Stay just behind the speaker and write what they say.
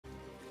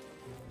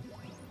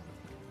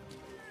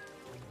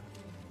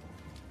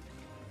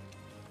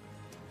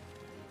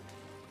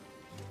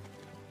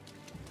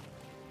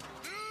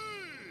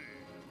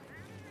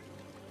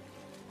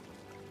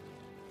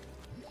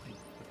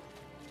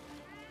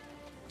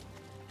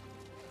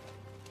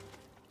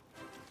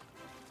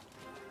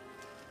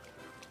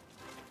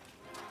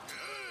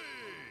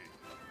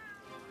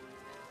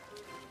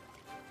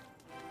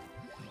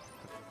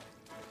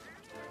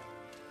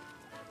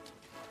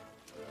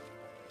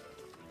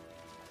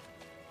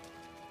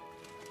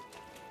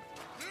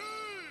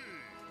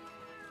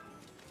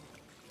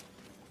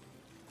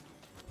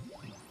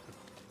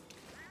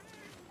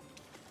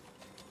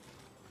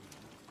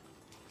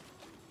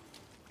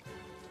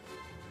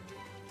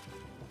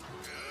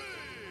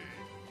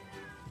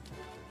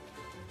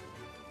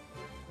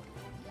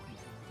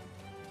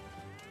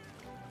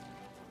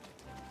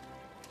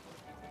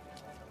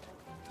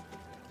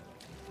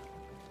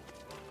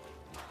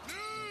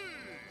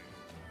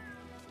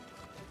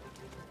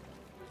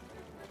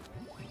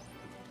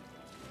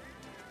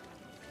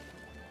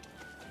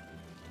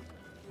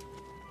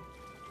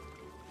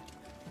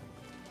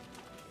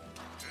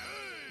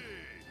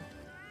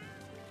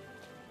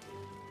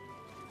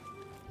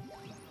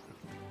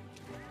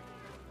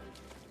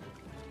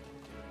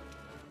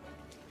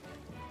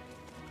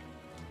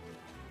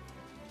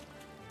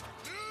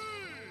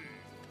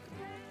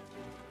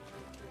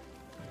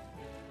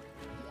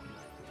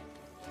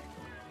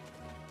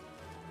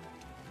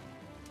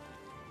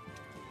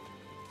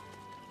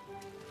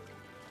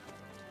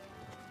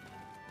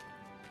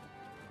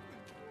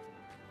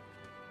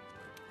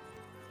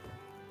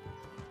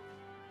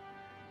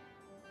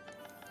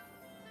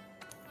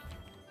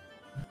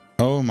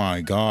Oh my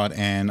god,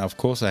 and of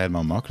course I had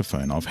my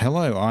microphone off.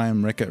 Hello, I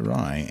am Wreck-It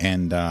Rye,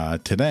 and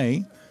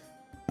today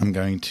I'm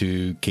going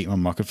to keep my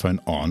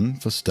microphone on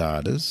for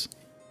starters.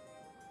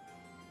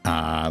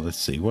 Let's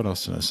see, what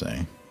else did I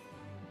say?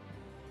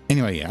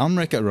 Anyway, yeah, I'm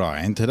Wreck-It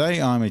Rye, and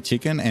today I'm a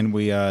chicken, and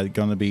we are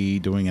going to be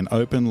doing an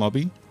open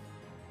lobby.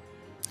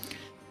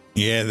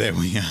 Yeah, there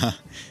we are.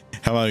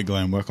 Hello,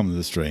 Glenn, welcome to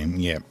the stream.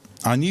 Yeah,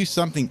 I knew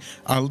something.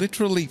 I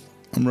literally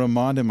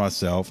reminded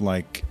myself,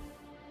 like,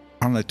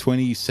 I don't know,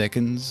 20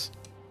 seconds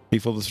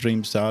before the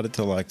stream started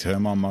to like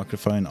turn my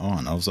microphone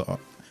on. I was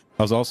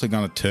also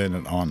going to turn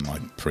it on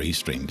like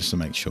pre-stream just to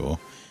make sure.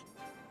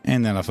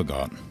 And then I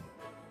forgot.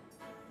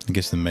 I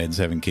guess the meds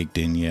haven't kicked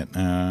in yet.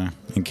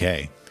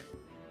 Okay.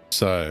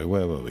 So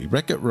where were we?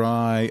 Wreck-It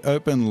Rye,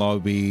 open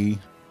lobby.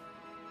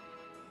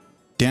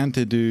 Down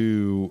to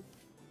do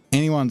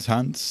anyone's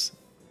hunts.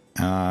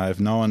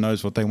 If no one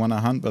knows what they want to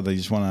hunt, but they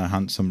just want to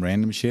hunt some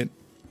random shit.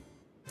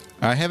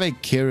 I have a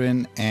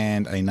Kirin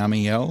and a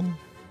Namiel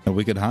that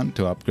we could hunt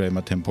to upgrade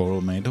my temporal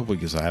mantle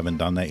because I haven't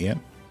done that yet.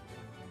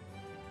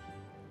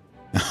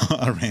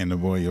 A random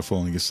boy, you're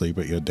falling asleep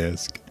at your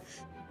desk.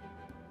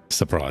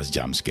 Surprise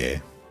jump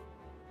scare.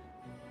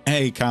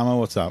 Hey Karma,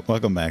 what's up?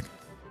 Welcome back.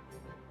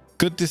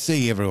 Good to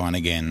see everyone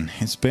again.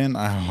 It's been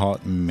a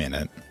hot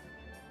minute.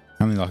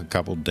 Only like a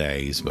couple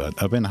days,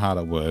 but I've been hard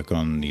at work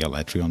on the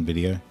Elatrion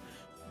video,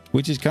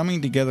 which is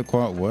coming together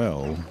quite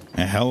well.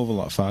 A hell of a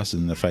lot faster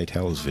than the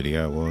Fatales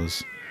video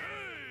was.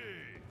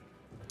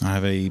 I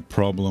have a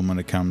problem when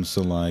it comes to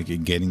like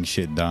getting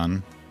shit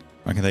done.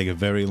 I can take a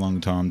very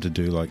long time to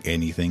do like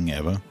anything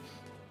ever.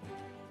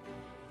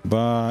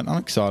 But I'm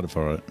excited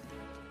for it.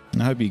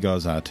 And I hope you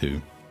guys are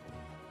too.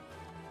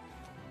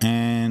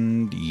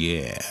 And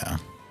yeah.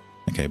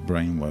 Okay,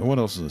 brainwave. What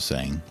else is it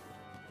saying?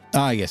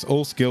 Ah, yes,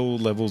 all skill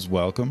levels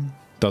welcome.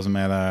 Doesn't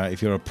matter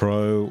if you're a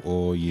pro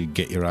or you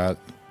get your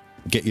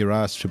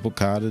ass triple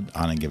carded.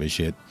 I don't give a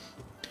shit.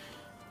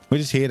 We're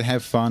just here to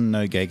have fun.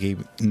 No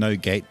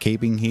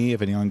gatekeeping here.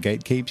 If anyone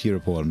gatekeeps, you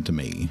report them to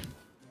me.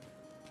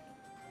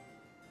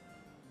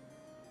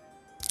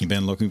 You've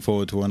been looking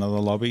forward to another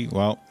lobby?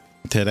 Well,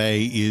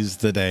 today is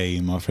the day,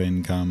 my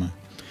friend Karma.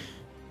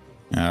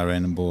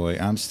 Random boy.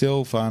 I'm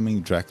still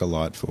farming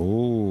Dracolite for...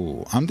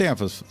 Oh, I'm down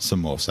for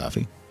some more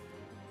Safi.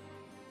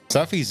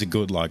 Safi's a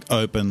good, like,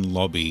 open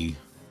lobby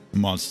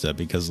monster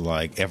because,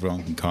 like,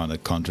 everyone can kind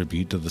of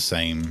contribute to the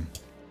same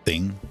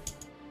thing.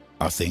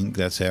 I think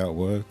that's how it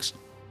works.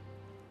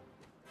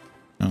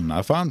 I don't know.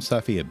 I farmed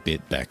Safi a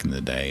bit back in the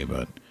day,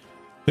 but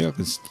I think I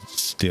can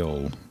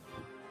still...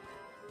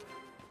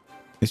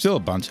 There's still a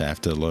bunch I have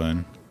to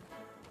learn.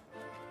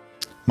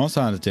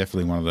 Monster Hunter is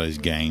definitely one of those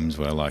games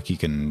where, like, you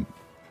can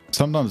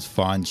sometimes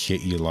find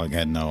shit you, like,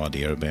 had no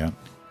idea about.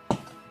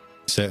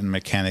 Certain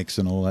mechanics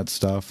and all that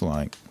stuff,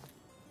 like...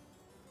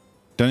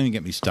 Don't even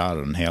get me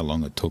started on how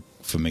long it took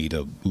for me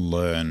to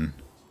learn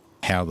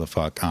how the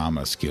fuck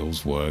armor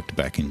skills worked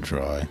back in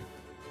Try.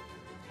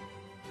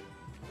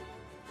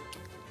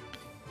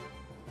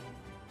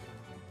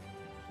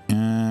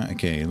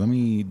 Okay, let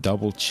me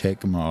double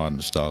check my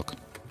item stock.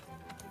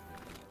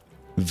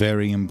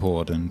 Very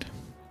important.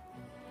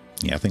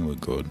 Yeah, I think we're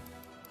good.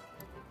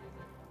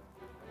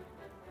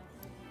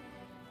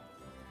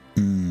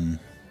 We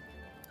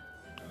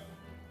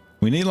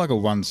need like a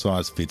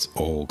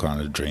one-size-fits-all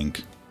kind of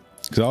drink.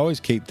 Because I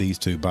always keep these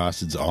two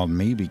bastards on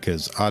me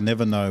because I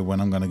never know when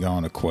I'm going to go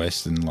on a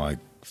quest and like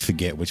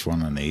forget which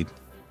one I need.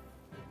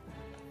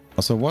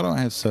 Also, why do I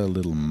have so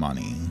little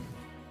money?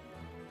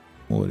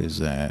 What is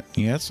that?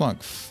 Yeah, it's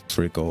like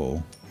frick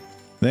all.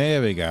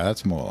 There we go.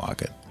 That's more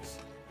like it.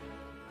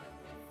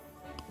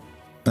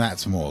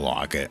 That's more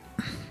like it.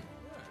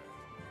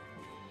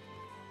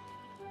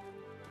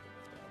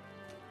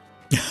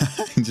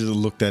 Just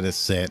looked at a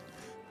set,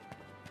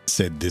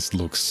 said this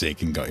looks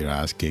sick and got your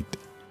ass kicked.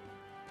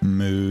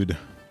 Mood.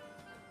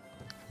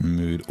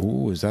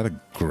 Oh, is that a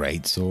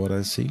great sword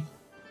I see?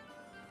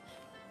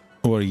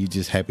 Or are you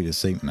just happy to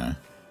see? No.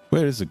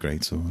 Where is the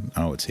great sword?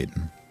 Oh, it's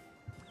hidden.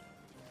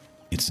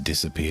 It's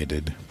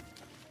disappeared.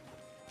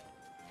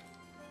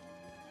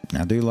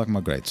 I do like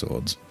my great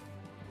swords.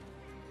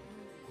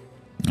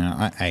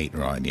 I ate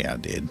right. Yeah, I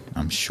did.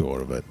 I'm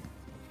sure of it.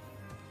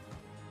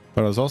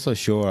 But I was also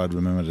sure I'd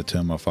remember to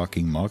turn my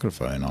fucking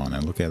microphone on,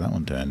 and look how that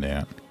one turned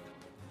out.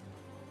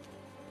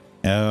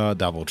 Oh,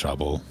 double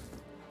trouble.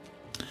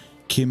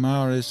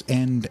 Chimaris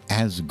and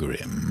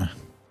Asgrim.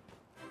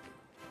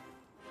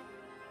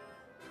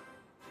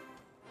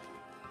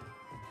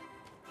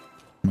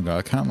 Oh my god,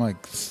 I can't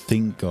like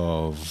think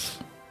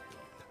of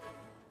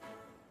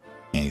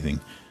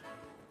anything.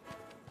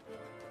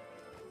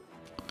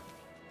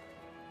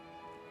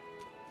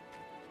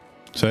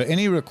 So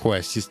any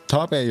requests, just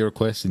type out your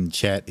requests in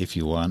chat if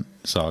you want,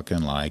 so I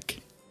can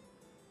like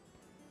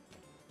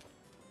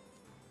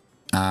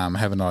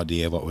have an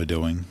idea of what we're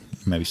doing.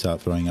 Maybe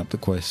start throwing up the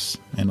quests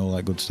and all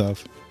that good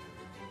stuff.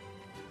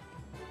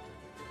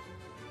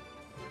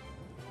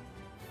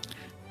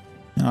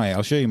 Oh yeah,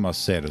 I'll show you my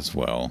set as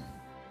well.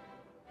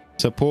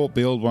 Support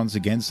build once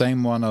again,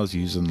 same one I was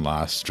using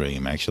last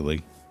stream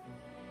actually.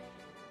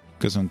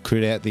 Got some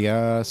crit out the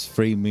ass,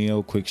 free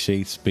meal, quick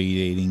sheath, speed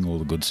eating, all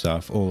the good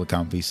stuff, all the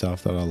comfy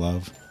stuff that I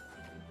love.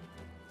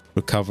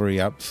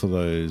 Recovery up for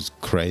those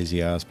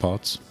crazy ass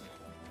pots.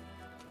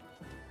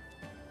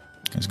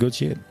 It's good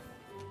shit.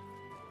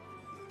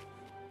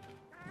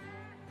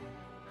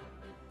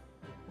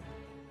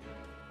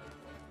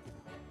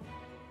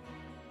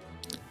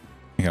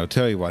 Okay, I'll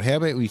tell you what, how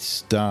about we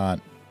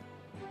start,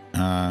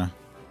 I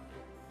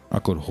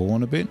could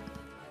horn a bit,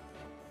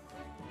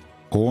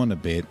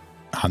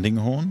 hunting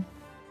horn.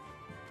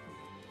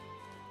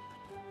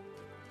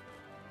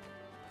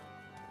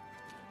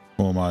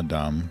 Or am I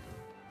dumb?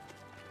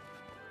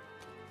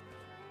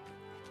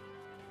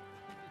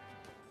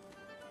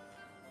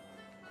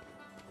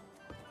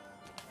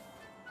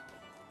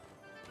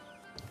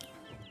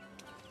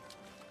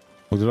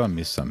 Or did I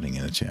miss something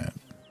in the chat?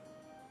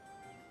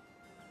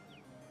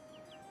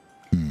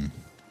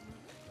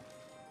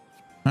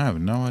 I have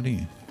no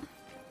idea.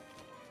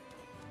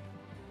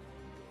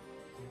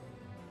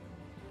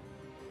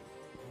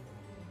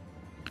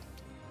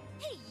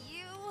 Hey,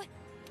 you.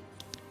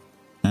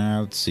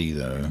 Let's see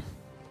though.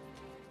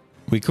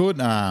 We could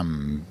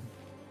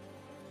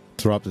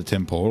throw up the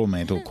temporal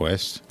mantle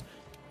quest.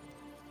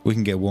 We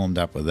can get warmed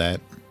up with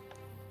that.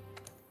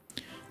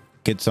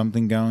 Get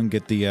something going.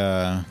 Get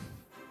the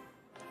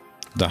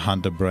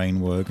hunter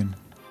brain working.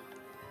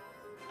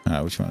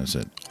 Which one is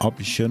it?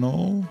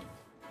 Optional.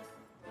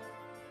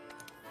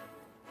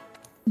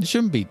 It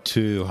shouldn't be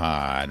too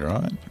hard,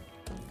 right?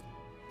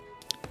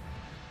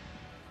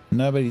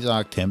 Nobody's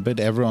arc-tempered.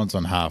 Everyone's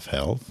on half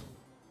health.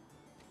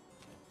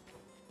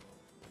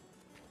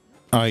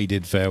 Oh, he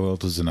did farewell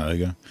to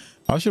Zenoga.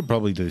 I should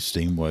probably do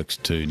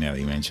Steamworks too, now that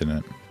you mention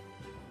it.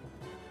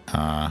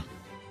 Oh,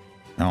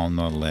 I'm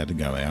not allowed to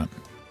go out.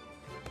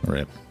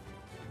 Rip.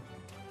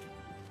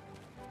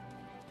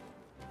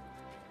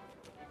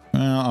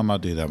 Well, I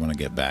might do that when I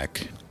get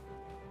back.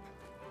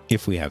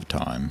 If we have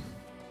time.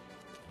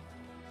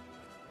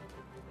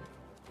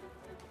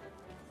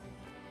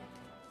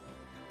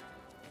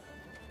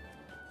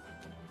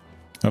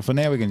 Well, for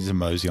now, we can just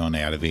mosey on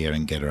out of here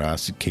and get our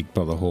ass kicked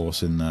by the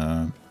horse and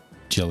the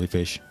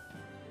jellyfish.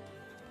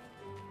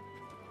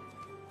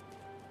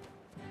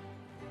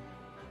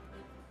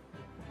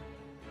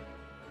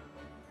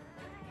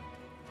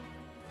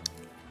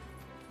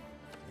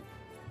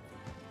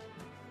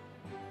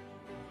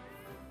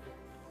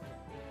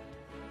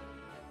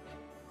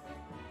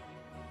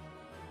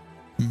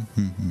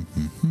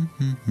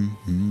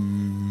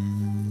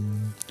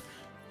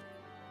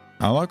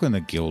 I like when the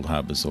guild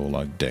hub is all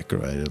like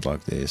decorated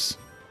like this.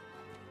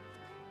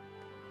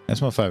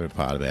 That's my favorite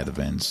part about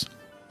events.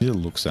 It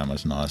looks so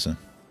much nicer.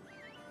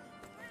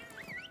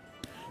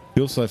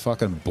 Feels so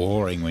fucking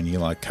boring when you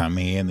like come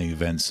here and the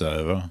event's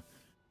over.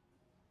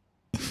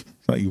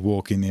 Like you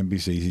walk in, the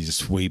NPCs are just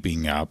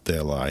sweeping up.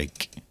 They're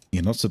like,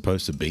 you're not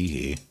supposed to be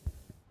here.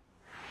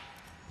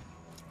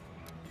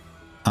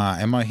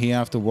 Am I here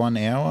after 1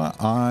 hour?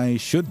 I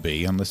should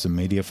be, unless a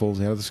meteor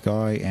falls out of the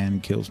sky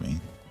and kills me.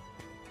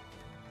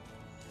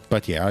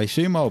 But yeah, I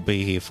assume I'll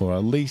be here for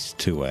at least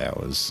 2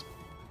 hours.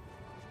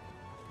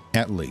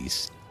 At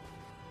least.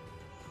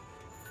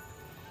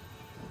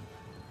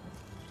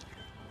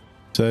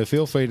 So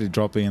feel free to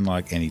drop in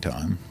like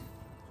anytime.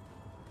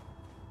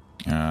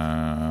 What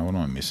am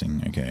I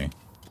missing? Okay.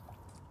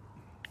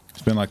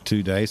 It's been like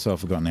 2 days, so I've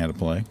forgotten how to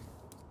play.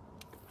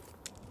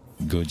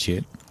 Good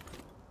shit.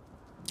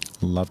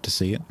 Love to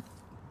see it.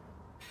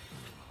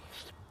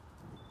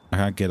 I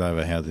can't get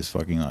over how this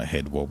fucking like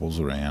head wobbles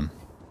around.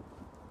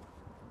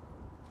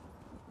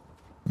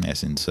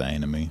 That's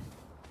insane to me.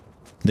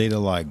 Need to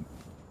like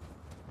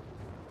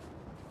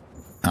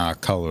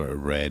color it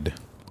red.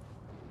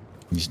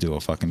 Just do a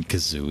fucking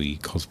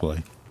Kazooie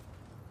cosplay.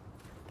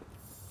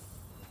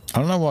 I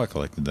don't know why I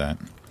collected that.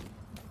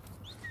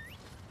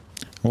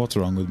 What's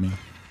wrong with me?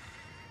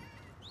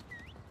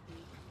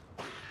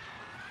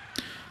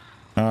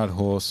 Alright,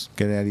 horse,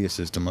 get out of your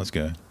system. Let's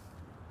go.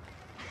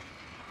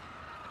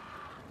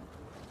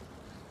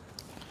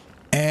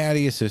 Out of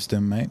your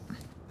system, mate.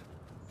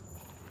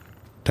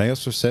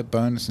 Tails for set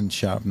bonus and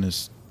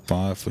sharpness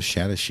 5 for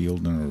shatter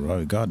shield in a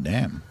row. God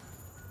damn.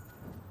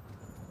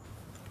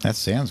 That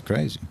sounds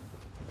crazy.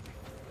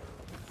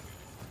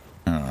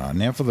 Alright,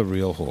 now for the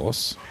real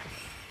horse.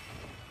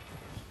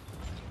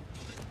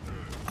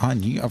 I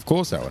knew, of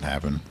course that would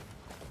happen.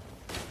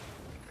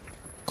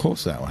 Of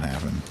course that would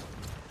happen.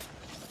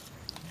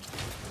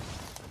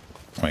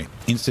 Wait,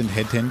 instant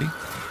head tendy?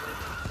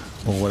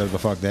 Or whatever the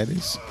fuck that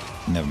is?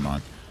 Never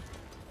mind.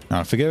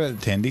 Forget about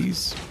the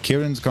tendies.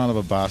 Kieran's kind of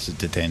a bastard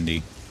to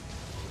tendy.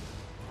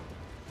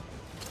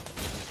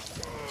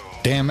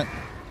 Damn it.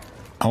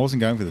 I wasn't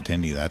going for the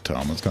tendy that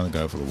time. I was going to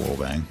go for the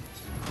wallbang.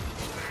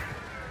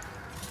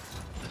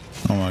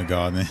 Oh my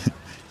god.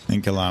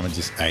 Then Kalama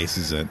just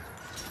aces it.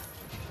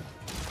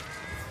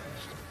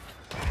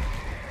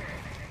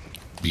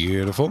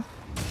 Beautiful.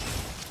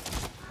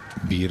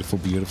 Beautiful,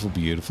 beautiful,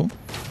 beautiful.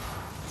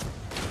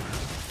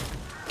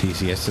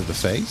 TCS to the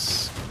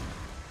face.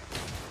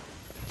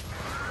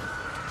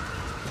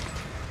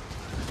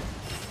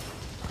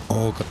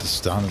 Oh, got the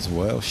stun as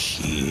well.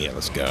 Shit,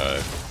 let's go.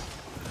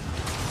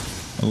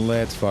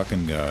 Let's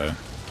fucking go.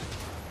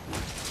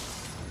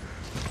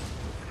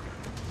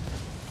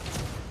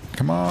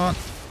 Come on.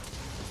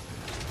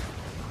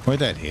 Where'd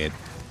that hit?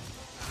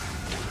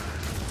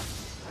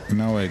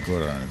 Nowhere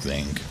good, I don't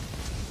think.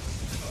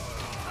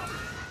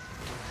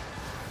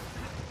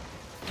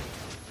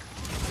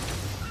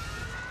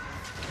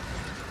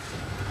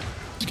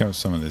 Let's get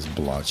some of this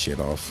blood shit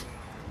off.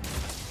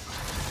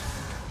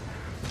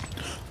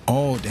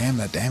 Oh, damn,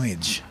 that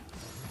damage.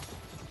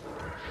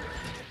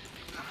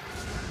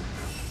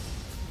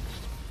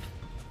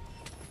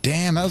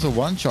 Damn, that was a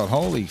one-shot.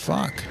 Holy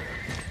fuck.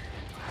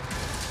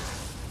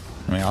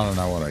 I mean, I don't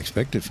know what I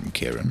expected from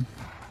Kieran.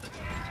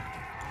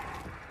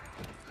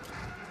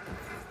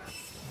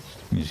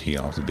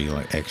 He'll have to be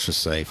like extra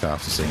safe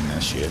after seeing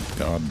that shit.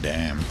 God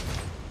damn.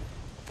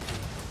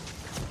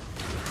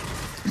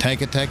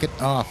 Take it, take it.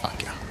 Oh,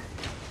 fuck yeah.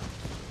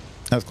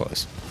 That was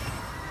close.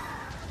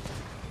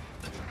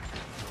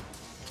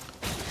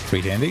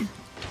 Free handy.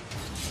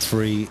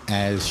 Free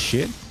as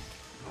shit.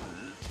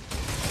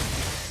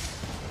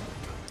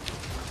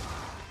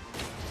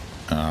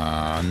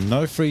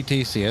 No free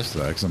TCS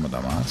though, because I'm a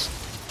dumbass.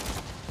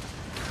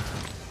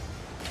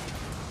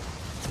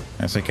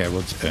 That's okay,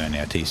 we'll just earn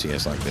our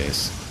TCS like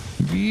this.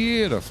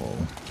 Beautiful.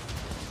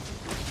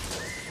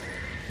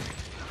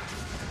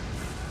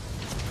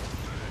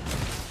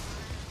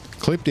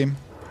 Clipped him.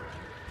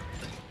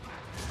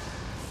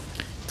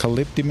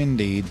 Clipped him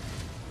indeed.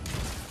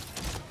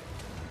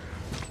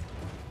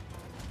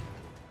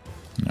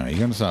 No, you're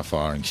gonna start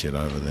firing shit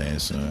over there,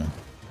 so...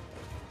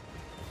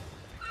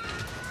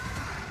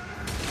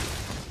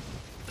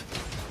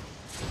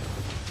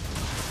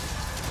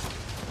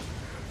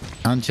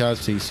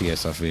 Uncharged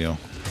TCS, I feel.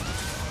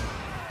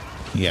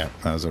 Yeah,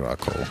 that was the right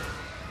call.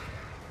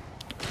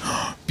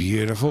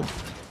 Beautiful.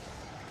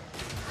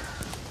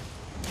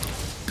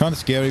 Kind of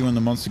scary when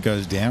the monster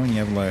goes down when you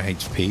have low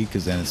HP,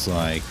 because then it's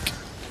like...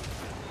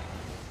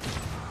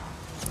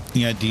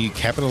 You know, do you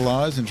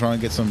capitalize and try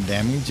and get some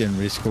damage and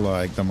risk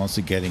like the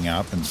monster getting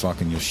up and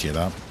fucking your shit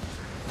up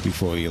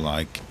before you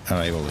like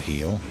are able to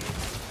heal?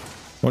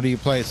 Or do you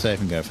play it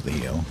safe and go for the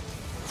heal?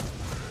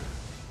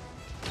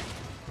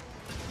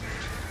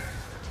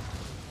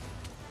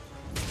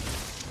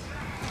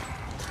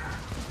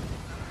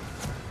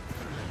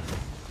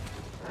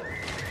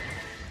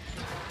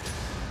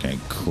 Okay,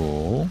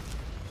 cool.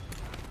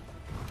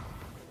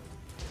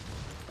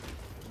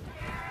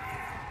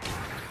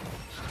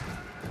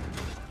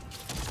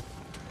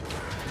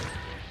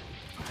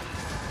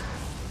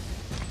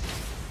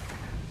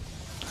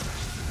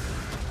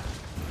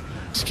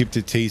 Skip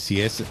to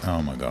TCS.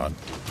 Oh my god.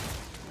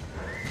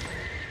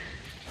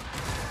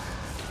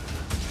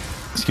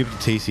 Skip to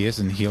TCS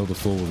and heal the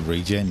full with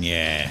regen.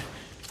 Yeah.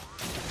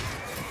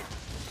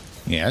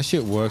 Yeah, that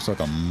shit works like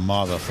a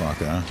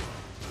motherfucker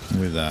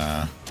with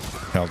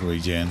health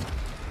regen.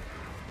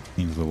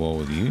 Into the wall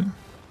with you.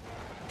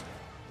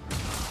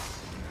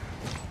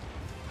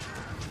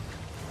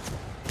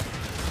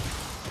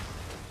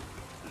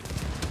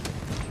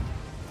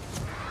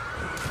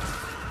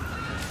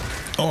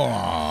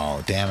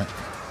 Oh, damn it.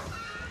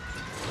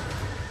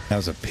 That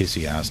was a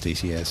pissy ass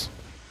TCS.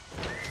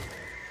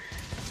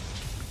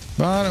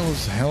 But it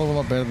was a hell of a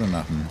lot better than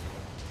nothing.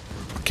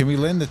 Can we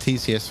lend the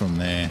TCS from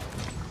there?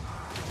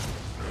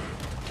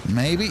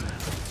 Maybe?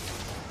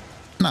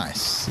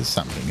 Nice. It's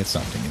something. It's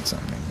something. It's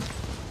something.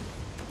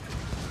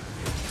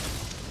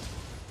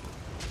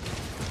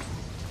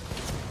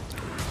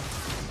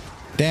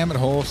 Damn it,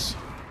 horse.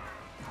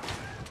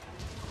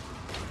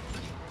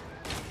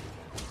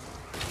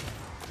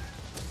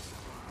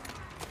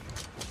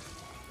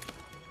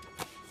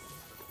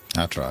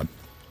 I tried.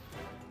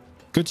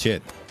 Good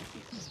shit.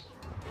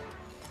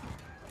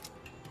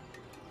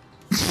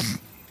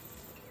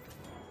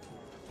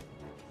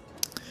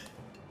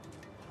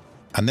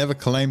 I never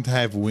claimed to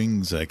have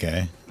wings,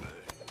 okay?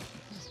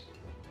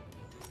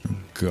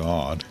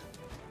 God.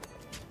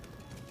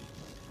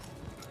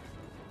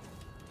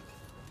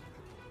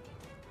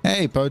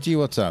 Hey, Pochi,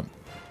 what's up?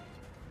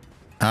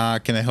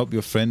 Can I help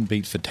your friend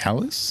beat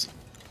Fatalis?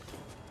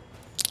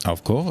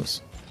 Of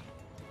course.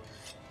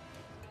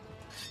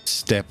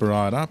 Step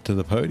right up to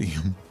the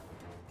podium.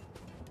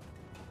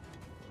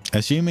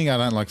 Assuming I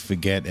don't like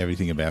forget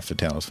everything about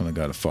Fatalis when I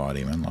go to fight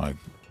him and like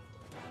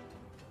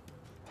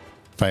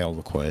fail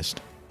the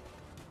quest.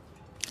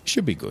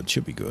 Should be good,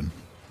 should be good.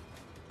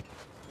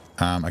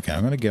 Okay,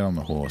 I'm gonna get on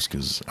the horse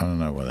because I don't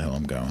know where the hell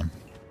I'm going.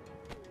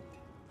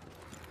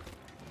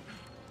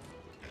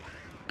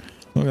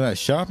 Look at that,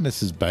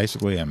 sharpness is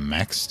basically a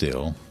max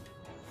still.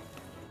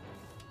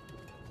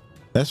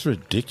 That's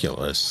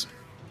ridiculous.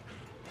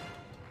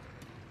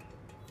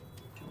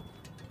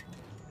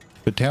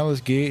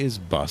 Fatalis gear is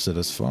busted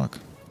as fuck.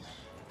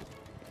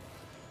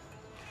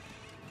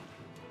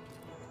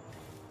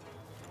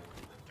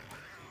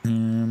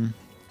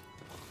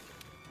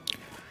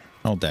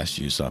 I'll dash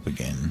juice up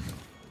again.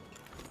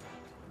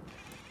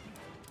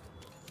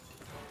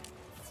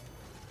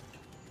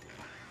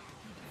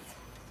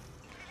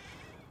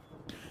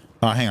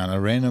 Oh, hang on. A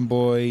random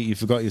boy. You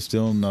forgot you're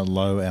still in the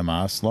low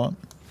MR slot.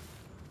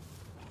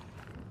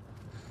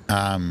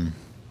 Can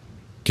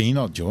you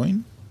not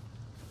join?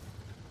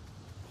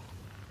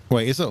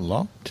 Wait, is it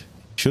locked?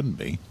 Shouldn't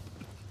be.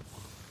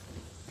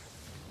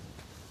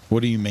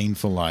 What do you mean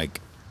for,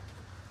 like,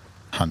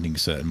 hunting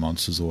certain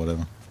monsters or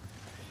whatever?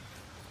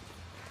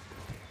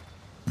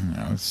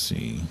 Now, let's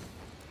see.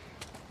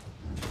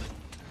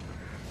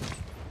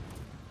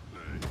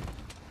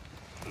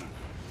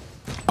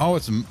 Oh,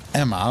 it's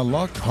MR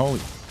locked?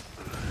 Holy...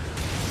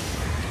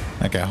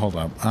 Okay, hold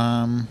up.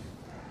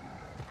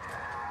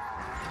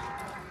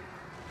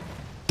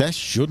 That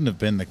shouldn't have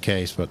been the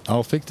case, but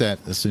I'll fix that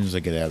as soon as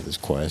I get out of this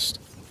quest.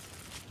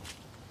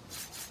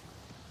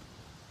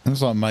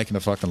 It's like making a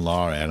fucking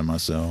liar out of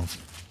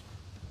myself.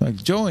 Like,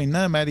 join,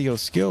 no matter your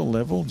skill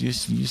level, you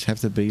just have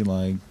to be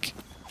like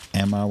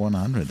MR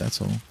 100,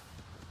 that's all.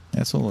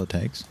 That's all it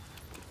takes.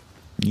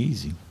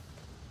 Easy.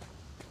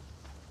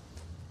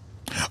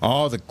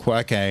 Oh,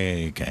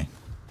 okay.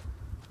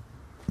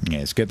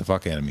 Yeah, scared the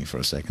fuck out of me for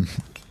a second.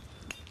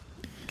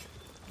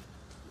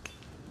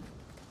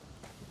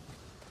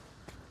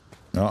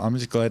 Oh, I'm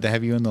just glad to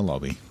have you in the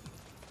lobby.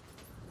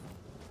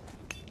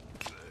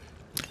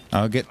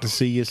 I'll get to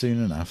see you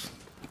soon enough.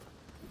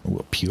 Oh,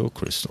 a pure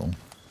crystal.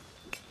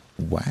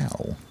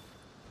 Wow.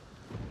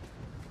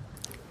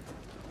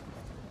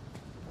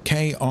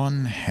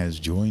 K-On has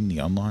joined the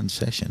online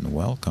session.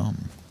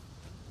 Welcome.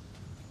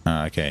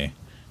 Okay.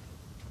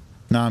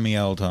 Nami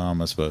old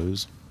time, I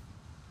suppose.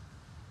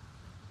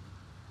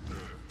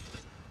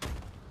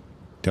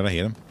 Did I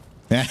hit him?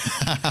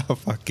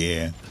 Fuck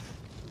yeah.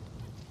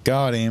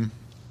 Got him.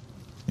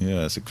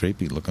 Yeah, it's a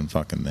creepy looking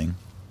fucking thing.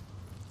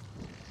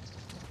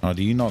 Oh,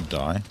 do you not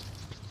die?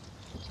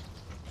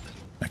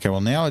 Okay,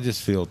 well now I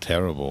just feel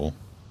terrible.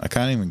 I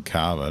can't even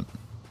carve it.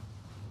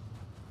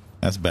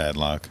 That's bad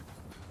luck.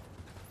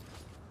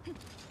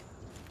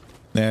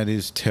 That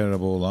is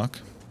terrible luck.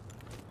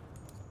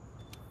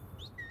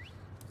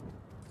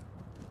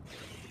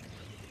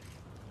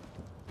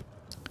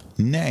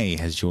 Nay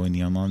has joined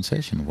the online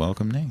session.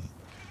 Welcome, Nay.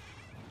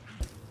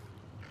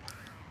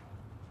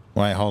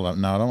 Wait, hold up.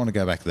 No, I don't want to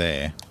go back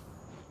there.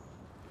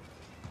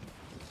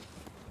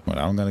 Well,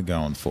 I'm going to go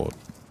on foot.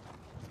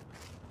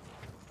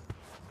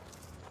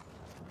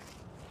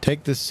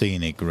 Take the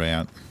scenic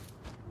route.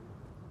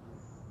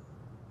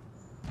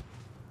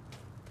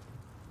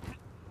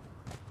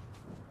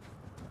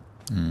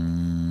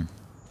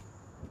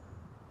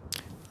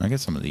 I get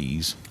some of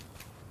these.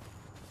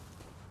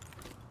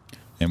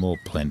 They're more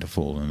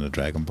plentiful than the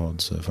dragon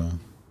pods so far.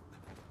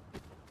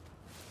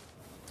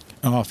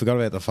 Oh, I forgot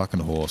about the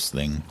fucking horse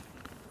thing.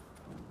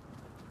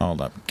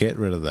 Hold up. Get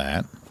rid of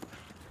that.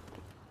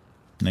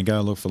 And then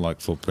go look for,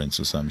 like, footprints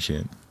or some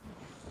shit.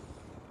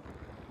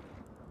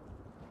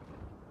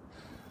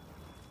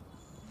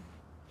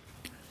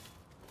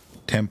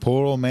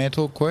 Temporal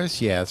mantle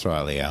quest? Yeah, that's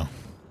right, Leo.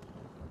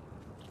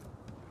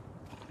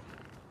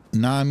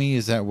 Nami,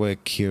 is that where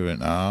Kieran...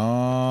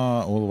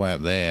 Ah, all the way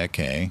up there.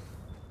 Okay.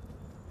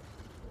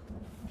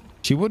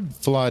 She would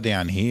fly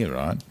down here,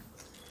 right?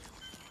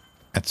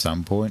 At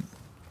some point.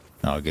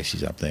 Oh, I guess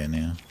she's up there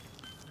now.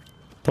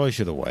 Probably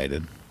should have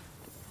waited.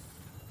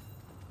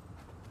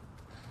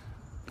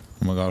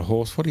 Oh my god,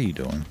 horse, what are you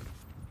doing?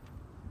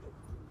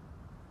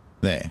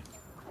 There.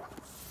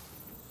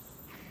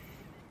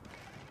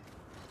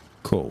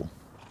 Cool.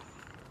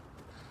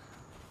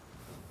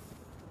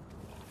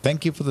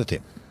 Thank you for the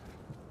tip.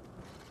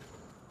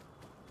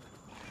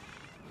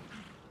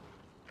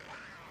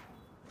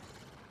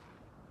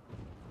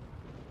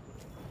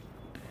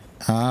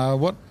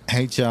 What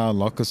HR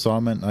lock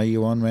assignment are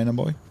you on, Random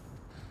Boy?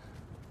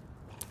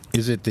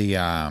 Is it the,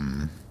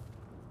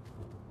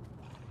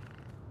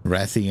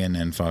 Rathian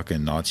and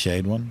fucking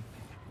Nightshade one?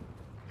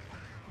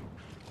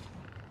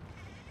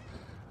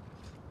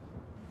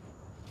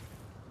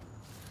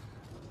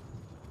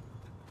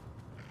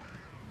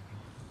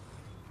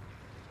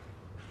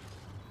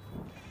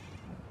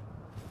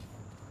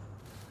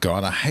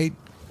 God, I hate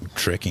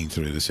trekking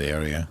through this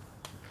area.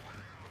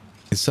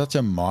 It's such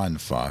a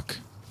mind fuck.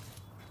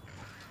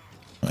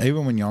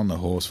 Even when you're on the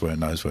horse where it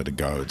knows where to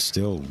go, it's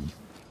still...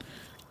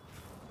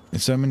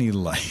 It's so many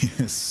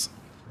layers.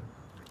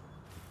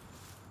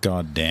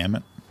 God damn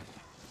it.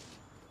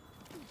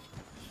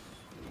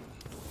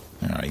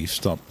 Alright, you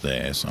stopped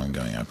there, so I'm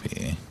going up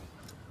here.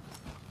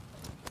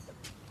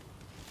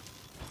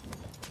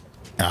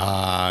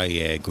 Ah,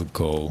 yeah, good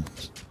call.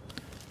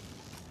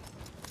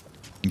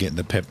 Getting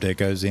the pep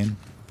decos in.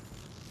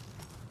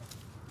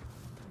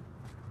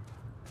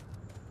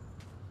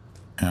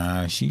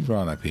 She's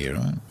right up here,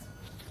 right?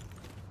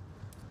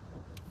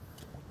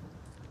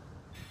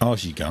 Oh,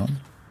 she's gone.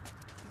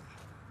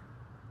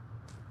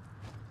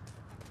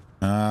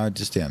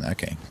 Just down there.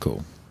 Okay,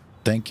 cool.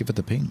 Thank you for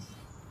the ping.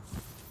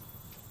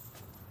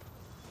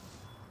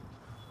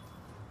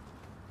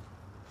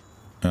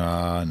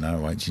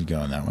 No, wait, she's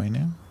going that way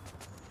now.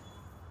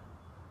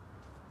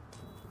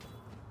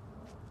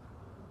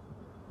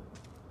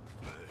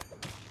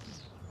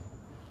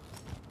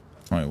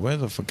 Wait, where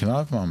the fuck? Can I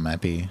have my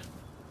map here?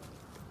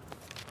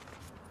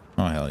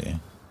 Oh, hell yeah.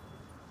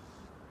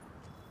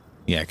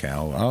 Yeah, okay,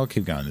 I'll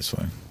keep going this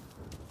way.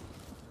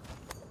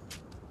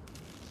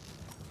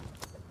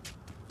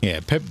 Yeah,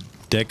 Pep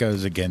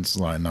Decos against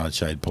like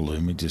Nightshade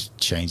Palumi just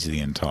changed the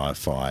entire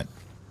fight.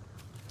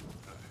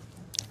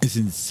 It's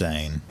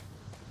insane.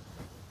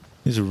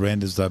 This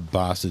renders that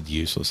bastard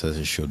useless as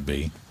it should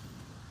be.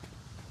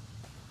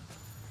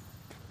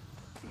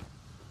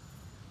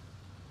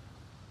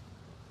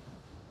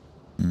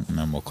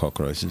 No more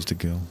cockroaches to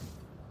kill.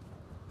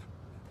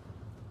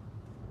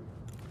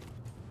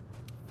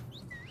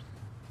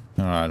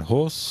 Alright,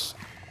 horse,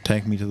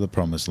 take me to the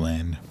promised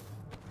land.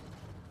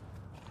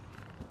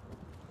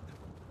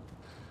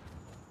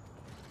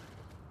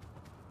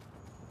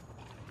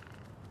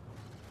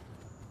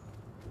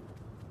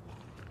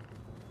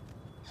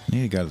 I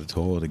need to go to the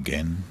toilet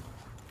again.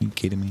 Are you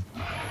kidding me?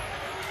 No,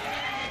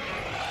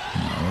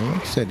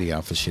 I said he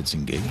out for shits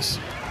and gigs.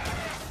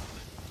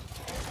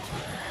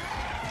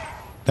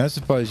 Don't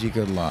suppose you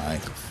could, like,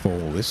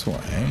 fall this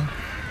way.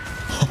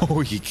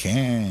 Oh, you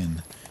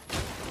can.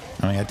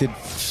 I mean, I did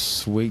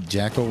sweet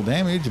jack all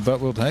damage, but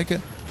we'll take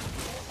it.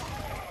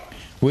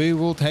 We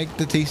will take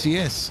the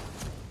TCS.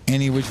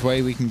 Any which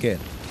way we can get.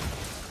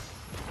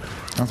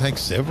 I'll take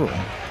several.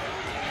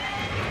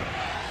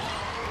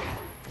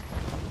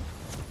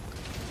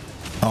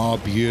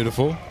 Oh,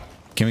 beautiful.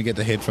 Can we get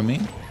the head from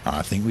me?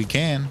 I think we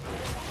can.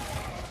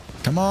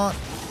 Come on.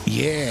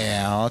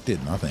 Yeah, oh, it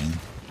did nothing.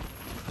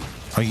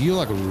 Oh, you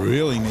like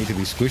really need to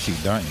be squishy,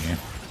 don't you?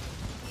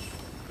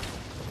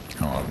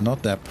 Oh,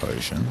 not that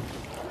potion.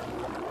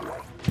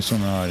 This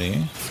one right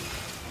here.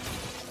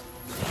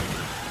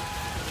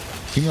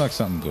 Give me like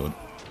something good.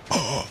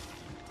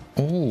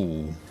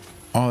 Oh.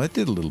 Oh, that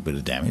did a little bit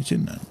of damage,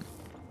 didn't it?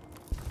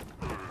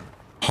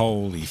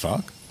 Holy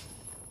fuck.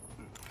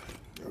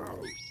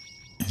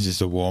 Is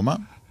this a warm-up?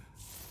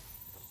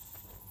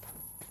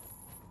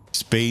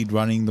 Speed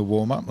running the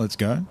warm-up. Let's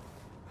go.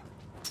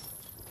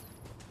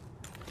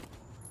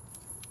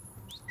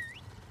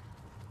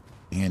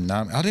 And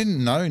I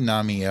didn't know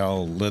Nami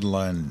L, let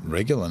alone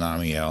regular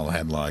Nami L,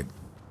 had like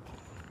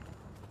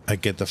a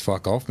get the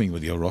fuck off me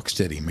with your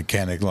rocksteady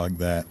mechanic like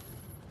that.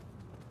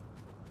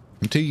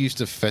 I'm too used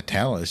to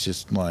Fatalis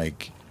just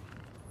like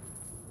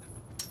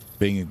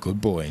being a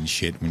good boy and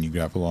shit when you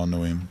grapple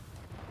onto him.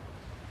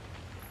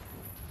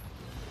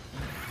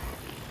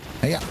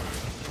 Hey, yeah.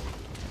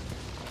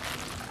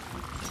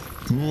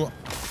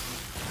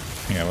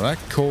 Yeah, well that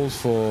calls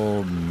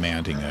for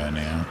mounting her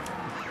now.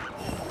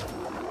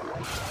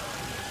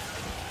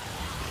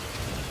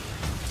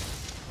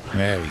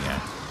 There we go.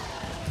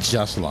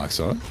 Just like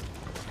so.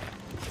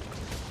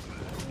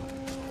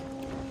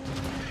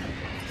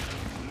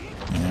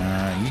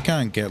 You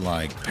can't get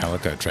like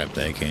Palico Trap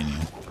there, can you?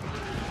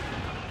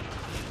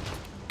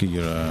 Get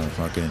your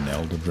fucking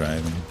Elder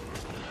Dragon.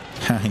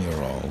 Ha,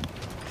 you're old.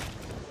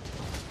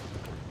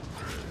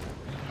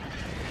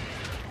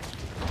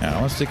 Now, I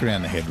want to stick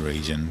around the head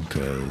region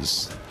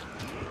because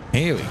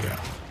here we go.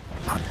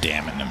 Oh,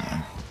 damn it, never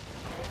mind.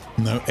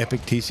 No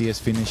epic TCS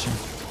finisher.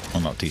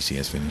 Well, not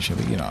TCS finisher,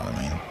 but you know what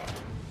I mean.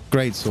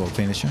 Great sword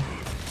finisher.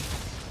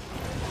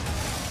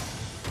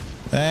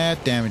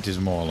 That damage is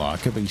more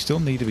like it, but you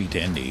still need to be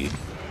tendied.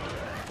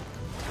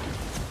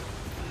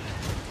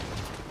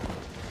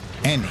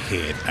 And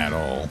hit at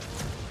all.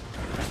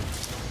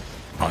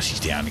 Oh,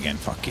 she's down again.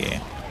 Fuck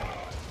yeah.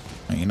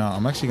 You know,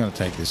 I'm actually going to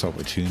take this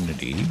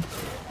opportunity.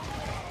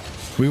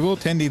 We will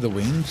tendy the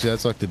wings.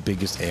 That's like the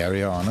biggest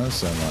area on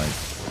us, so like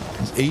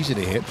it's easy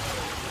to hit.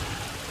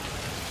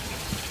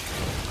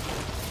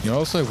 You're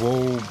also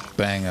wall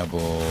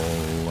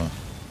bangable.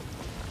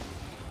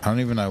 I don't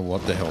even know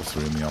what the hell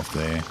threw me off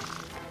there.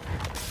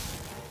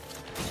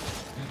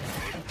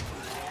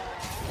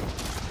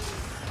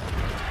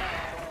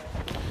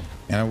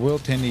 And I will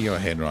tend to your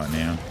head right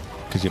now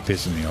because you're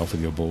pissing me off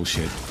with your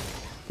bullshit.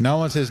 No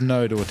one says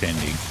no to a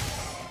tendy.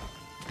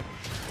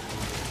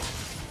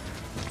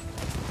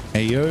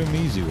 Hey yo,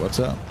 Mizu, what's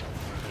up?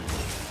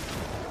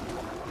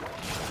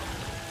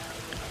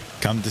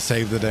 Come to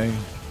save the day.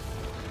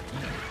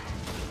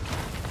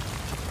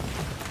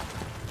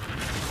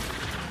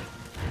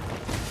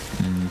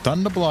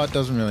 Thunderblight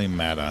doesn't really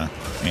matter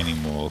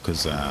anymore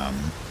because we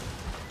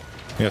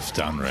have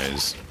stun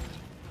res.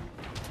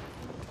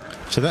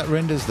 So that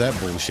renders that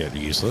bullshit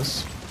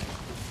useless.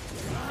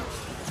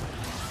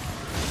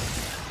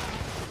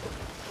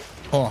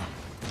 Oh.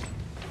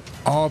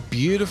 Oh,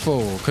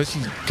 beautiful.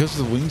 Because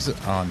the wings are...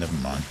 Oh, never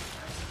mind.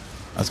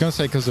 I was going to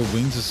say because the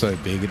wings are so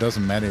big, it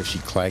doesn't matter if she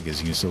claggers,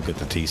 you can still get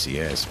the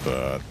TCS,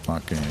 but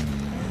fucking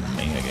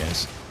me, I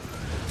guess.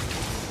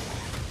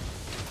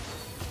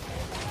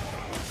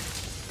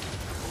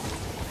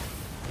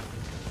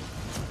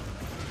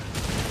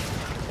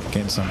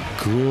 Getting some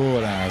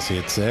good ass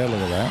hits there, look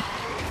at that.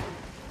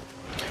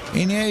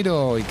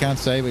 Iniedo, you can't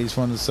say, but you just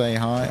wanted to say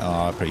hi.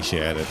 Oh, I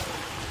appreciate it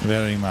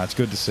very much.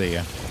 Good to see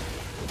you.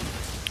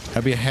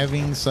 Hope you're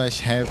having /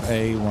 have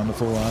a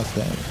wonderful last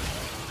day.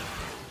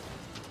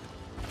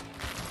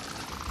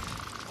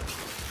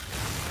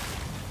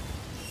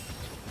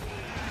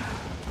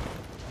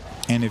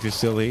 again if you're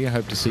still here.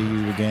 Hope to see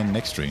you again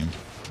next stream.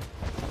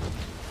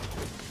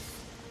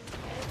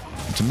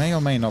 Which may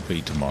or may not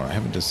be tomorrow. I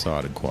haven't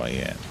decided quite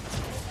yet.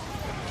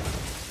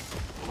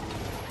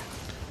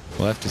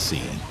 We'll have to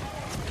see.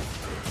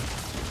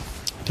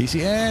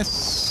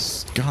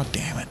 TCS! God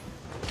damn it.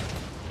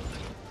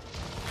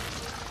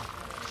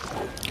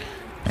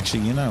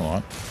 Actually, you know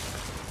what?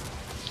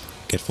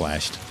 Get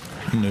flashed.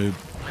 Noob.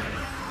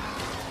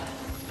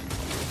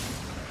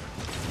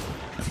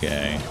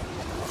 Okay.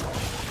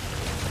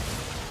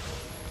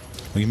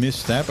 We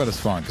missed that, but it's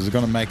fine, because we're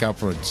going to make up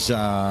for it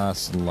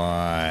just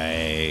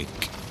like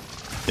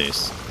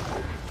this.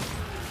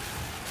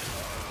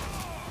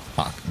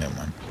 Fuck, never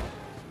mind.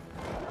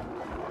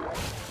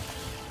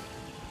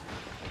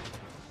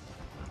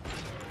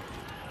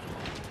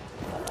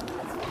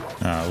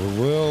 We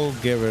will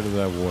get rid of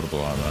that water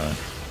blow, though.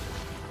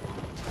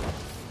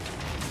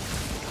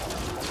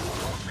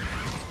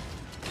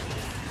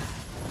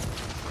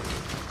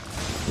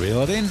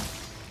 Reel it in.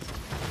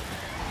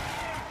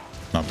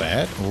 Not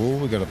bad. Oh,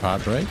 we got a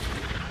part break.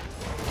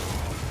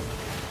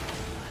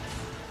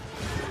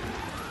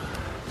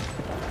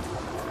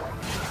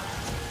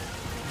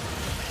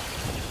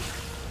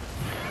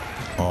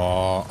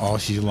 Oh,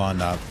 she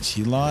lined up.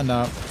 She lined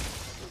up.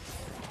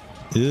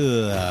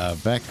 Ugh,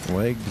 back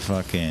leg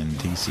fucking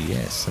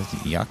TCS. That's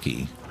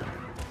yucky.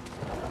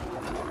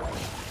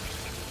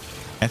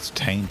 That's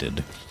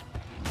tainted.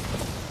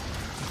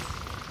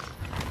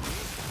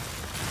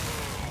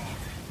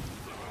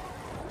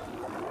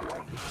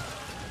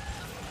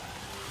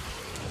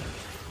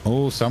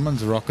 Oh,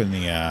 someone's rocking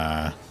the,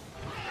 well,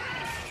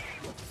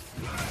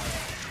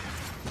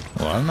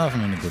 I don't know if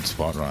I'm in a good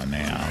spot right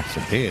now for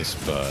this,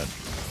 but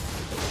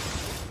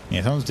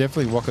yeah, someone's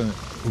definitely rocking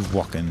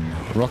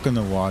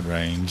the wide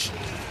range.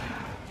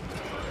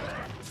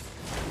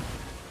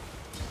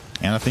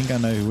 And I think I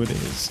know who it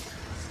is.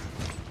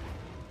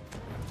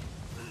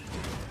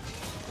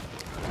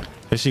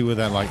 Especially with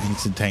that, like,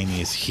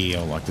 instantaneous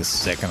heal, like the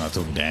second I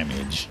took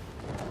damage.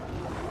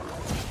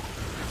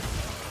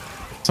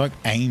 It's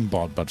like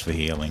aimbot, but for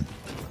healing.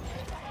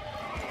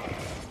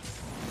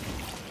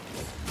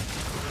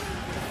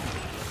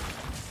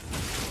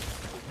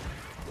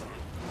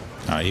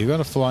 You're going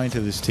to fly into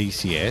this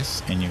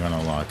TCS, and you're going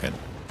to like it.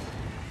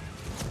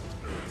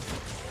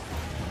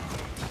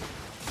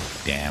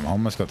 Damn, I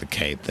almost got the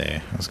cape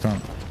there. I was kind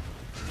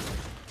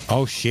of...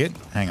 Oh, shit.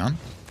 Hang on.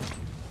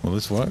 Will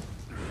this work?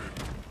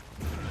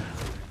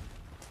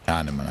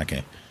 Ah, no, man.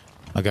 Okay.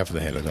 I'll go for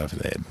the head. I'll go for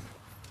the head.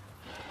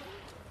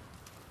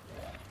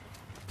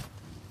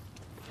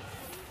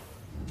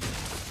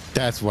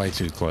 That's way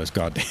too close.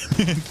 God damn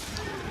it.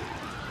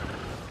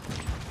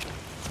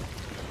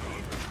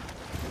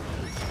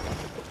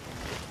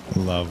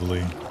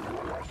 Lovely.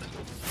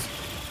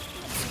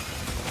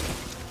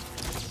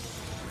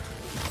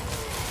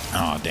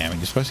 Oh, damn it.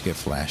 You're supposed to get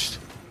flashed.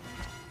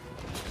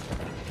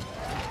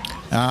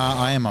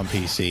 I am on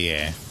PC,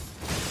 yeah.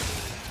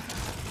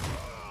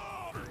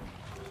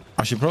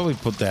 I should probably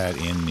put that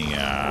in the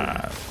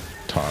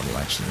title,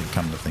 actually,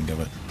 come to think of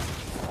it.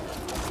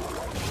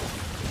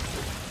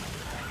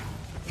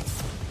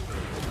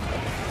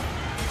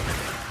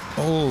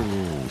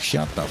 Oh,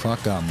 shut the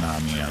fuck up,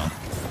 Namio.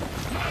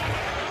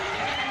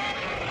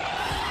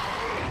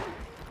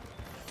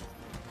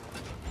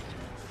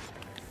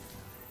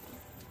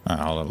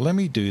 Let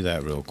me do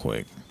that real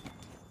quick.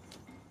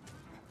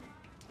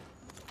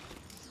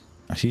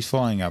 She's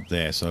flying up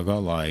there, so I've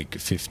got like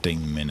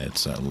 15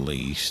 minutes at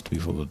least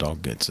before the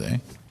dog gets there.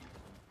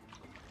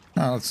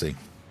 Oh, let's see.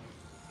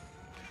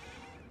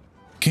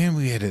 Can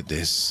we edit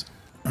this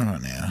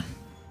right now?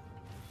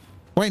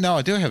 Wait, no,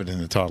 I do have it in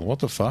the title. What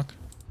the fuck?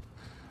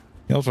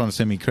 Y'all trying to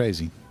send me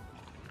crazy.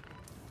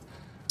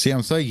 See,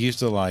 I'm so used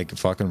to like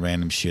fucking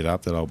random shit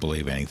up that I'll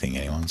believe anything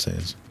anyone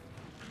says.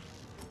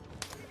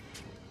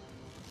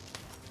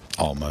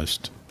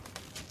 Almost.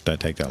 Don't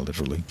take that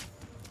literally.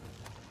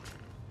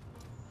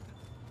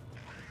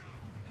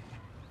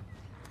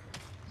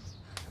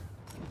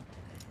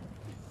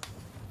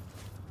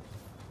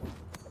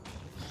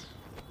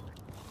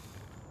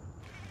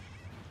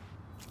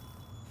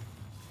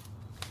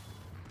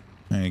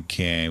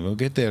 Okay, we'll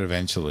get there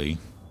eventually.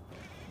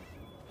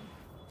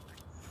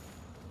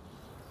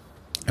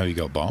 Oh, you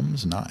got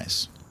bombs?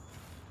 Nice.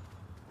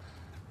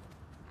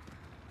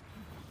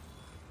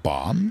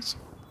 Bombs?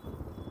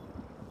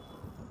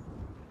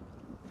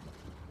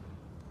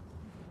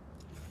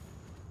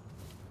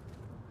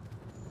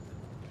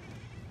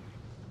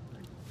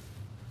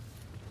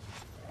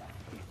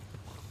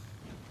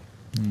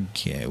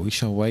 Okay, we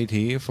shall wait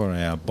here for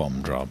our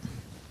bomb drop.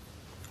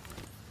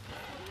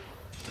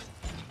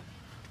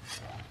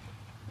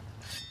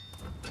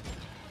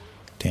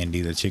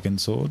 Tandy the chicken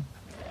sword.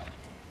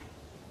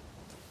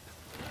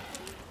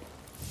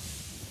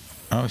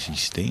 Oh, she's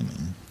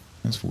steaming.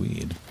 That's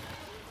weird.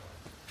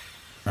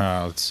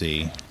 Let's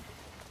see.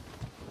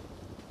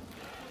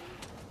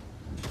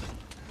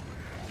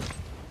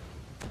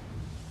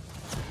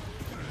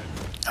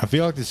 I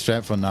feel like the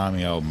strat for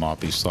Namio might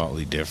be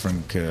slightly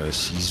different because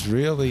she's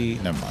really...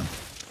 Never mind.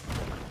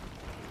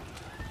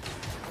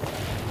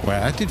 Wow,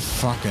 that did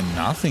fucking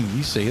nothing.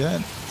 You see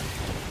that?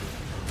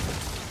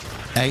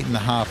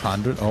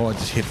 8,500. Oh, I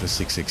just hit the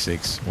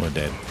 666. We're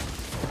dead.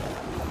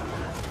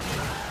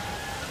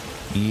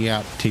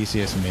 Yep,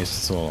 TCS missed.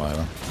 It's all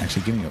over.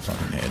 Actually, give me your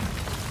fucking head.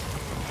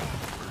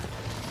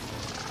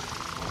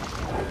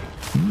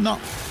 No.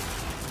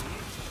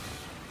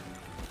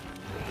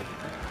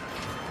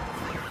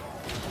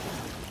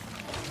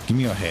 Give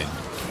me your head.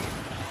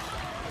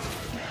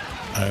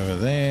 Over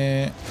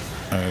there.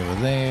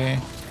 Over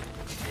there.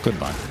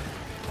 Goodbye.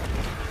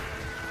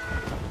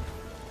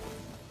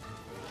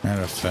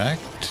 Matter of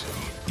fact,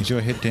 is your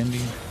head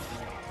tendy?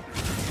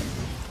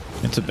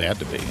 It's about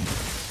to be.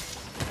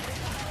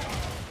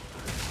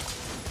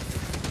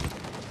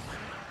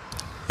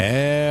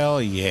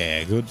 Hell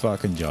yeah, good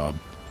fucking job.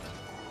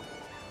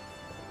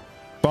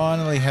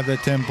 Finally have the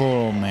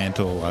temporal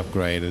mantle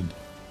upgraded.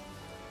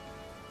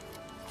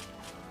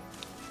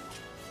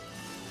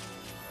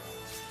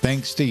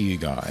 Thanks to you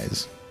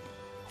guys.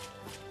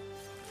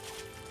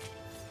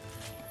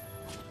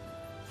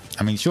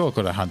 I mean, sure, I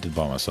could have hunted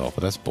by myself,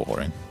 but that's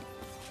boring.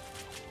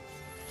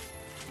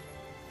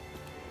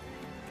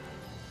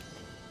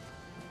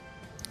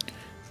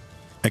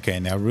 Okay,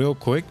 now real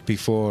quick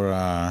before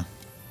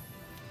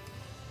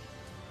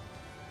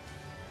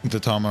the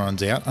timer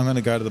runs out, I'm going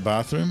to go to the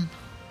bathroom.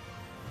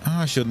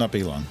 Oh, should not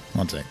be long.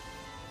 One sec.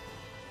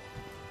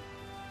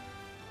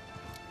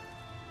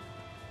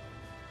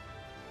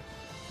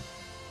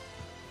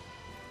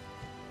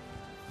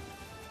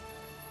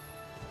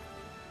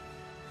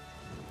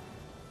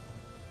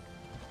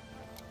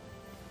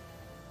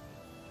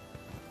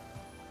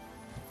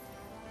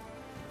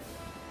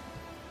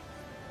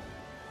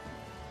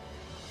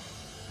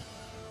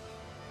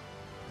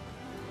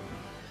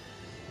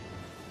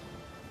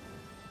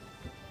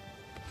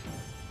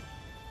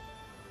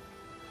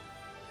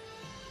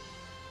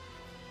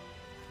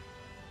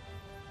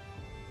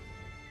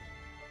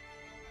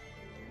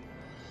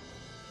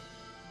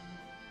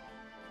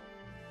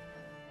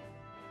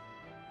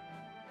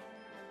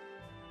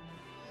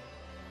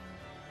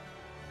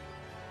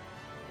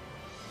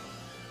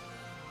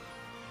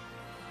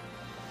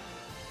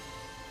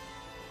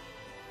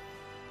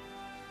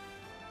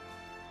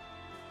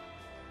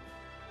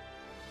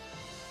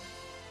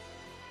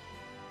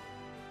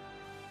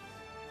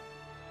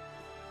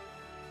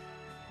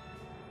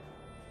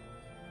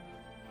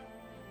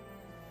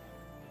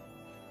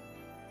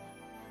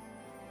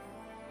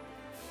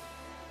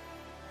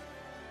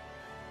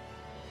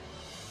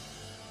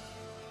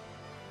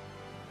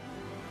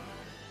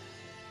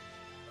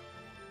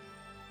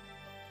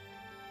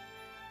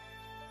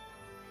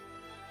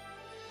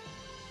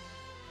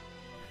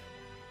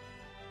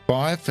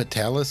 Five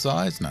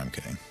Fatalicized? No, I'm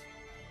kidding.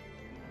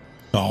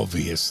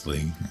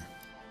 Obviously.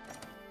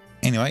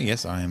 Anyway,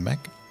 yes, I am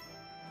back.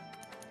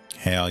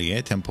 Hell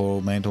yeah,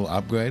 temporal mantle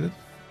upgraded.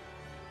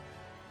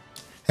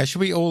 That should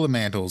be all the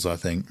mantles, I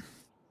think.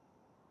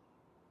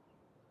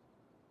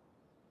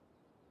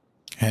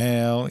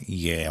 Hell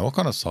yeah. What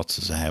kind of slots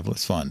does it have?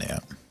 Let's find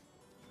out.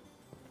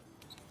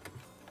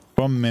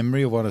 From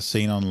memory of what I've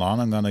seen online,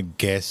 I'm going to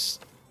guess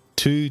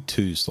two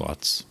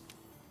slots.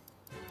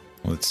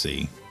 Let's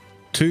see.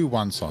 2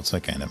 1 slots.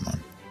 Okay, never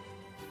mind.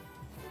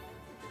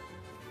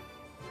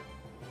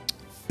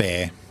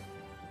 Fair.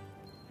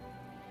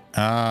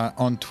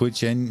 On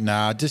Twitch and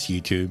nah, just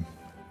YouTube.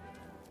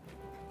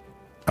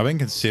 I've been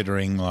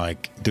considering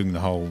like doing the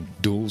whole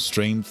dual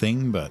stream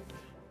thing, but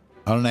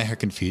I don't know how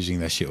confusing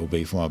that shit will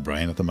be for my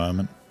brain at the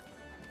moment.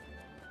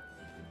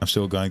 I'm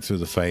still going through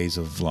the phase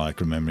of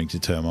like remembering to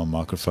turn my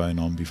microphone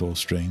on before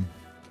stream.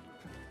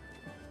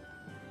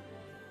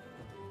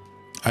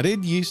 I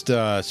did used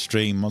to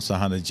stream Monster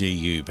Hunter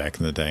GU back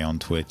in the day on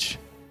Twitch.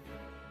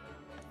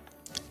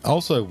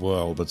 Also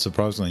World, but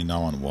surprisingly no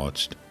one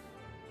watched.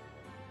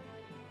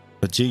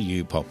 But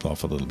GU popped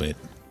off a little bit.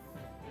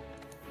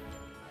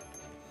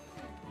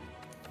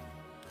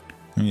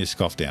 Let me just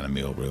scoff down a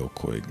meal real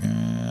quick.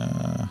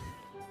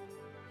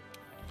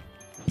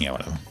 Yeah,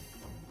 whatever.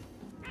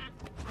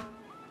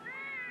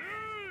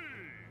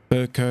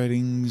 Fur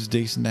coating's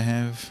decent to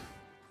have.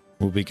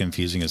 Will be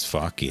confusing as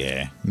fuck,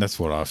 yeah. That's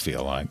what I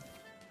feel like.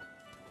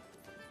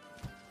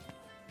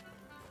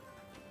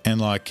 And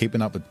like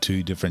keeping up with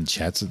 2 different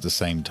chats at the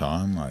same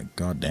time, like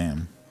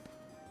goddamn.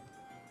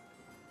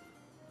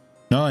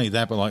 Not only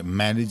that, but like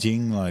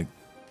managing like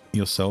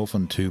yourself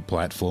on 2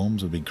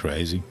 platforms would be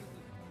crazy.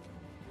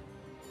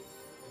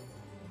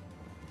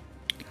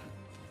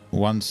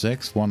 1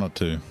 sex, 1 or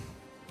 2?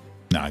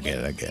 No, I get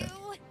it, I get it.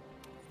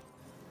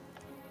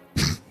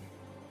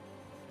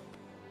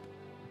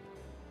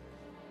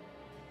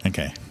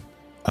 Okay.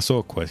 I saw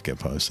a quest get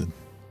posted.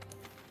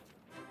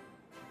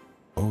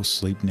 Oh,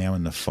 sleep now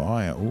in the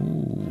fire.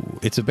 Ooh.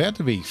 It's about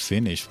to be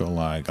finished, but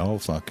like, I'll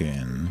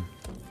fucking...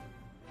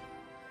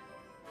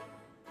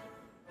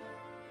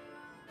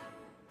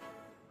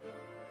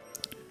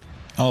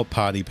 I'll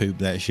party poop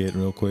that shit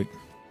real quick.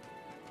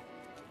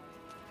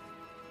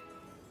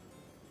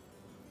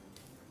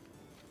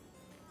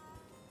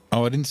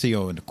 Oh, I didn't see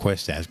your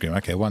quest, Asgrim.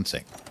 Okay, 1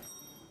 sec.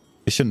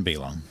 It shouldn't be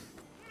long.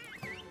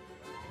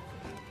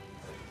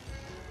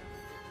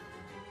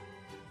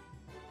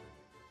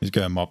 Let's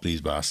go mop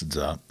these bastards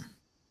up.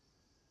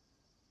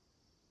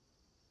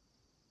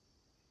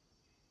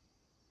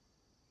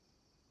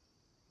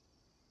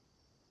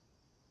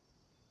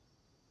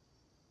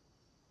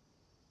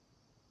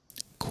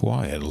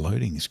 Quiet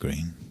loading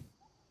screen.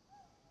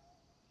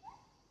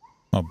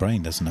 My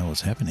brain doesn't know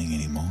what's happening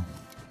anymore.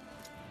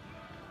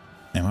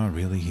 Am I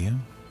really here?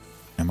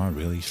 Am I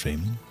really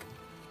streaming?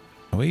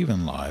 Are we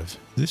even live?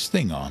 Is this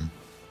thing on?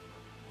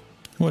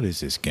 What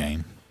is this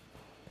game?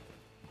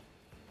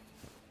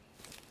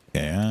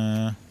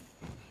 Okay,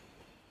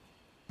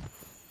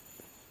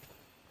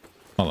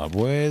 hold up,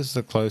 where's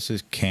the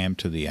closest camp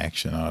to the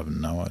action? I have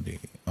no idea.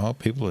 Oh,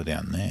 people are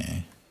down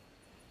there.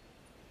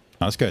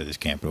 Let's go to this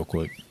camp real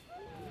quick.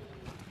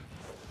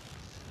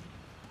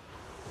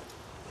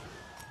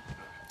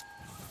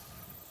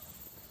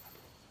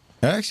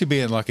 That'd actually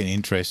be like an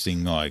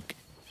interesting like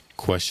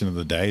question of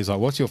the day. Is like,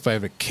 what's your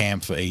favorite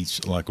camp for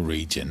each like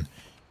region?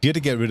 If you had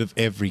to get rid of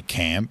every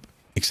camp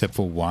except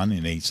for one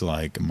in each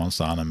like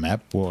Monster Hunter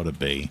map, what would it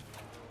be?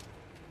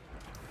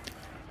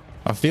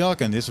 I feel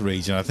like in this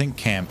region, I think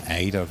Camp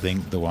 8, I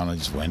think the one I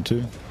just went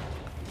to.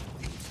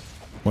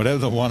 Whatever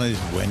the one I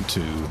just went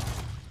to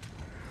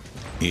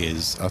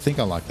is, I think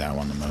I like that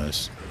one the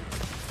most.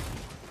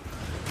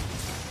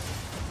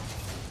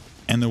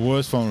 And the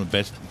worst one would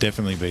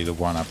definitely be the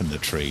one up in the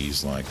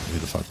trees. Like, who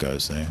the fuck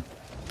goes there?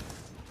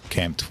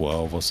 Camp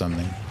 12 or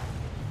something.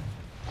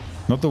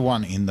 Not the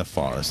one in the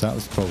forest. That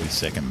was probably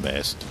second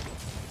best.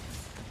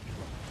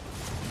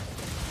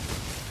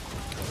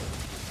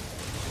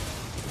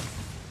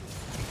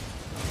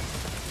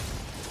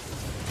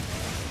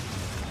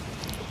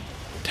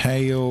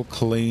 Tail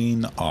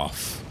clean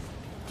off.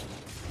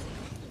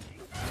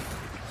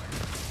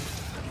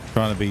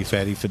 Trying to be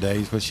fatty for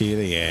days, but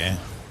yeah.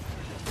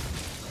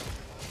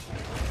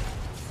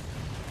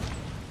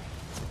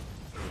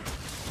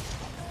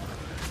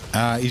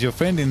 Is your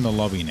friend in the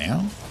lobby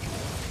now?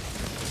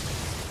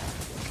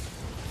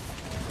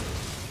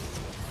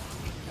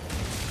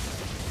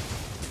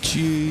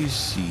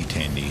 Juicy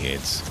tendy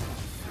heads.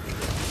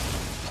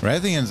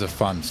 Rathian's a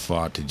fun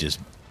fight to just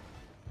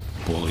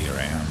bully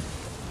around.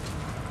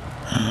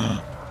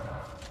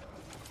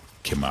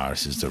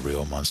 Kimaris is the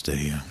real monster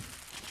here.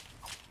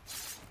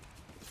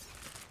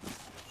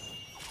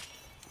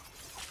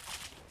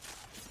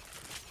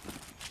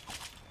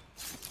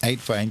 8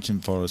 for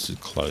Ancient Forest is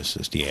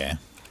closest, yeah.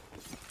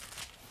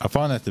 I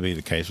find that to be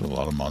the case with a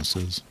lot of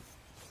monsters.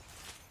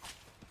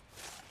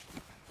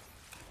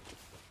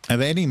 Are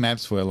there any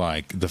maps where,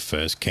 like, the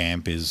first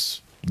camp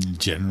is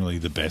generally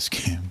the best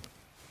camp?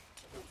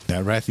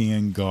 Now,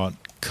 Rathian got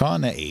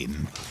kind of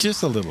eaten.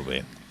 Just a little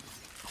bit.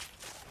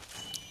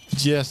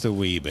 Just a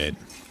wee bit.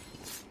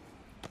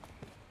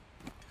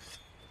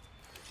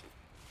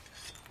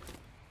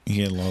 You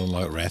get a lot of,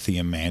 like,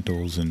 Rathian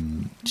mantles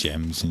and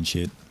gems and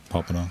shit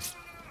popping off.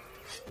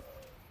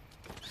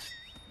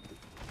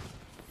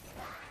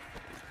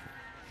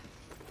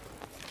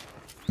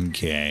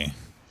 Okay.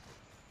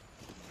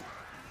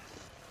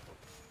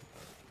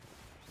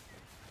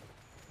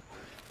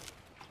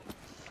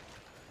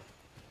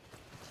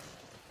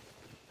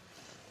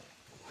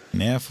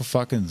 Now for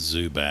fucking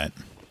Zubat.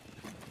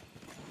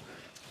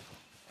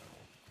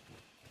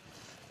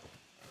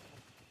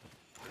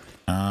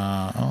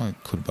 Oh,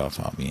 it could buff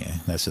up, yeah.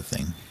 That's the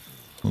thing.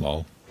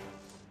 Lol.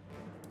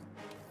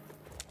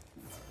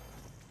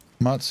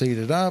 Might seed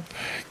it up.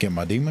 Get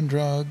my demon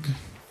drug.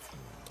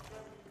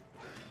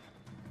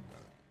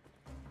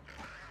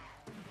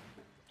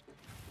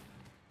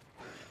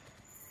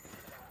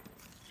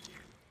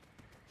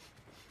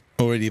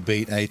 Already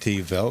beat AT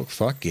Velk?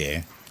 Fuck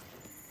yeah.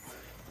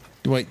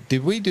 Wait,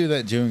 did we do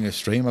that during a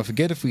stream? I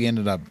forget if we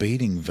ended up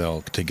beating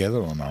Velk together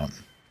or not.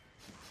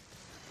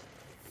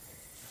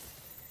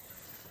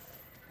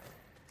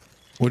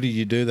 Or did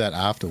you do that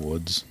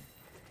afterwards?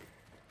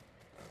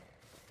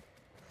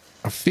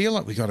 I feel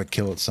like we got to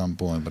kill at some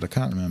point, but I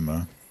can't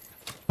remember.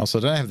 Also,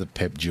 I don't have the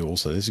pep jewel,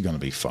 so this is going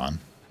to be fun.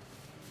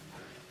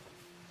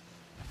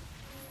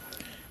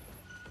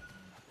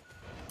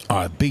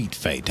 I beat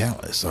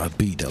Fatalis. I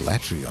beat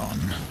Elatrion.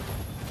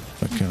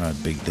 How can I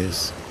beat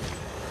this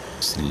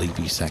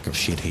sleepy sack of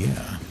shit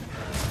here?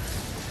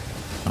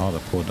 Oh, the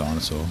poor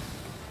dinosaur.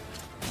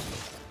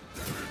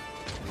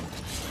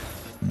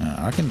 No,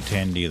 I can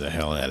tendy the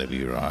hell out of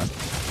you, right?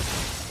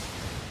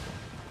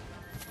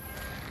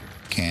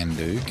 Can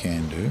do,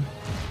 can do.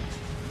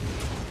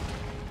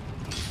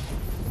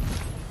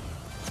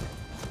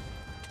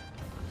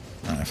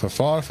 If I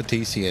fire for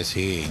TCS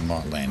here, he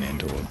might land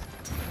into it.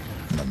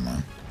 Never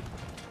mind.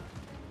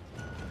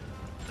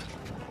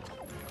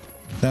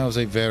 That was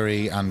a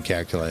very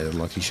uncalculated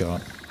lucky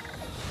shot.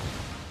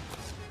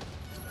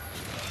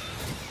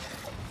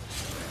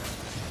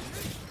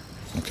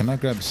 Well, can I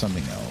grab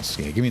something else?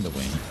 Yeah, give me the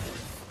wing.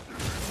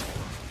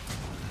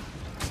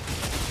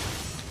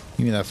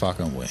 Give me that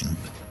fucking wing.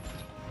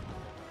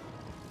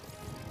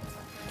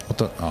 What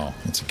the? Oh,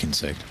 it's a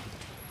insect.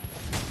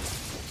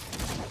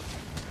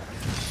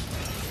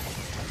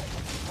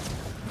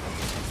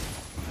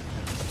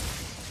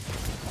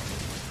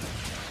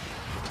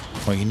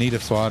 Well, you need to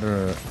fight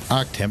a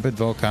arc-tempered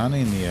volcano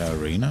in the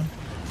arena?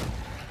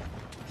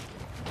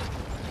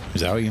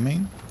 Is that what you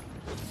mean?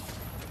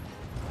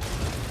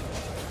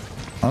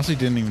 Honestly,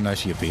 didn't even know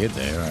she appeared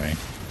there, eh?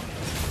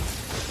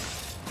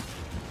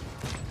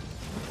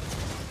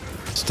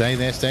 Stay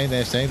there, stay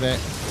there, stay there.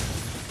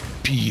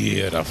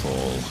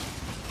 Beautiful.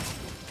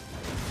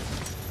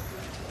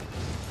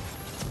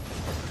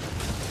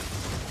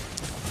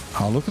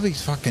 Oh, look at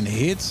these fucking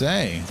hits,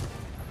 eh?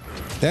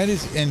 That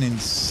is an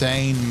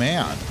insane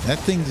mount. That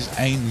thing just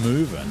ain't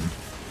moving.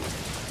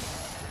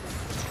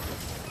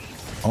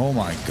 Oh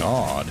my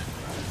god.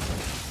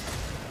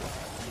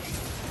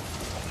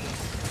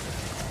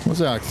 What's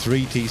that, like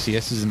 3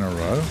 TCSs in a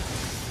row?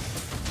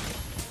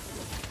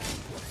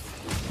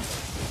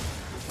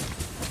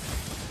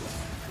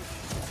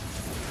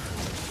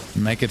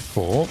 Make it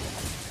 4.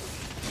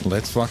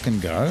 Let's fucking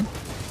go.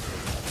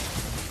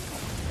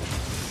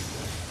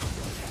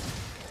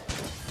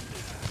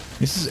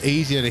 This is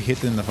easier to hit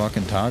than the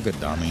fucking target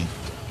dummy.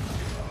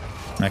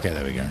 Okay,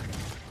 there we go.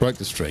 Broke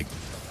the streak.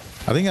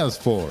 I think that was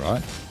 4,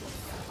 right?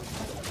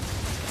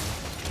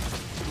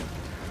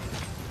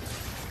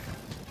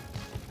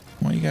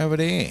 Why you go over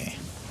there?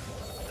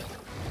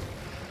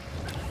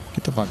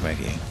 Get the fuck back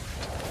here.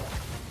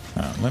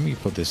 Let me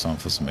put this on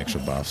for some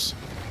extra buffs.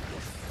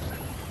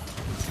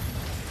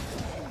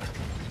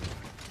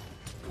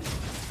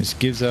 This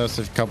gives us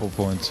a couple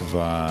points of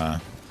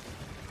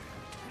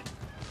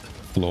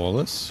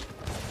flawless,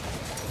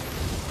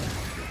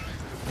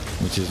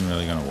 which isn't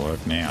really going to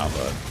work now,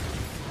 but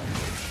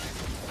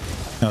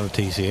another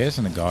TCS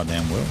and a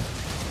goddamn will.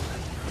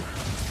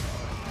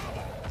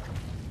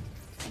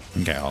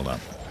 Okay, hold up.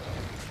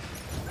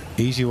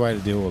 Easy way to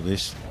deal with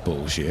this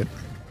bullshit.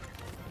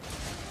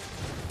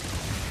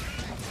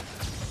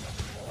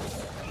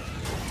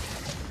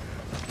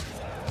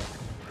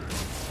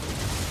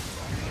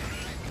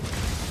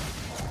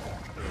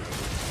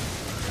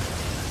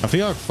 I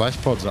feel like flash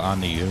pods are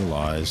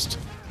underutilized.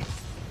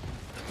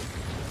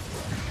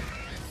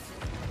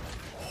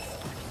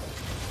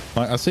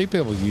 Like, I see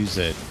people use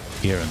it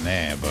here and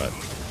there, but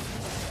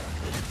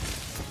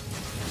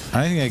I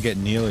don't think they get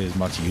nearly as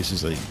much use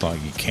as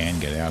like you can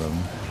get out of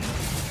them.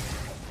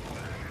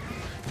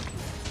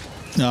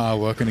 No,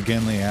 working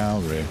again, Liao.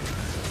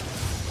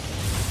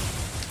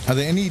 Are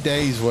there any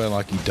days where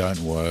like you don't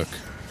work?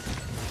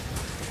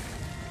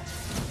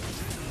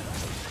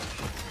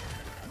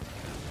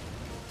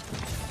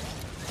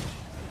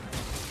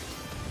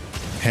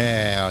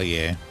 Hell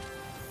yeah.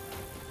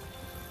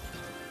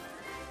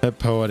 That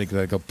poetic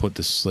that got put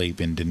to sleep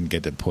and didn't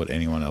get to put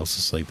anyone else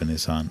to sleep in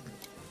this hunt.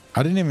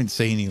 I didn't even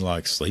see any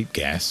like sleep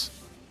gas.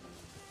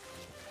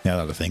 Now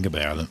that I think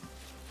about it.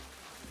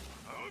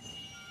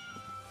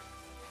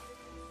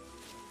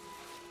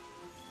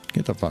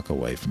 Get the fuck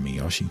away from me,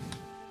 Yoshi.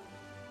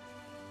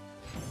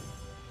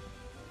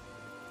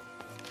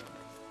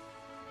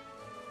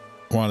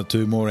 One or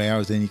 2 more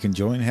hours, then you can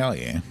join? Hell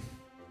yeah.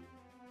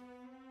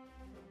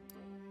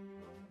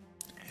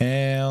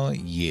 Hell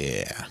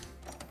yeah.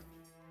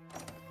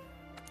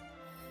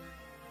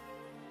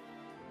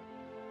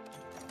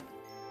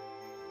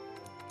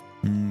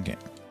 Okay.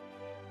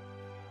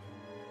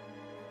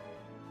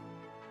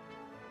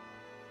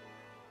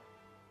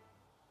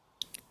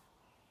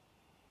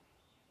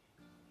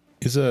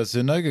 Is a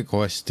Zenoga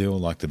quest still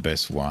like the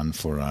best one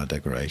for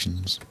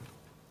decorations?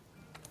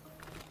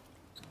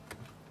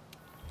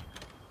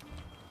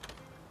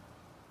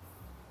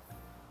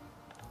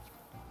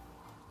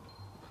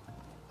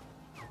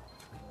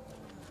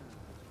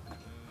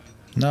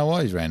 No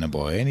worries, random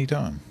boy,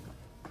 anytime.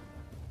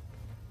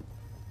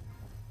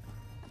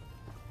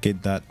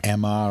 Get that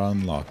MR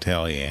unlocked,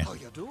 hell yeah. How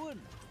you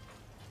doing?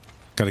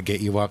 Gotta get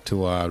you up to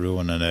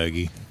ruin an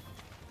Ergi.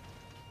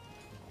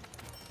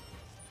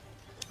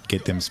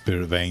 Get them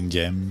spirit vein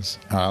gems.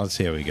 Let's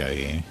see how we go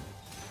here.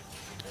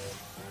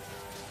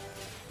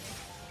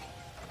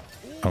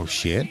 Oh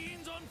shit.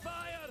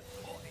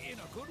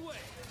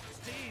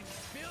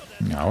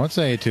 No, I won't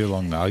stay here too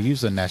long though. I'll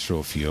use the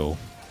natural fuel.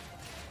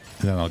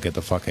 And then I'll get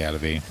the fuck out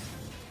of here.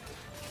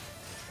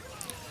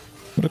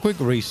 But a quick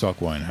restock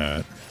won't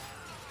hurt.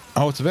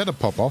 Oh, it's about to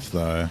pop off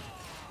though.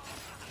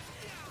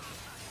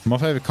 My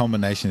favorite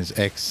combination is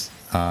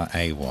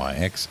X-A-Y,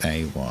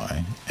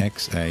 X-A-Y,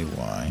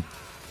 X-A-Y.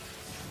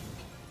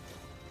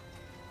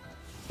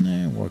 No,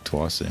 it worked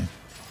twice there.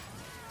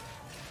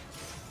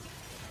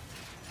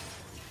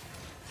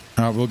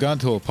 Alright, we'll go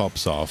until it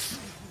pops off.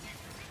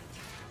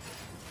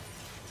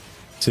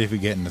 See if we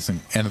get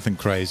anything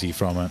crazy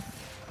from it.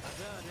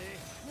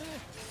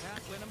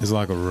 It's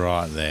like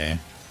right there.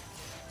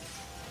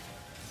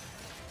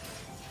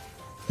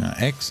 Now,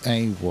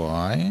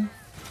 X-A-Y.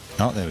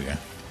 Oh, there we go.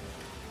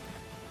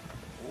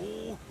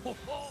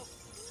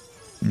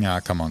 Nah,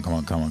 come on, come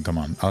on, come on, come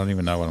on. I don't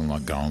even know what I'm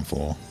like going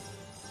for.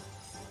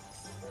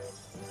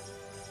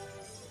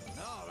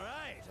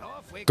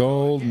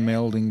 Gold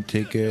melding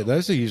ticket.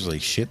 Those are usually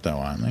shit though,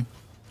 aren't they?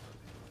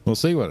 We'll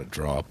see what it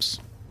drops.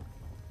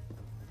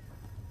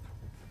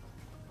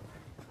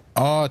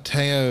 Oh,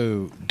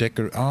 Teo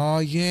Decor. Oh,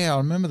 yeah, I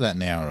remember that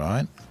now,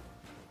 right?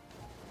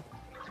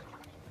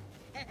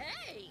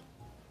 Hey.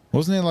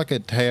 Wasn't there like a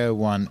Teo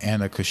one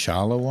and a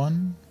Kushala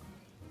one?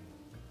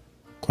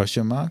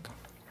 Question mark?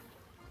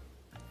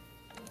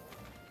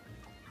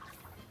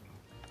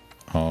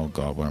 Oh,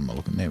 God, what am I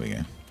looking? There we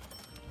go.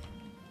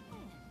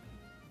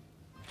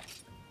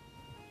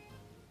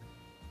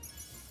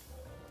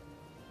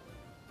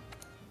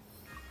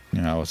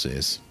 Now, what's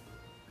this?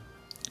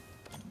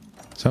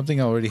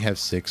 Something I already have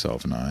 6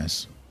 of.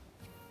 Nice.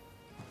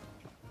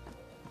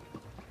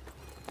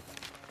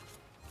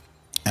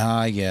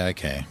 Ah, yeah,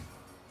 okay.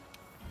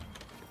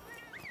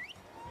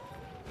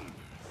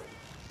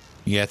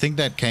 Yeah, I think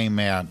that came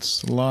out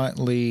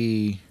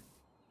slightly...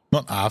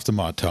 Not after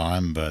my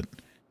time, but...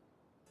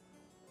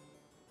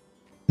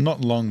 Not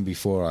long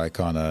before I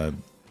kind of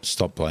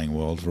stopped playing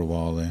World for a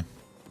while there.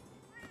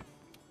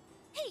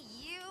 Hey,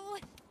 you.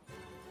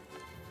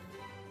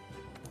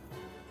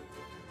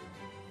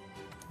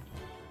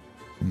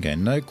 Okay,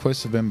 no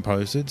quests have been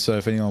posted, so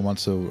if anyone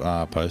wants to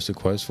post a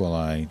quest while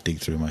I dig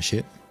through my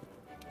shit,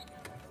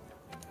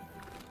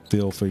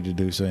 feel free to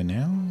do so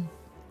now.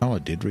 Oh, I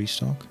did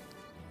restock.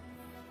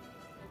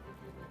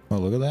 Oh,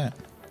 look at that.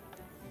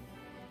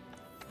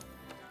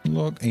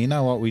 Look, you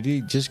know what?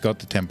 We just got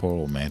the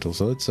temporal mantle,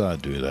 so let's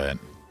do that.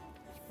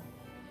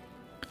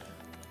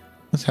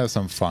 Let's have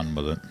some fun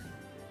with it.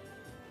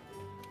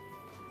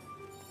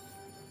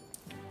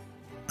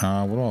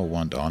 What do I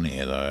want on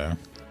here, though?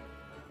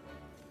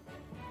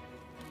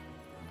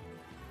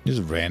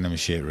 Just random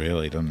shit,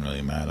 really. Doesn't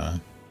really matter.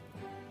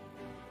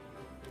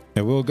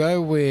 Yeah, we'll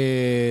go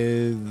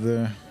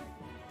with...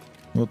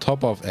 we'll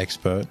top off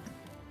expert.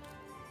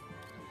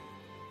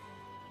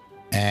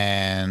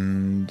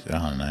 And...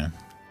 I don't know.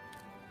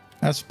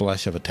 A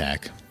splash of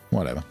attack.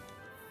 Whatever.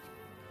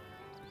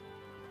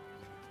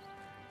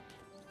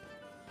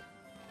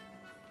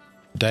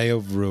 Day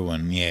of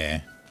Ruin,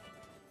 yeah.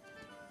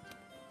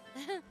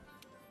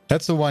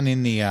 That's the one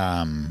in the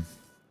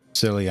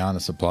Celiana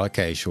supply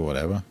cache or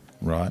whatever,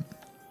 right?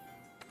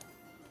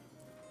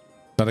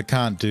 But I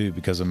can't do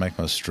because I make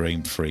my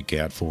stream freak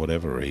out for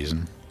whatever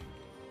reason.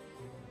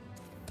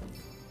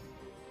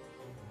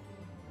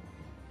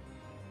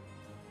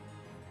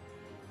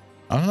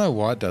 I don't know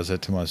why it does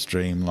that to my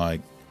stream.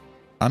 Like,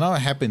 I know it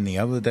happened the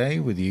other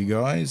day with you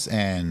guys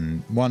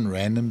and one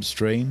random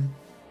stream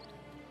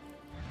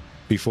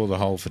before the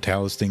whole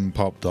Fatalis thing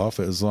popped off.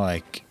 It was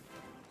like,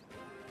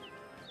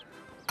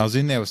 I was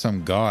in there with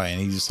some guy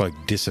and he just like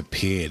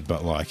disappeared,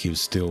 but like he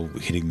was still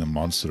hitting the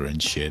monster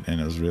and shit,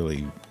 and it was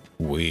really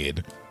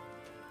weird.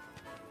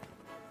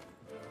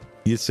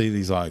 You'd see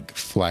these like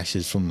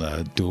flashes from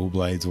the dual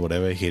blades or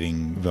whatever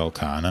hitting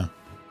Velkhana,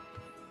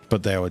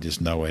 but they were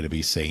just nowhere to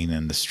be seen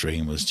and the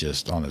stream was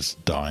just on its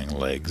dying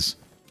legs.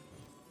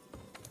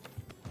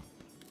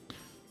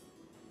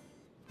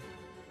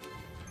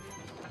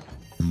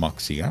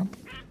 Moxie up.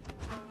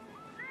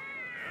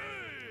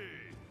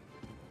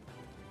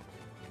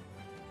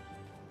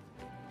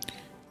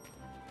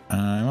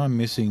 Am I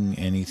missing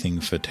anything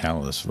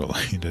Fatalis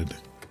related?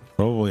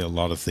 Probably a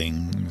lot of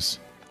things.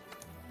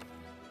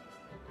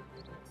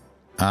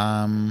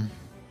 I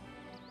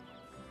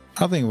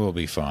think we'll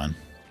be fine.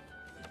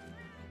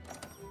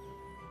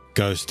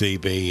 Ghost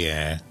DB,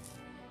 yeah.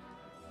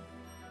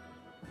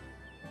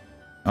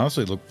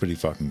 Honestly, it looked pretty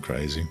fucking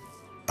crazy.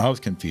 I was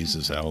confused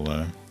as hell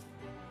though.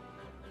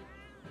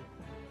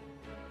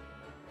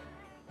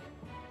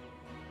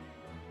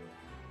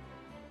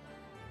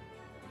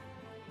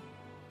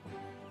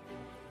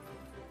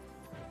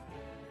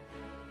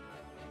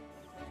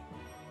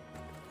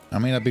 I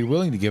mean, I'd be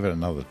willing to give it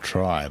another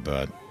try,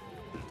 but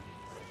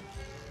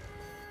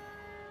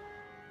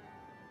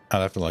I'd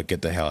have to like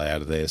get the hell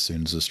out of there as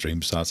soon as the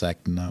stream starts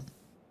acting up.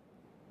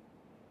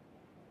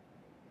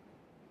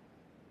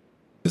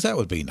 Because that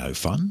would be no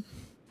fun.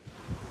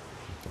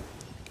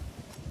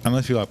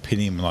 Unless you like pin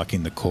him like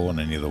in the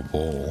corner near the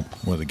wall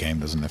where the game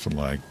doesn't have to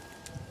like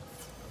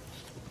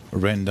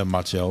render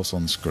much else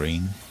on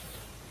screen.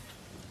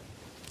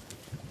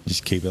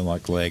 Just keep it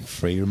like lag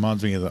free.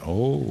 Reminds me of the,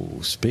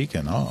 oh,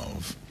 speaking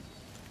of.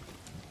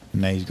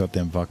 Now he's got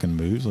them fucking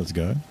moves. Let's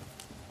go.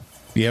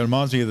 Yeah, it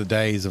reminds me of the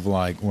days of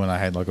like when I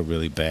had like a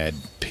really bad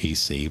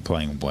PC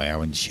playing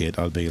WoW and shit.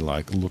 I'd be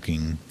like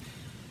looking.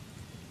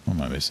 What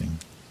am I missing?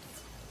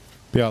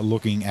 Be like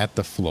looking at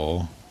the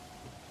floor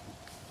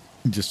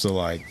just to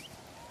like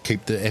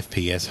keep the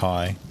FPS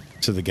high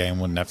so the game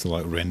wouldn't have to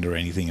like render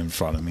anything in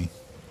front of me.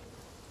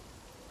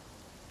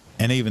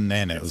 And even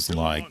then it was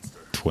like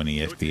 20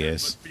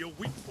 FPS.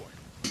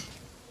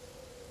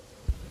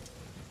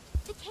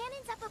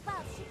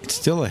 It's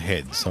still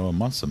ahead, so a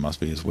monster must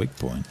be his weak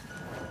point.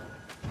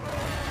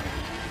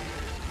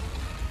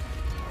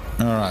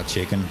 Alright,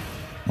 chicken.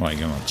 Wait,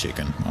 you're not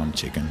chicken. I'm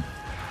chicken.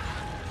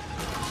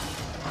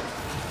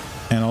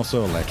 And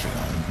also Electric,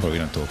 but we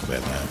don't talk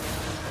about that.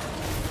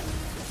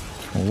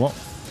 What?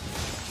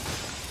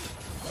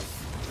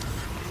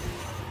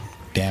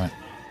 Damn it.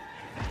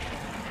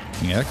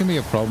 Yeah, that can be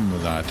a problem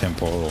with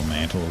temporal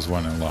mantles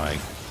when it like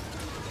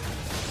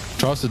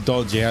Tries to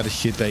dodge out of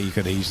shit that you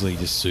could easily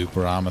just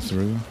super armor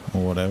through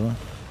or whatever.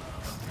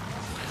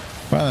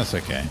 Well, that's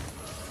okay.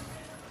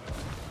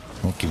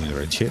 Oh, give me the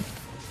red shit.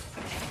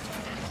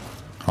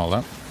 Hold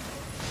up.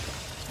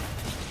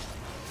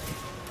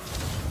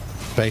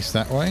 Face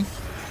that way.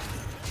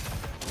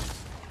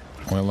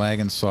 We're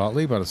lagging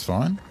slightly, but it's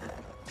fine.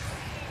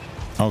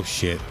 Oh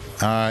shit.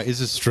 Is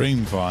the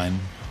stream fine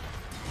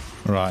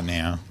right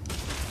now?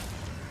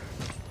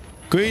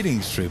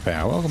 Greetings, True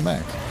Power. Welcome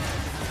back.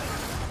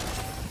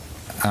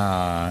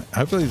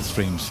 Hopefully the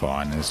stream's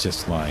fine. It's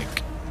just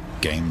like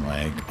game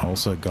lag.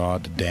 Also,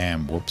 god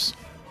damn, whoops.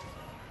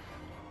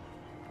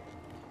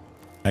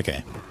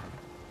 Okay.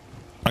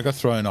 I got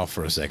thrown off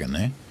for a second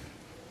there.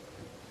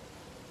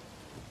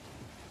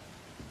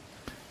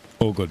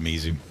 All good,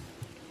 Mizu.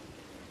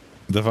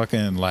 The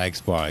fucking lag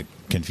spike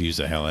confused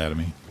the hell out of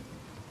me.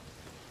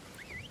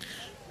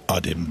 I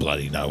didn't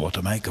bloody know what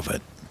to make of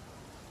it.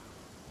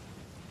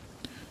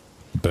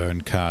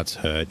 Burn carts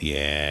hurt,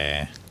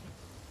 yeah.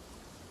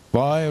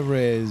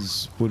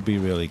 Bio-res would be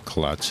really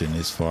clutch in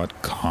this fight,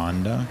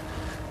 kinda.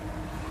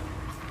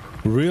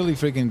 Really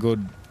freaking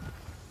good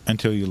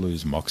until you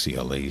lose Moxie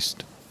at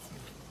least.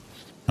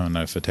 Oh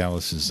no,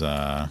 Fatalis is,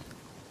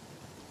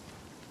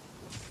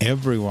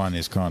 everyone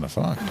is kind of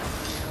fucked.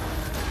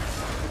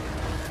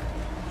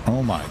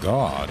 Oh my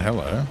god,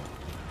 hello.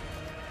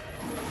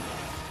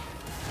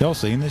 Y'all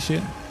seen this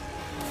shit?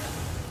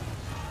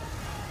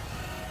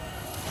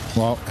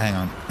 Well, hang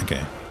on.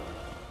 Okay.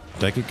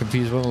 Don't get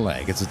confused with the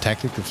lag. It's a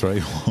tactic to throw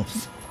you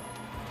off.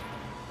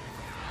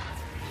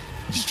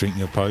 Just drink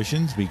your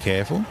potions. Be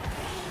careful.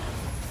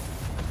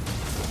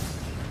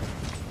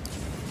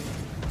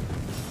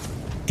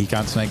 He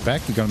can't snake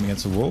back. You got him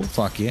against the wall.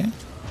 Fuck yeah.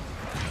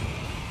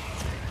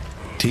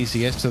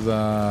 TCS to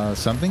the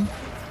something.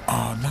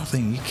 Oh,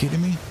 nothing. Are you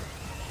kidding me?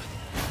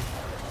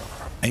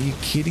 Are you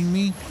kidding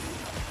me?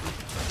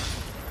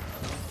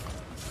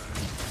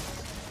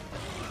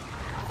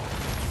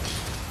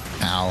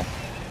 Ow.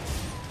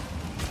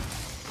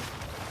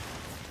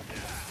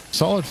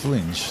 Solid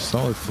flinch.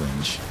 Solid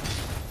flinch.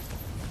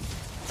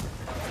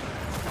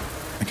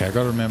 Okay, I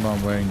gotta remember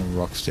I'm wearing a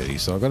Rocksteady,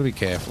 so I've got to be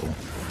careful.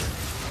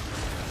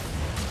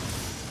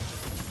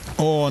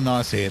 Oh,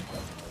 nice hit.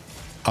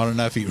 I don't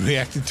know if he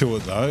reacted to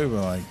it though,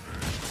 but like...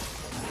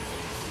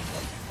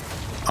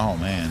 Oh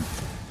man.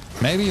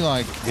 Maybe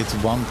like it's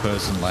one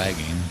person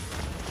lagging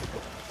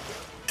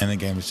and the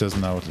game just doesn't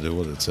know what to do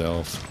with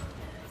itself.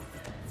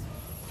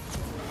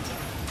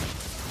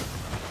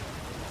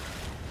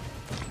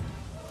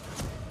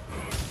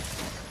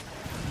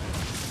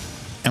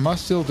 Am I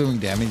still doing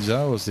damage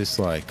though, or is this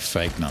like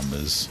fake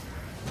numbers?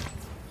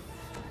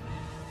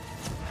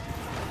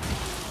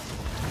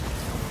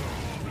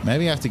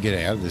 Maybe I have to get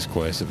out of this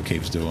quest if it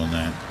keeps doing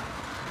that.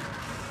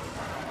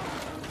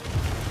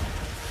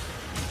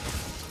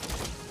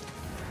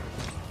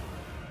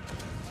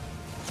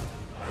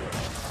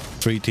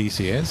 Free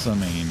TCS, I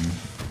mean,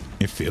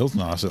 it feels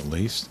nice at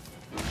least.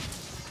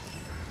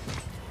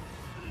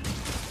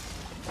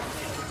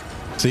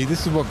 See,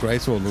 this is what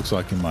Greatsword looks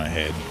like in my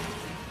head.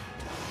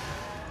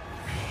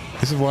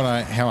 This is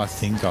what how I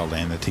think I'll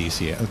land the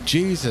TCS. Oh,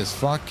 Jesus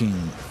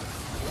fucking...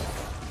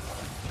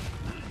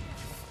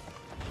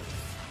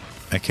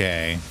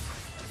 Okay.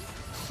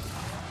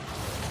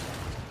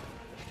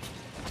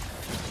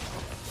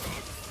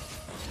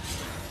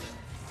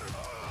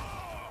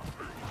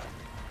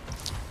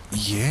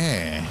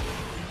 Yeah.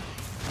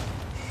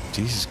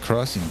 Jesus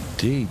Christ,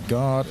 indeed.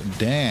 God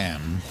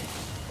damn.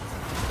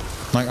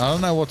 Like, I don't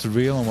know what's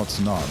real and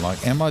what's not.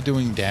 Like, am I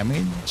doing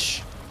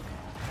damage?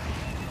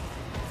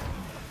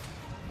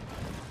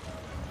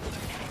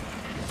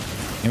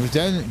 It was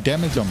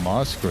damage on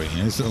my screen.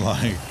 Is it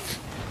like...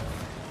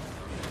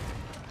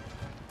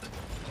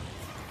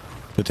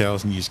 The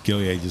tells new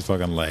skill, yeah, just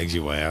fucking lags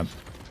you out.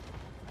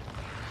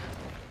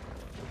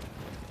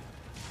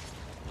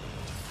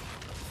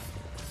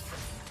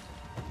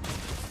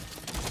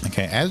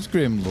 Okay,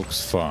 Asgrim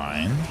looks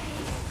fine.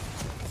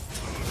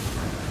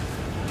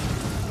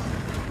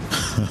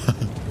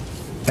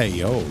 Hey,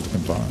 yo,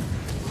 looking fine.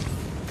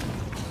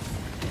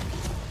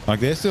 Like,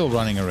 they're still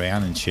running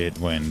around and shit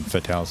when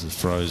Fatalis is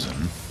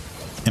frozen.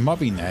 It might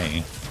be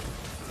Nay.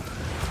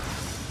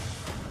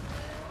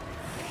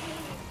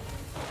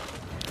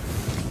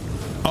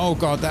 Oh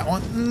god, that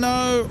one.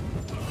 No!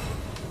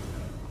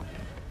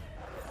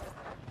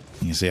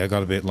 You see, I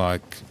got a bit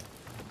like...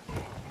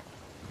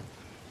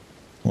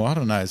 Well, I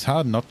don't know. It's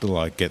hard not to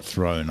like get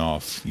thrown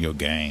off your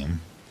game.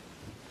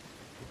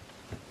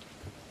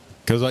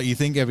 Because like you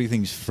think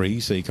everything's free,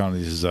 so you kind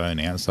of just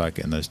zone out. It's like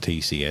getting those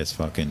TCS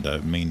fucking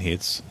dopamine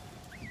hits.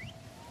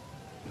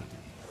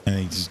 And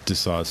he just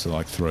decides to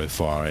like throw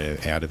fire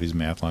out of his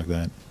mouth like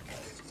that.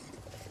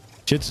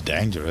 Shit's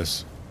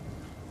dangerous.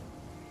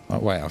 Oh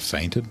wait, I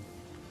fainted.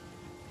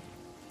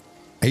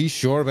 Are you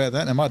sure about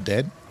that? Am I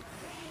dead?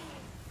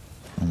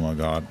 Oh my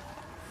god.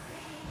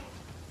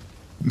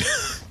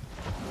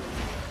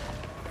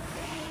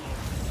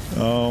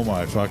 Oh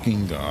my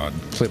fucking god.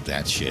 Clip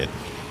that shit.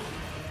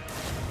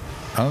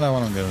 I don't know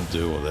what I'm going to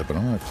do with it, but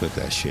I'm going to clip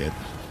that shit.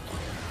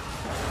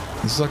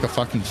 This is like a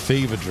fucking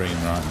fever dream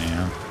right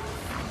now.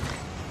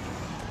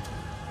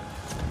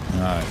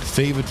 Alright,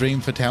 fever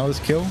dream for Talus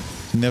kill.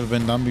 Never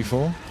been done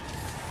before.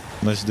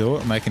 Let's do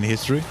it. Making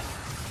history.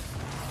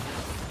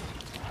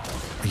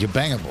 You're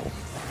bangable.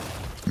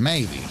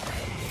 Maybe.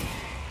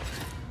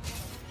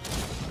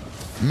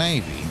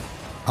 Maybe.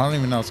 I don't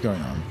even know what's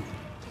going on.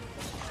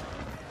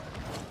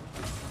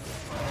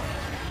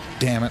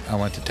 Damn it, I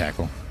went to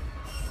tackle.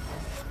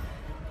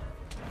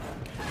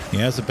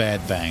 Yeah, that's a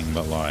bad bang,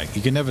 but like,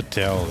 you can never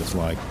tell if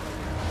like,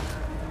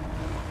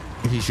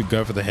 if he should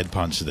go for the head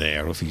punch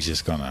there, or if he's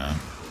just gonna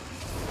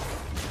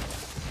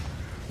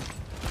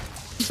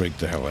freak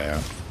the hell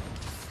out.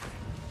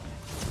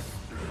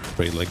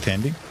 Free leg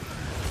tending.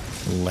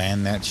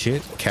 Land that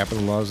shit.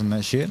 Capitalize on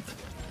that shit.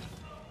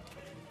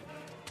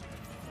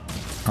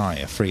 Oh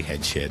yeah, free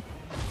head shit.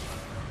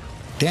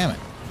 Damn it.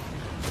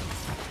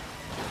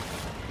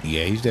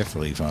 Yeah, he's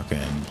definitely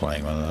fucking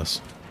playing with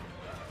us.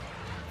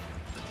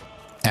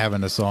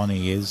 Having us on,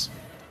 he is.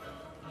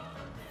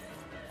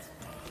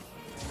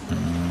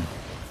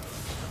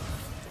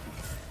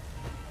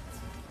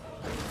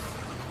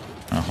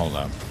 Oh, hold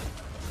up.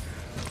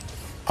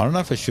 I don't know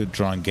if I should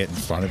try and get in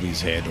front of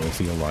his head or if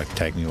he'll like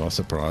take me by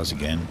surprise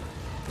again.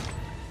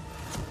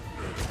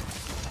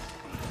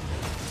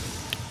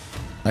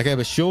 Okay,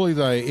 but surely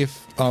though,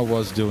 if I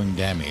was doing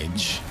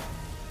damage,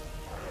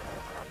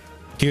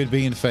 he would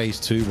be in phase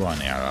 2 by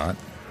now, right?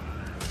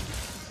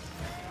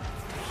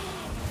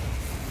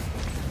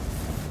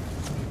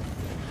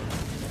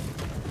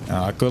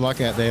 Good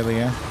luck out there,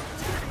 Leo.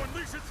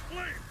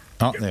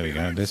 Oh, there we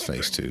go. There's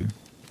phase 2.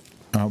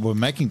 We're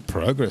making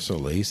progress,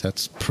 at least.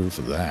 That's proof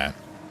of that.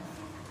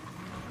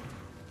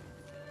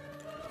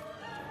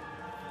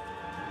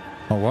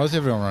 Oh, why is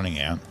everyone running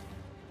out?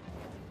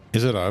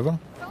 Is it over?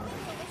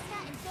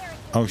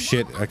 Oh,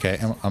 shit. Okay,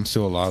 I'm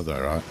still alive,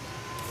 though, right?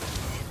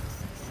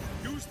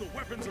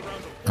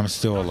 I'm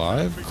still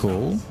alive?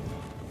 Cool.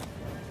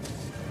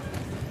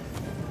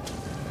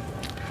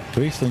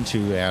 Do we flinch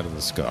you out of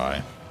the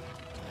sky?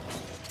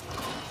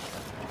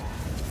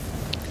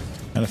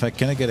 And if I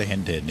can I get a head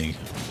tendy?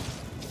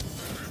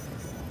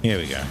 Here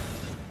we go.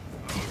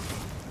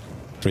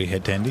 Free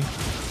head tendy.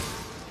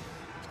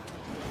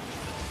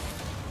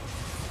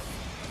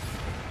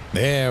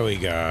 There we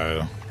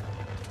go.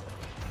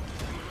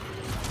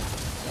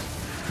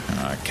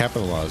 Alright,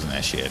 capitalize on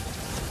that shit.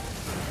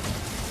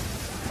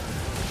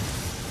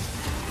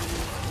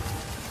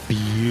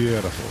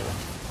 Beautiful.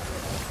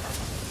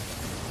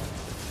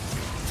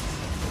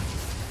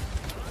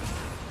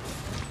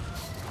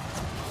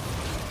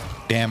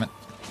 Damn it.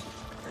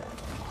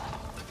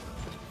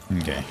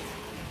 Okay.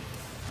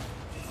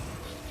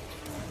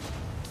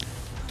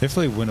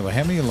 Definitely winnable.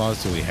 How many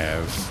lives do we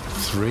have?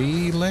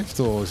 3 left,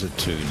 or is it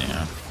 2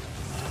 now?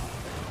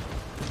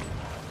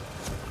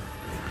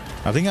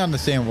 I think I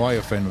understand why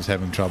your friend was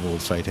having trouble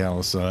with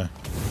Fatalis, so.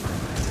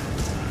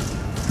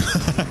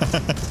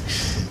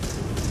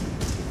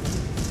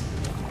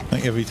 I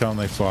think every time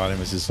they fight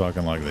him, it's just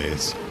fucking like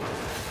this.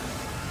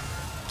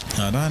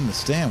 I don't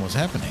understand what's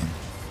happening.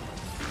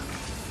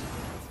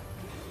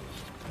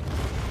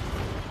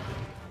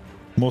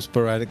 More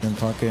sporadic than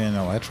fucking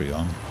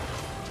Elatrion.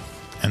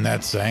 And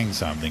that's saying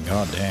something,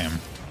 god damn.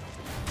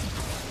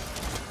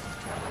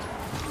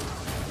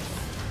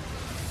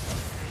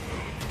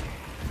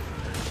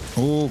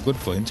 Oh, good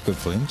flinch, good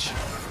flinch.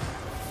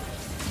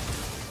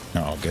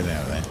 Oh, get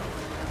out of there.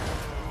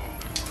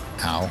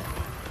 Ow.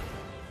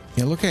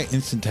 Yeah, look how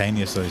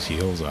instantaneous those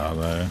heals are,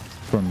 though,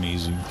 from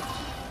Mizu.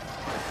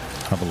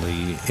 I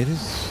believe it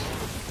is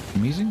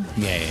Mizu?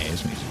 Yeah,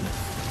 it's Mizu.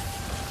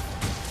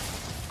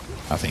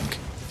 I think.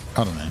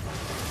 I don't know.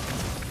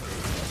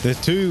 There's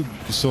 2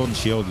 sword and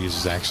shield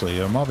users, actually.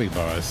 It might be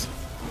both.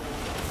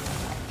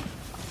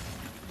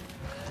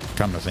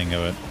 Come to think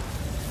of it.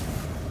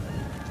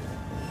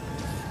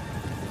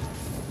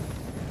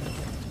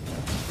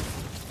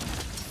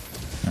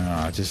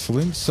 Just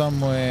flinch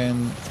somewhere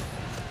and...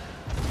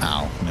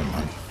 Ow, never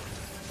mind.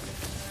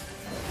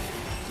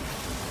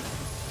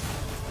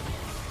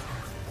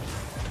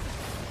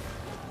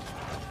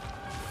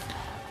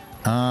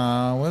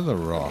 Where are the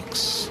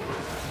rocks?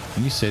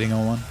 Are you sitting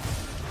on one?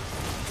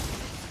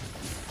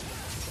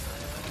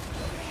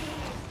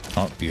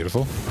 Oh,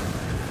 beautiful.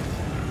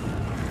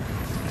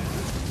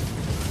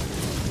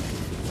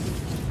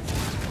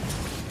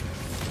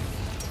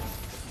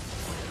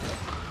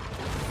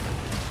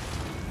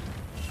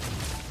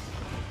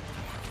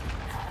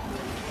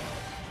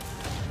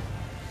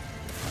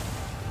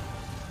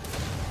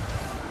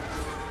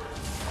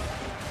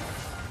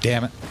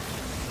 Damn it.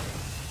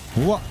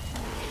 What?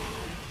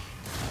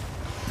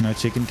 No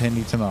chicken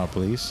tendy tonight,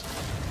 please.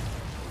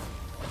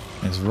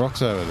 There's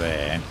rocks over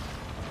there.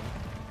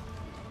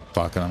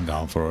 Fuck it, I'm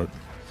going for it.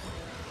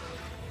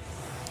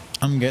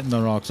 I'm getting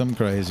the rocks, I'm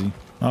crazy.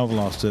 I've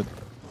lost it.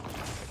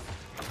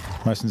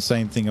 Most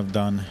insane thing I've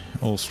done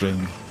all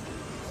stream.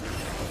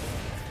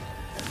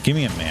 Give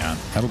me a mount.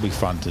 That'll be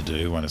fun to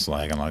do when it's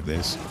lagging like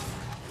this.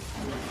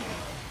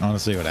 I want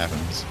to see what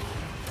happens.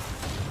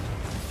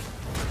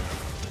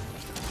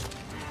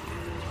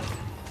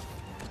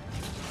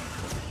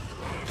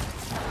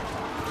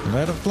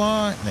 Let it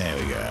fly. There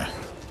we go.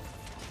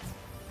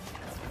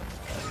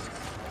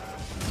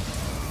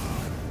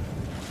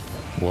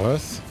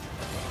 Worth.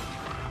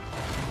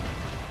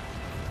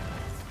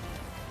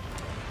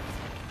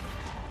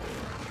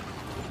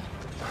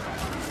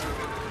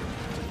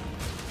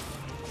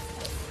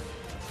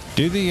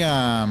 Do the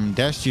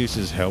dash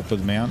juices help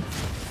with mount?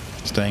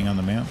 Staying on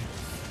the mount?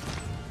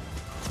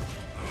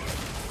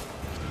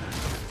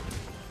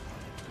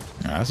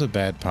 No, that's a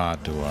bad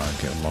part to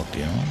get locked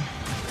in on.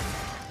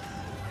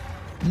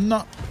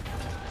 No.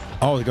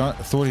 Oh, I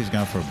thought he was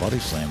going for a body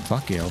slam.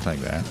 Fuck yeah, I'll take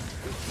that.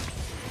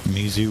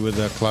 Mizu with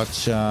a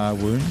clutch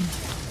wound.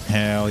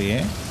 Hell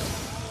yeah.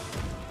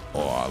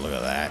 Oh, look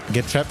at that.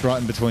 Get trapped right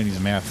in between his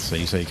mouth,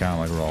 see, so you can't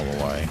like roll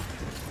away.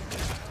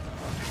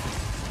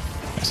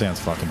 That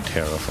sounds fucking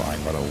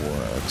terrifying, but it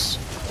works.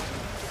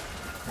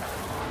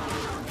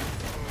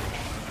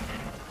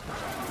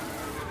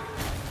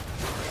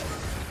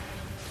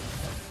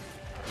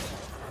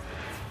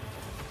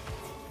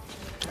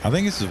 I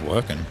think this is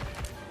working.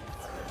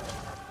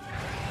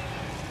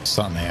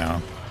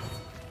 Somehow.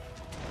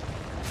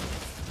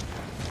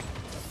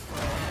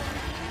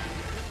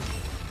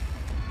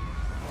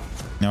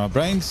 Now my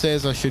brain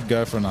says I should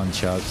go for an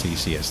uncharged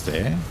TCS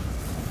there.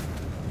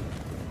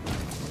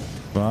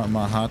 But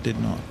my heart did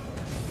not.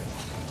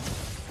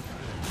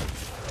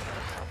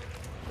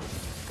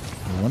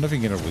 I wonder if we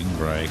can get a wing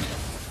break.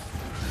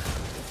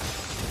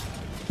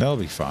 That'll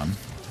be fun.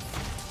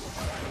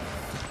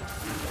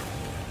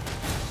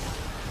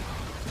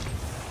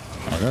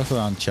 I'll go for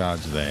the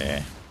uncharged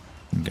there.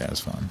 Okay, that's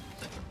fun.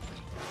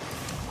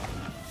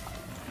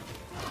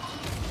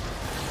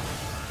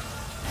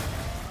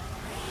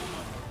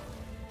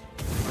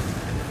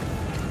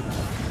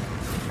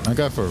 I'll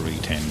go for a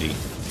retendy.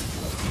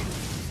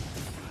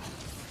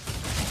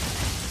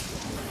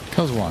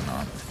 Cause why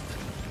not?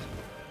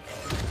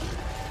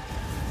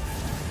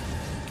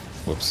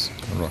 Whoops.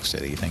 Rock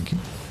steady, thank you.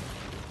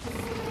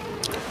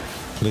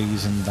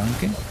 Please and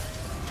thank you.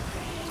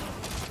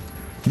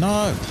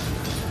 No!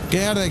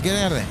 Get out of there, get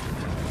out of there.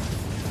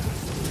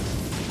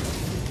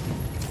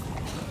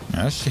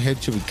 Now, this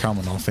head should be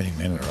coming off any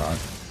minute, right?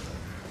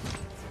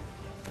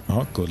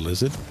 Oh, good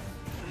lizard.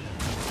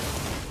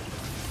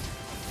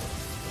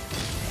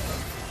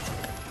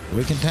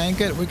 We can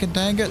tank it, we can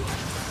tank it.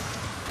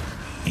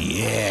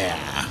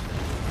 Yeah.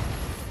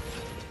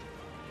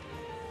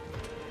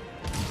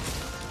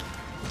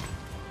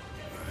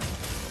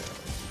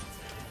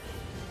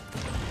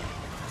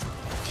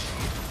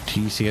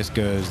 TCS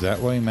goes that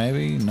way,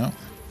 maybe? No.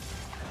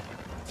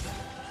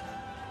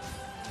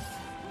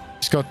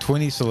 It's got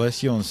 20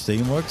 Celestial and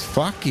Steamworks.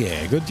 Fuck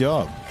yeah, good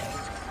job.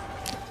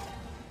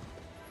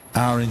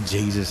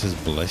 RNGesus has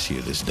blessed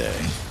you this day.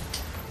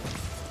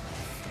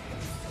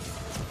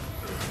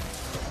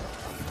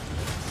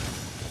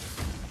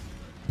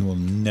 We'll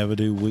never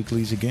do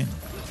weeklies again.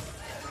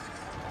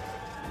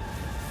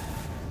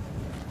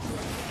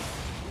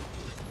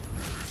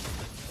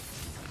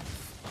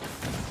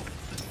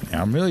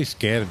 Now, I'm really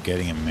scared of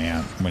getting him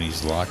out when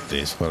he's like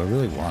this, but I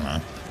really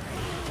wanna.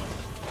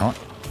 Oh,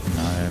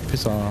 no,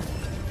 piss off.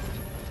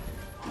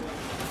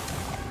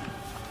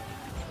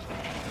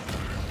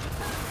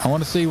 I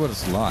want to see what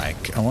it's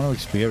like. I want to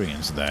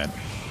experience that.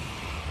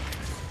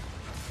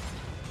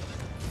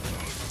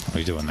 Oh,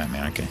 he's doing that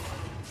now, okay.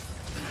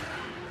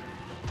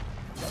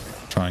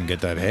 Try and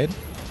get that head.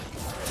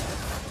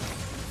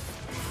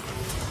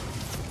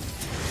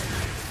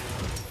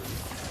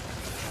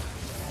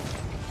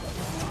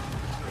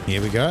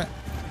 Here we go.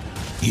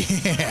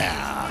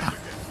 Yeah.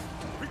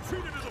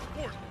 Retreat into the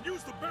fort and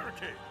use the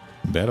barricade.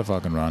 Better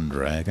fucking run,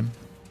 dragon.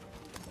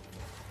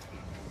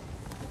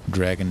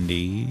 Dragon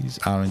D's.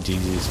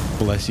 RNGesus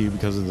bless you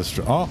because of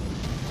the oh.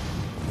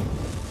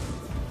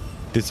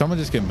 Did someone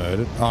just get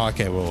murdered? Oh,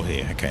 okay, we're all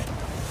here. Okay.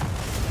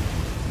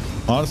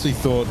 I honestly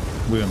thought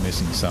we were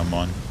missing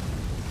someone.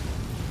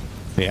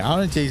 Yeah,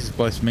 RNGesus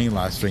blessed me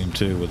last stream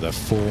too with the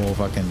 4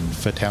 fucking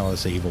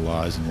Fatalis Evil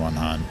Eyes in one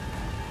hand.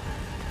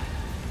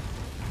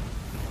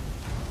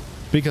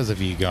 Because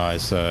of you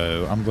guys,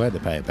 so I'm glad to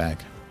pay it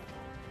back.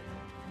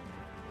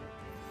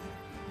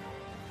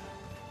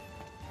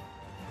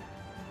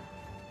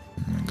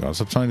 Oh my God,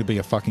 stop trying to be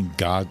a fucking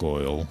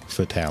gargoyle,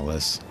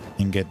 Fatalis,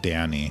 and get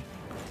down here.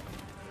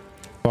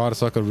 Fight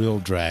us like a real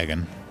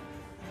dragon.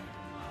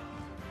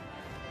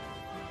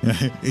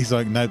 He's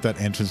like, nope, that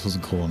entrance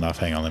wasn't cool enough.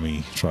 Hang on, let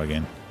me try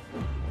again.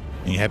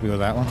 Are you happy with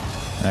that one?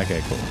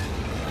 Okay, cool.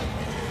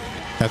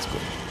 That's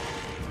good.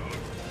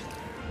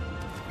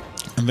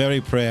 I'm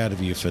very proud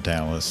of you,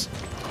 Fatalis.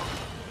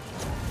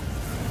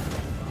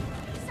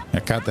 Now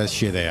cut that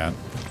shit out.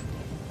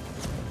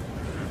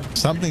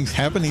 Something's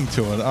happening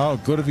to it. Oh,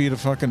 good of you to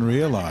fucking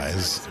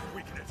realize.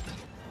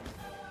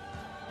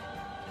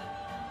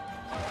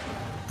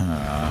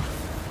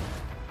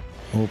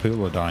 All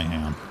people are dying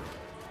now.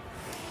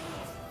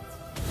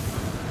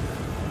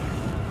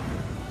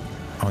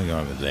 Oh, you're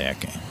over there,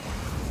 okay.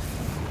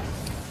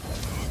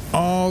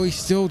 Oh, he's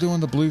still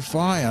doing the blue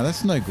fire.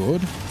 That's no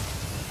good.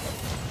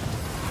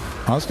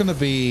 Oh, it's going to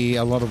be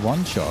a lot of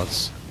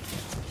one-shots.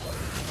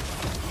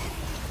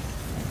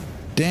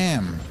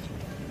 Damn.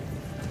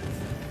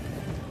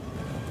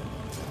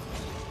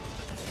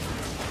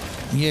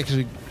 Yeah, because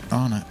we...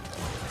 Oh, no.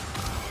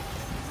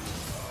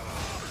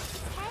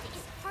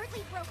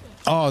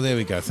 Oh, there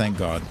we go. Thank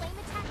God.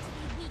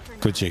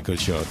 Good shit, good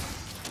shot.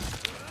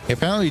 Yeah,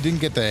 apparently you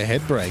didn't get the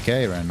head break,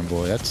 eh, random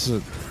boy? That's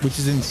which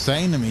is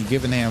insane to me,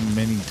 given how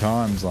many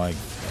times, like,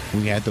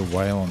 we had to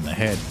wail on the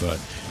head, but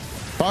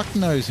fuck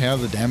knows how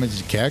the damage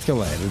is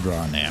calculated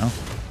right now.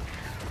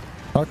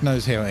 Fuck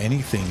knows how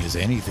anything is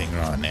anything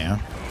right now.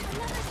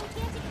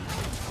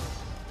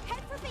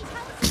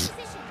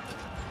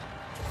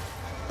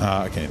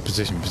 Okay,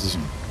 position.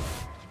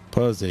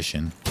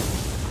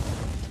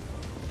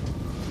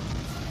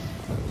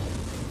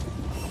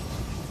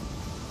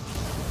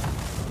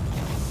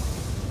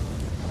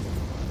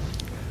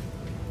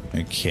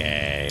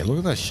 Okay, look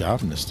at that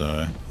sharpness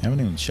though. Haven't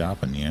even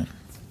sharpened yet.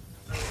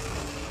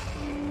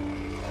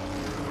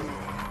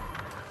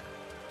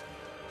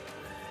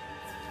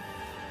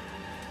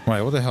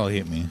 Wait, what the hell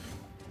hit me?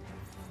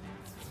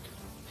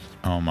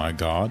 Oh my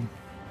God.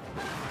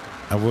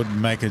 I would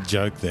make a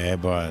joke there,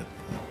 but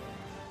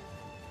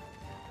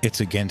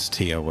it's against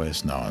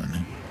TOS, no.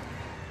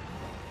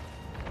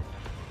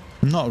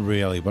 Not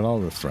really, but I'll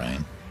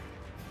refrain.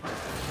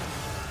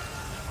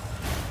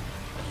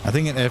 I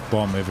think an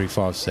F-bomb every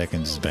 5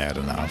 seconds is bad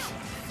enough.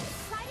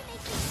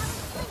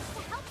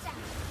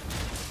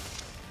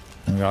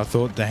 I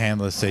thought the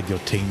handler said your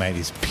teammate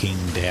is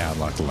pinged out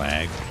like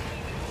lag.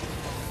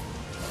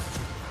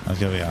 I was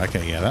gonna be like,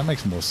 okay, yeah, that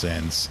makes more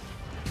sense.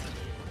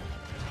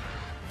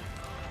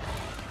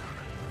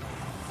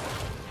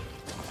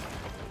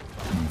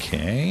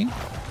 Okay.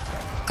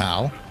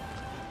 Ow.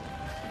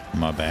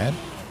 My bad.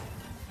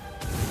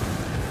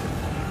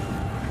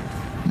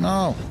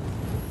 No.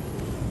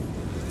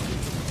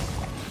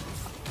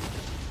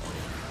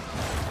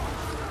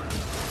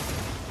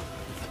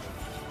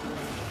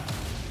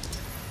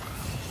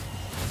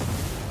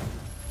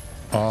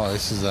 Oh,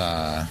 this is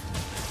oh,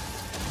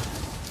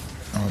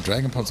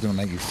 Dragon Pod's gonna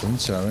make you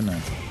flinch, isn't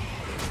it?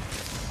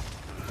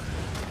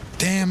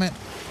 Damn it!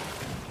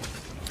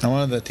 I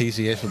wanted that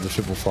TCS with the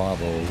triple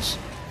fireballs.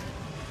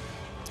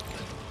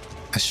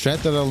 A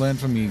strat that I learned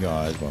from you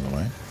guys, by the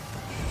way.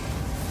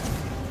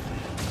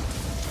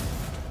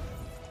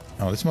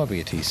 Oh, this might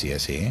be a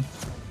TCS here.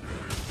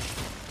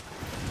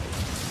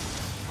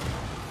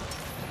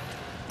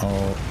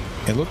 Oh,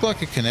 it looked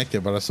like a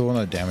connector, but I saw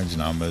no damage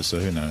numbers, so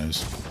who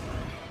knows?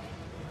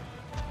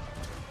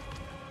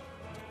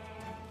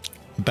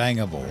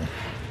 Bangable.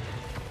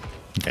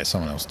 Okay,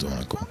 someone else doing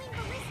it. Cool.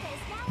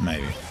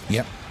 Maybe.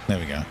 Yep. There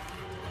we go.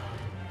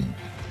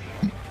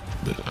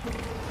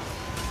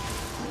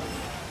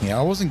 Yeah,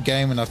 I wasn't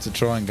game enough to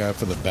try and go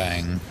for the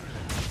bang.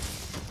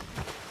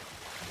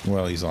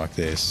 Well, he's like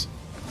this.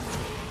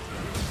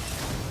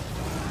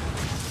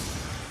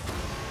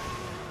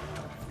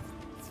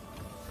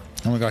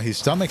 Oh my God, his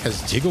stomach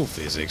has jiggle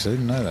physics. I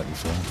didn't know that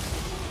before.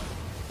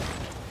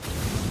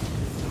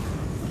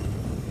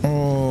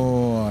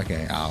 Oh,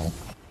 okay. Ow.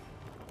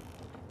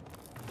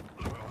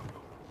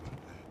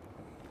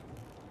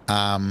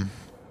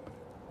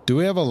 Do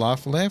we have a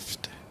life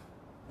left?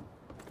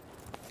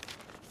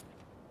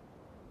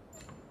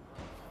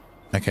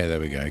 Okay, there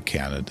we go.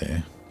 Counted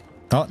there.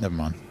 Oh, never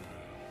mind.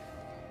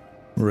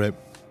 Rip.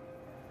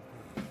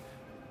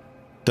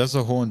 Does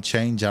the horn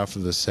change after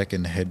the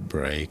second head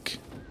break?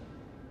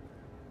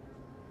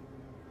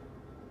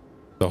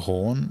 The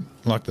horn?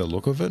 Like the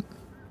look of it?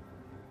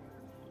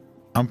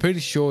 I'm pretty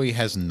sure he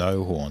has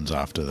no horns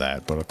after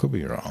that, but I could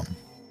be wrong.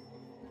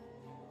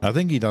 I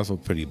think he does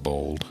look pretty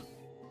bald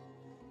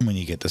when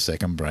you get the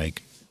second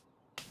break.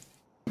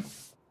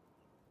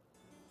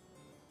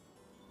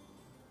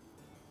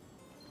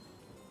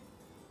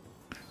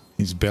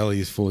 His belly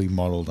is fully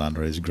modeled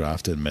under his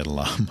grafted metal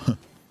armor.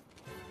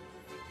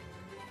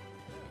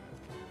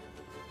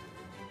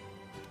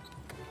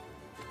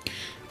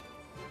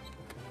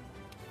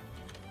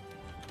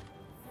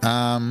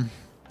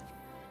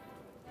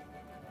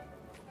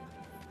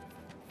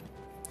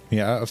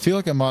 Yeah, I feel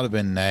like it might have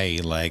been Nay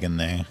lagging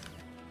there.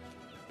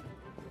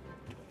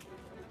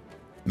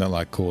 Not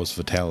like cause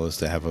Fatalis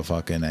to have a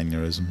fucking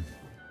aneurysm.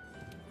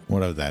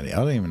 Whatever that is. I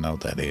don't even know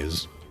what that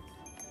is.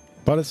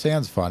 But it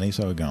sounds funny,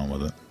 so we're going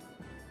with it.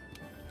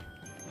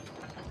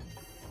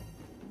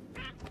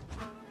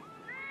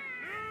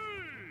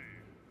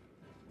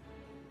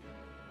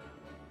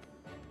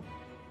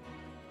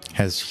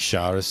 Has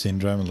Shara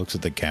syndrome and looks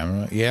at the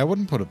camera. Yeah, I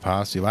wouldn't put it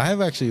past you. I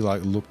have actually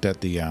like looked at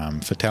the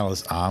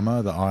Fatalis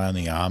armor, the eye on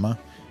the armor,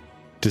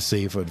 to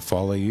see if it would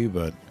follow you,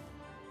 but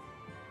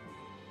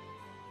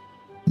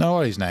no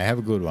worries, Nay. Have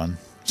a good one.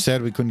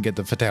 Sad we couldn't get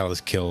the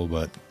Fatalis kill,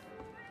 but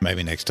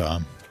maybe next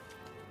time.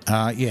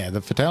 Yeah,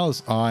 the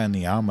Fatalis eye on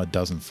the armor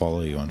doesn't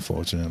follow you,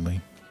 unfortunately.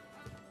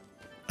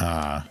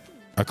 I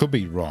could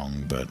be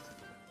wrong, but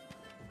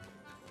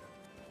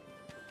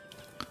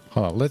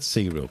hold on, let's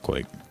see real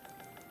quick.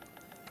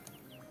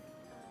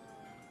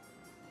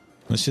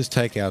 Let's just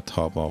take our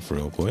top off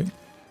real quick.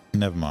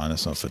 Never mind,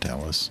 it's not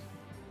Fatalis.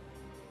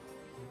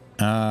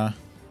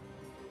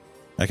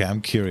 Okay,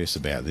 I'm curious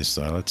about this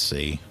though. Let's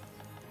see.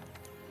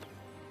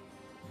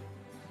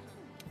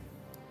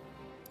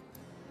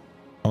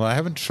 Well, I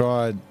haven't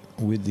tried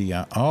with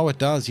the... oh, it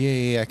does.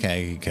 Yeah,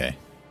 okay, okay.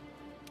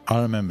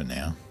 I remember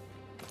now.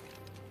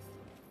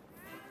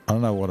 I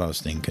don't know what I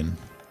was thinking.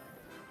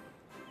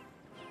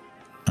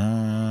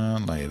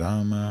 Light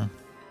armor.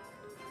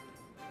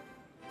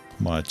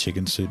 My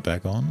chicken suit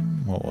back on.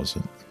 What was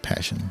it?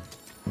 Passion.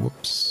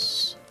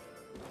 Whoops.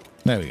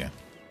 There we go.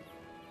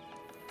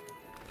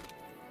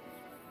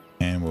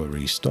 And we're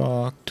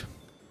restocked.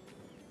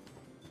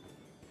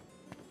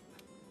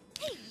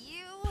 Hey,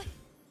 you.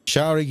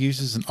 Shari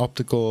uses an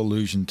optical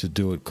illusion to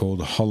do it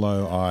called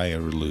hollow eye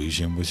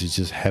illusion, which is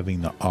just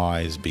having the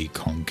eyes be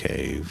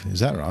concave. Is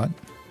that right?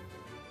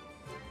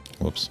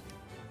 Whoops.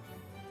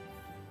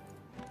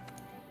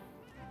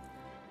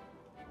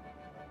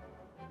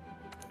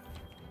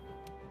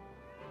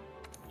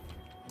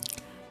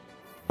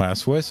 I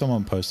swear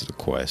someone posted a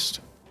quest.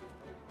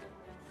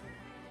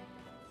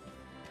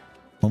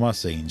 What am I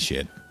seeing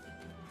shit?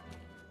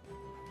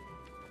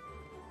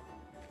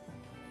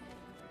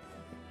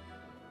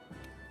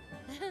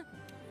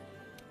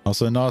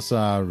 Also, nice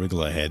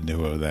wriggler head,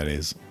 whoever that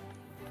is.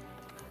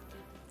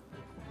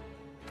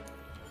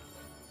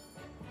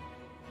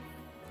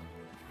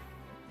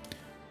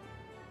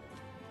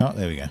 Oh,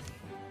 there we go.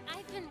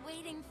 I've been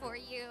waiting for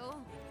you.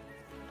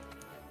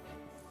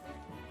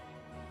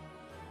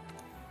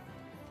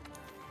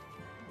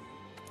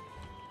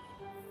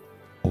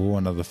 Oh,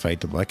 another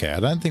fatal. Okay, I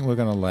don't think we're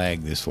going to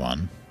lag this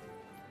one.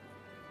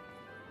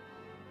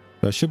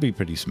 So it should be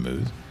pretty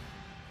smooth.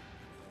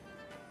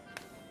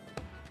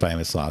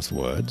 Famous last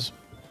words.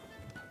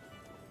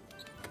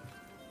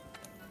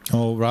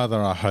 Or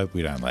rather, I hope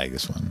we don't lag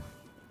this one.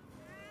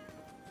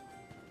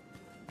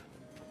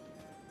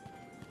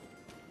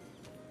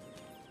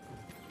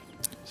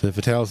 So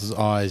Vitalis'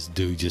 eyes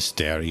do just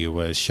stare at you,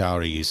 whereas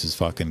Shari uses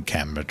fucking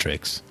camera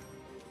tricks.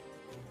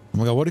 Oh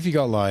my god, what if you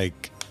got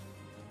like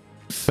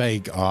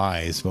fake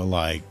eyes, but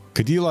like,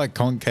 could you like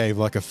concave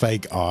like a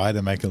fake eye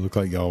to make it look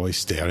like you're always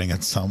staring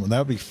at someone? That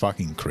would be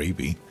fucking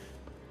creepy.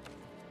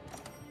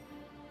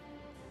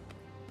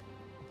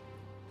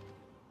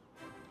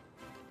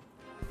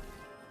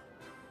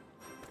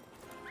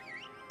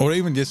 Or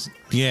even just,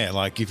 yeah,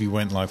 like if you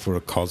went like for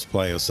a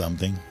cosplay or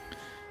something.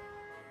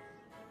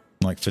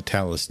 Like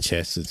Fatalis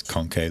chest, it's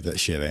concave that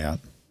shit out.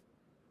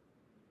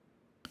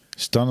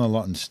 It's done a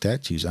lot in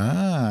statues.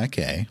 Ah,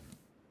 okay.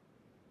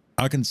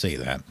 I can see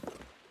that.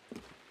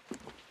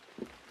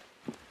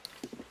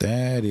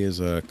 That is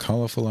a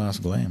colourful ass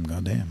glam,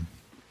 goddamn.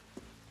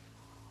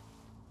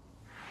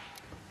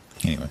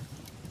 Anyway.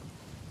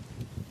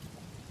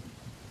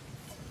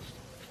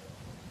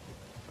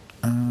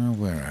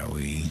 Where are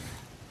we?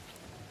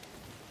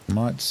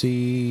 Mite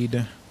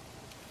seed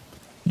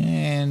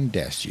and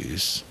dash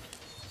juice.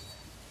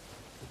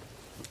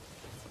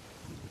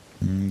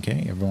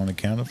 Okay, everyone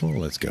accounted for.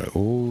 Let's go.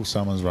 Oh,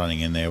 someone's running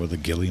in there with a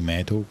ghillie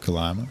mantle,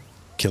 Kilima.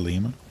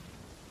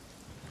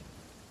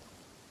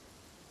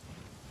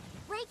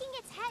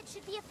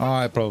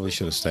 I probably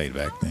should have stayed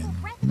back then.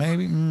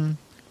 Maybe.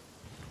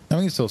 I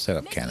we can still set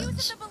up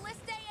cannons.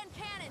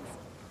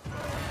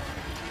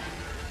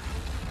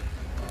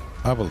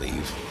 I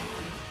believe.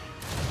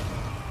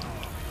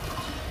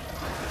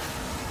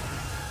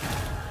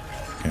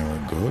 Okay,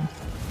 we're good.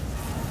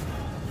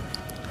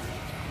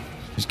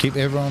 Just keep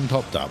everyone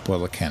topped up while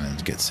the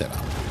cannons get set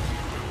up.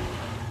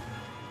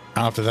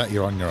 After that,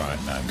 you're on your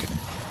own. No, I'm kidding.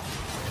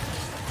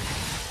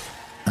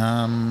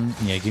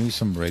 Yeah, give me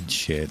some red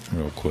shit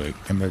real quick.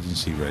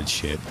 Emergency red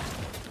shit.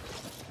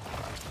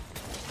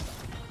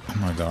 Oh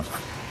my god.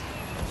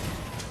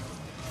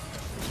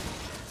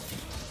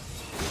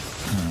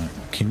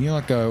 Can you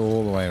like go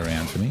all the way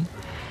around for me?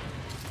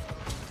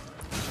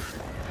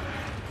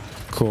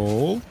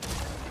 Cool.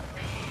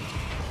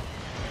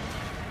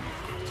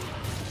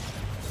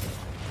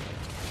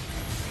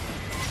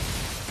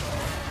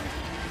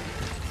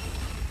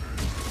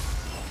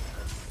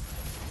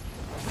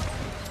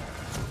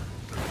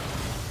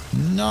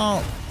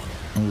 No.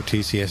 Oh,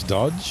 TCS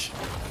dodge.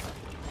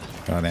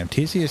 Goddamn,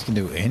 TCS can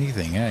do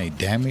anything, eh?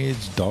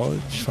 Damage,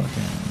 dodge,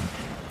 fucking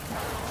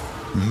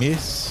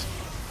miss.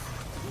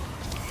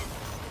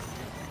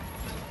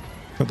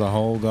 Got the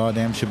whole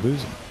goddamn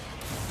shaboozle.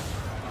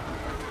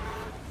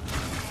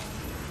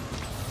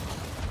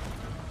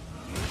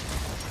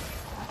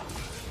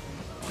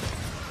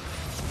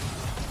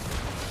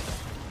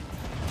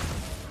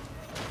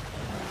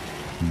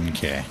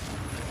 Okay.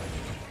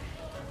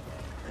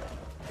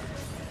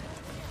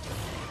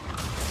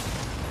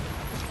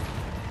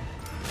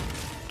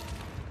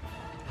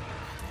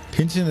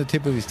 Pinching the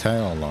tip of his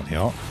tail a lot,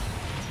 yeah.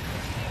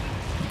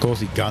 Of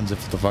course he guns it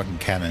for the fucking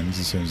cannons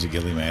as soon as the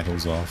ghillie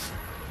mantle's off.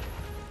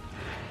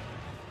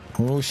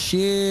 Oh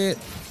shit!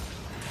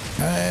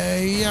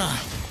 Hey, yeah.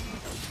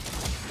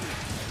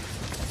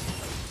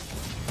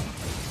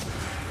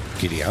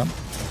 Giddy up.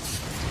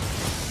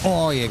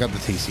 Oh yeah, got the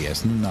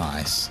TCS.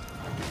 Nice.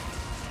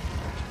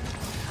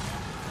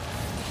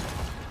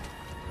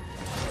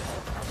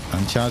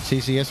 Uncharge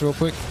TCS real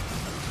quick.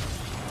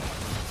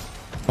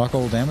 Fuck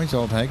all damage,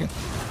 I'll take it.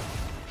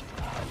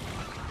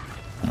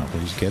 Oh,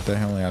 please get the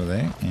hell out of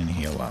there and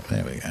heal up.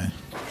 There we go.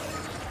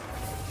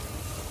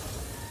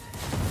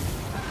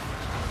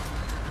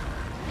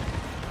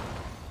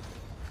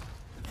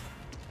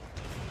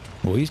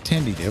 Well, he's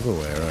tendied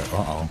everywhere.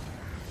 Uh-oh.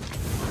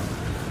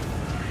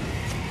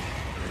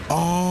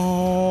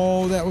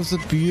 Oh, that was a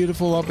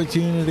beautiful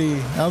opportunity.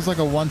 That was like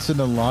a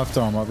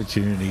once-in-a-lifetime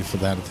opportunity for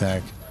that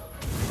attack.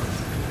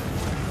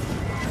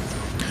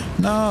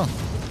 No.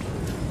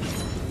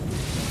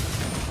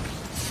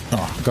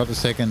 Oh, got the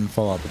second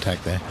follow-up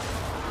attack there.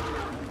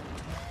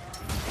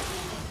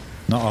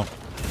 No.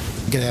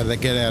 Get out of there,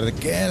 get out of there,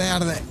 get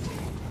out of there.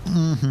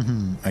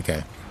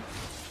 Okay.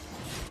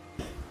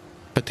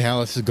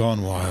 Patalis has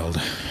gone wild.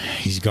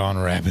 He's gone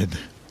rabid.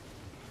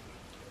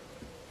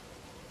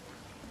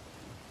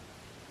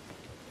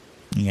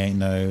 He ain't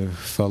no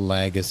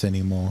Phalagus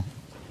anymore.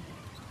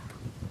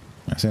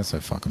 That sounds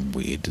so fucking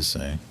weird to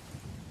say.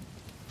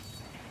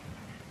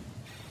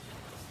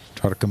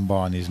 Try to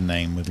combine his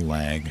name with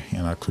lag,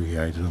 and I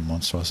created a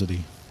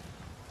monstrosity.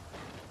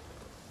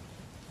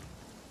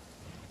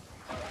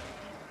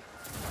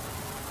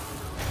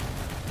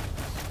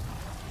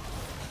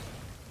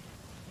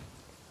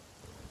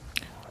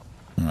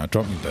 Alright,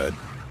 drop me bird.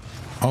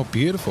 Oh,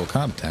 beautiful.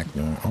 Can't attack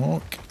me.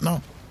 Oh,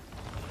 no.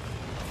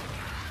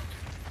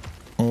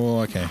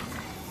 Oh, okay.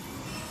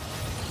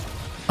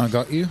 I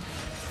got you.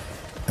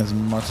 As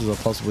much as I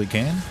possibly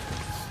can.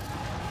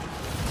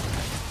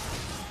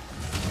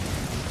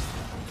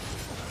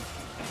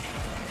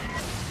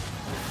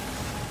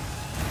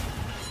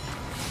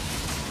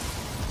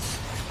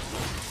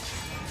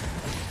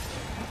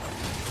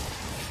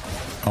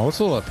 Oh,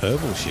 what's all that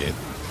purple shit?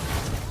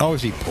 Oh,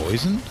 is he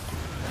poisoned?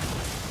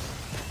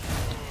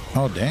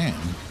 Oh, damn.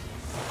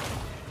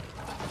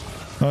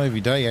 Not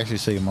every day you actually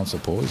see a monster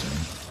poison.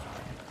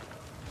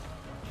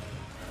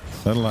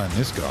 Let alone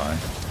this guy.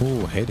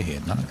 Oh, head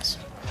hit. Nice.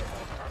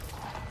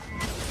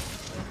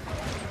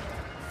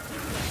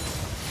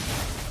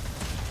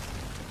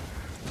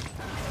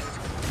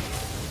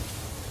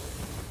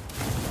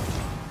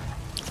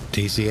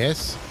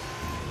 TCS?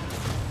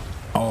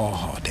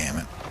 Oh, damn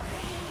it.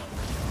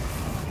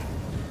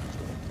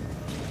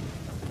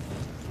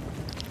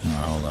 Oh,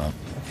 hold up.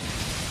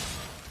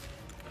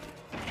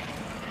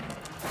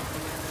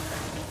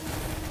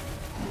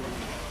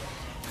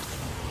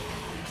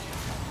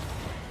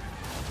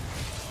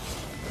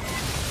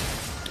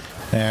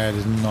 That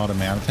is not a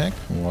mount attack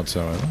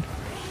whatsoever.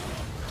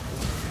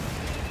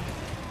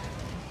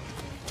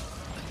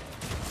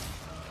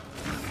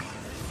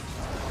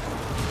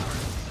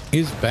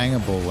 Is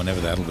bangable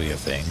whenever that'll be a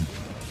thing.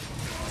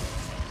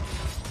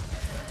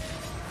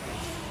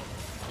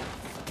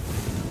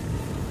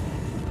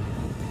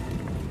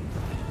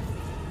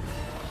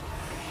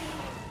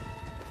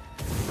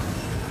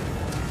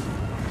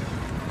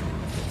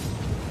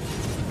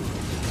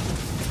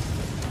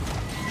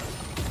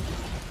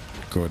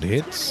 Good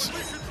hits.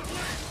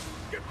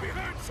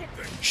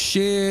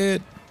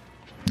 Shit.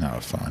 No,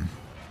 fine.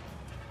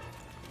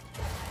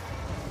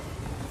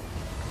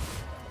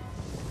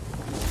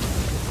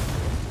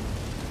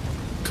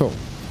 Cool.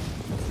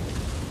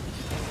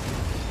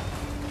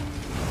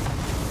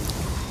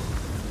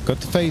 Got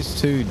to phase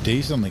 2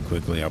 decently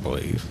quickly, I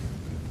believe.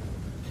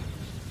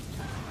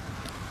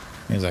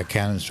 There's that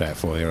cannon strat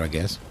for you, I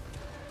guess.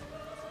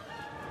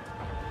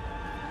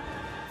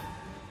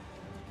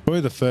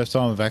 Probably the first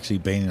time I've actually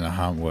been in a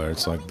hunt where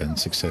it's like been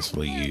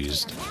successfully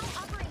used.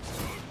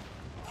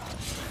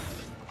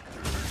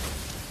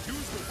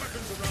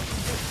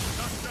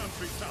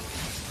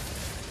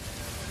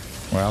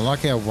 Well, I like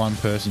how one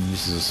person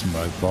uses a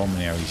smoke bomb and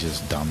now he's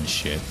just dumb as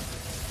shit.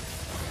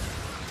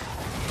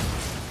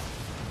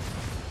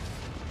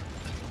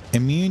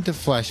 Immune to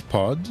flash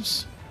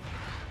pods.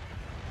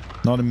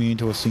 Not immune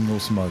to a single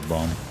smoke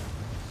bomb.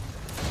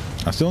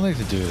 I still need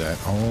to do that.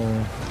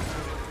 Oh.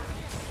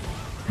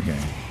 Okay.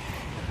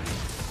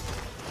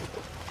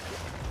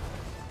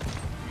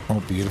 Oh,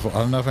 beautiful. I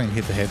don't know if I can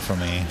hit the head from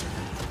here.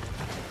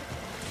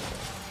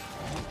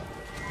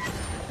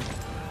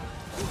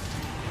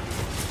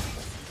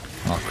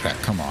 Oh, crap.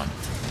 Come on.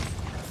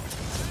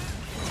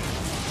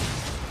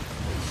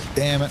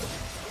 Damn it.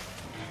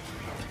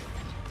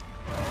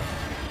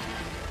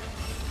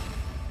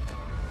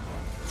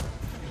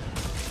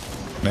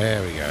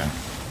 There we go.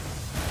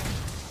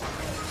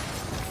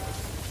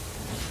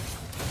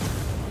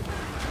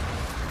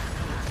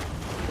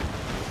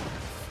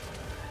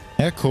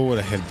 How cool would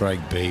a head break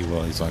be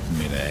while he's like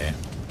mid-air?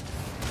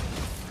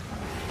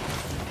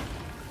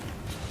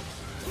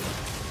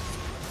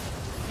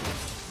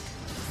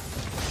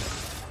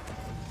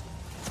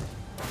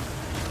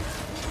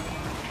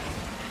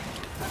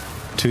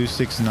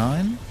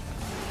 $269?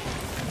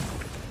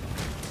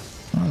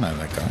 I know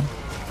that guy.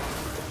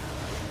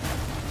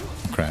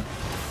 Crap.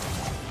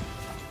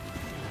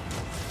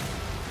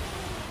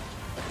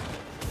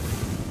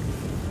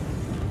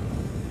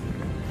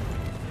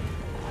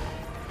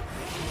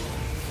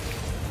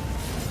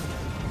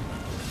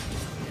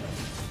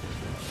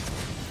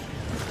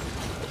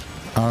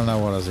 I don't know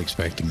what I was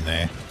expecting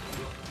there.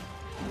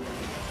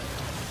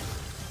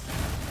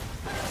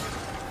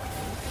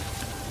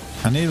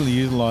 I need to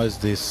utilize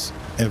this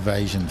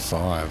evasion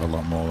 5 a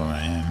lot more than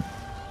I am.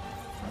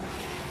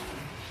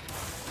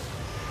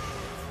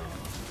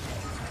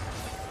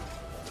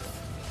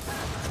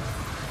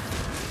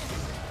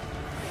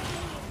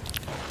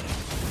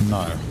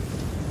 No.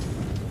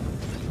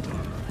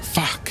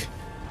 Fuck.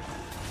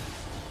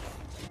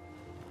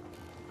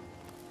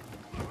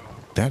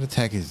 That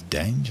attack is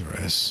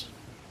dangerous.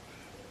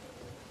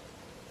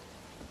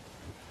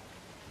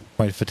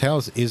 Wait,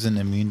 Fatalis isn't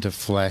immune to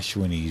flash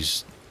when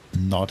he's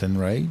not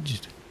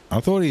enraged? I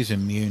thought he's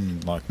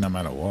immune, like, no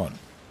matter what.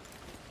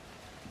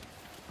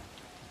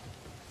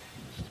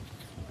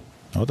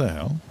 What the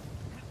hell?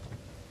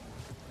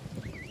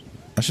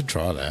 I should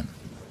try that.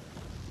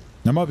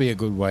 That might be a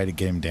good way to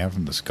get him down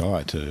from the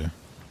sky, too.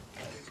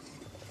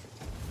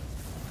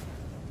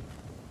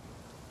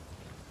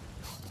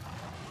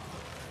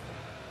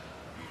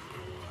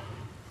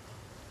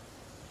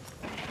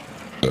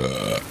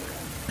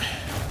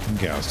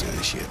 Okay, let's do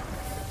this shit.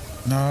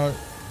 No.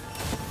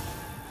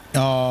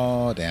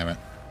 Oh, damn it.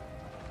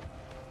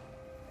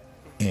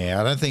 Yeah,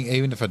 I don't think,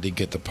 even if I did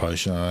get the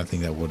potion, I don't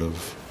think that would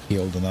have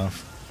healed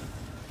enough.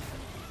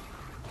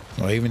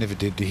 Or even if it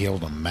did heal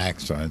the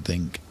max, I don't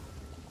think.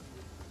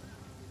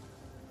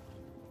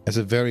 It's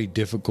a very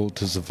difficult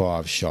to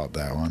survive shot,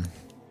 that one.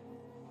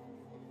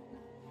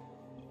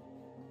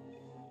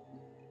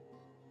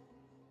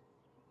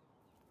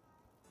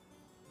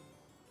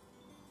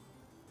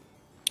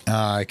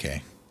 Ah,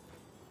 okay.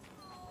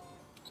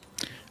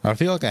 I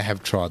feel like I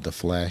have tried the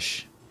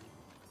flash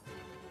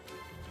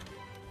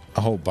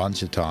a whole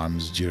bunch of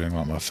times during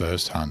like my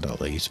first hunt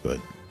at least, but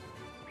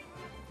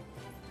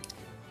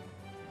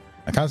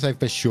I can't say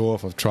for sure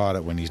if I've tried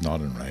it when he's not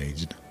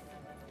enraged.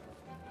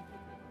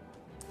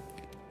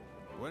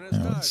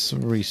 Now, let's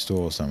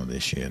restore some of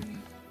this shit.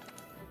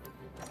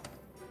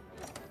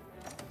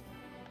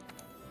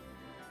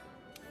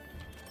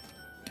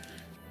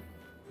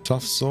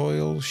 Soft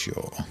soil,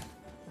 sure.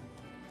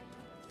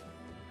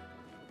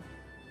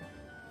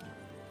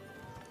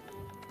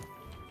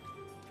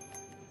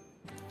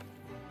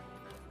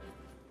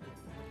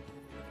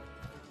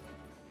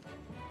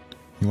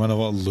 You wonder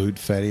what loot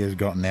Fatty has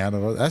gotten out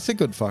of it? That's a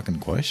good fucking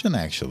question,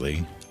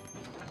 actually.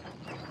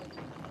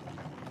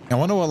 I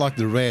wonder what, like,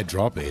 the rare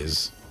drop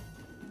is.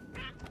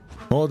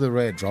 What would the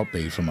rare drop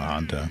be from a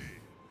hunter?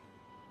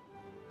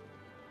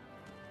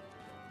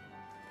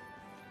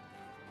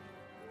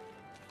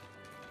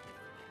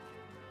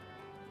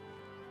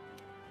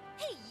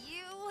 Hey,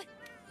 you!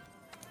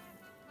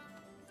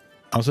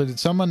 Also, did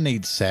someone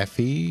need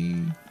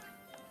Safi?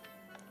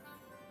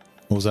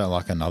 Or was that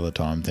like another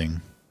time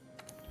thing?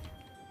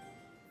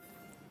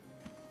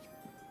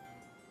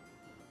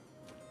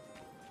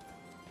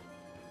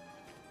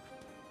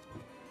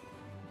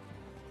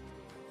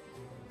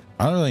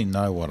 I don't really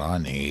know what I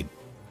need.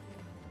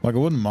 Like, I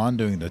wouldn't mind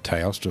doing the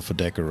Teostra for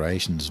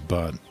decorations,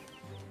 but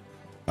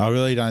I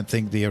really don't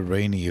think the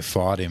arena you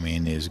fight him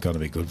in is going to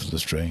be good for the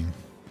stream.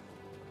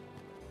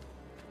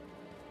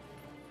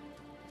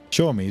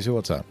 Sure, Mizu,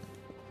 what's up?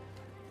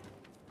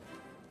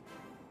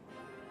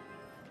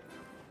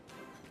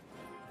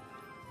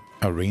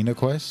 Arena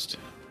quest?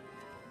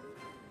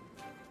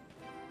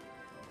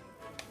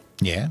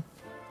 Yeah.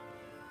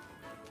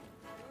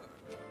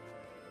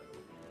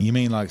 You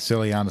mean like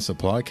Celiana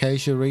Supply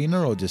Cache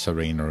Arena or just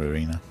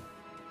Arena?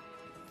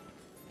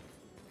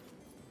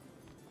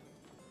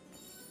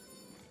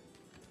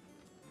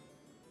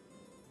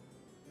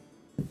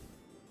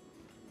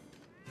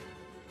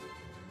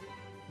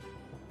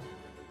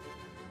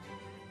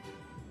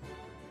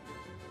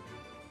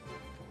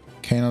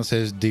 Kanon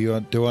says, do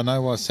I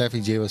know why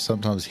Safi Jiva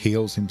sometimes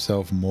heals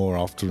himself more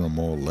often or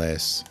more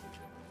less?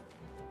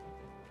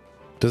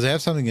 Does it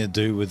have something to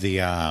do with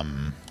the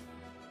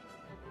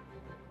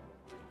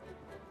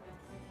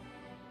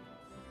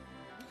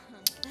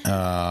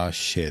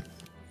shit.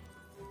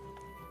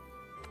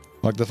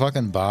 Like the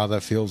fucking bar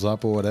that fills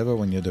up or whatever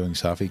when you're doing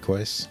Safi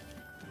quests?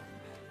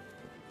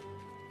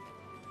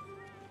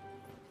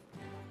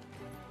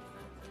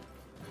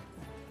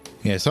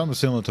 Yeah, something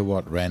similar to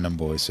what Random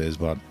Boy says,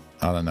 but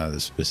I don't know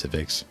the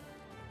specifics.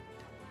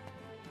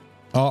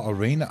 Oh,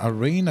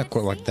 arena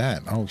quite like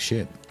that. Oh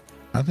shit.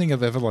 I don't think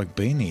I've ever like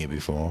been here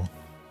before.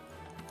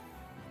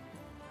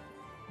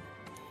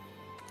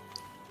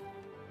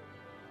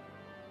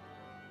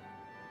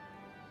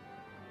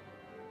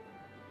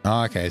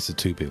 Oh, okay, it's a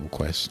 2 people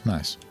quest.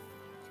 Nice.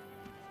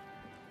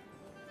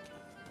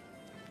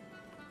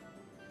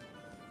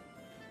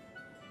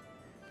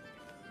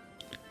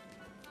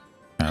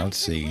 Now, let's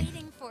see.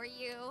 Waiting for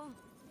you.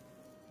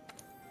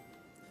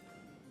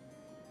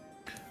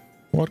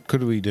 What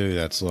could we do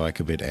that's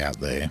like a bit out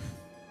there?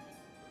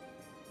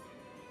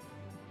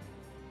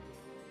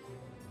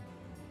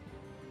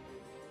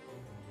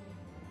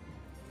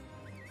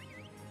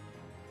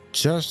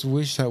 Just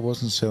wish that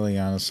wasn't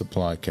Celiana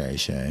Supply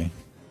Cache, eh?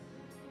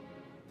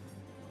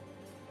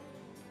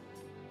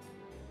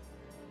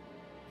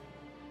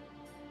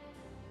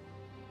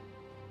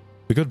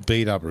 We could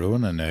beat up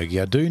Ruin Energy.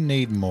 I do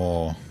need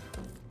more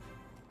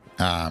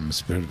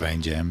Spirit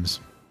Vein Gems.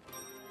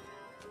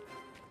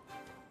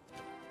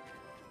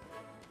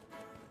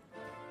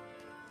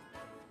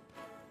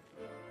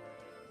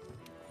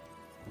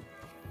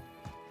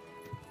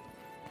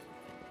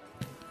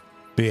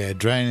 But yeah,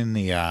 draining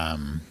the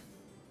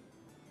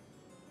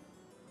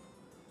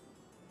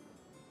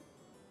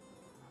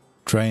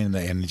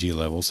energy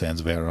level sounds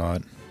about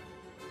right.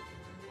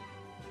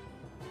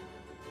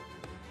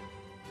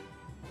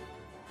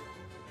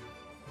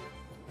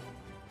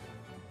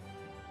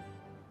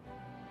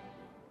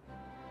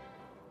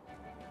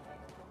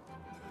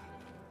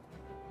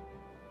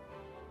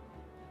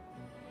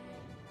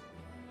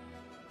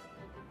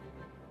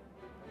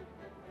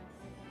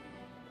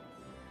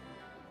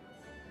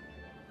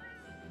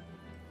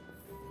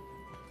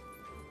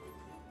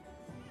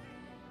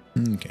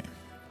 Okay.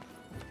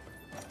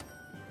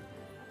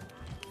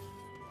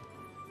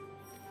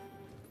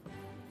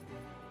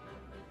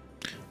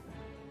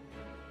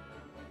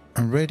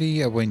 I'm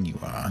ready when you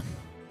are.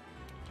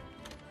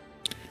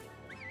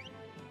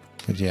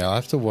 But yeah, I'll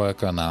have to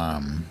work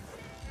on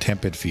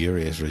Tempered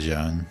Furious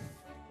Rajan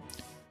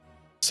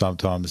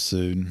sometime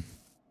soon.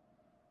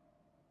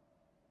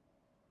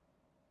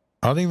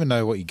 I don't even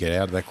know what you get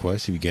out of that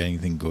quest if you get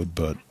anything good,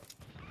 but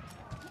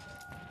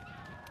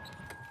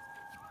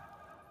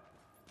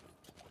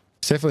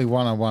it's definitely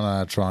one I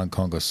want to try and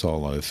conquer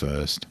solo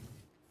first.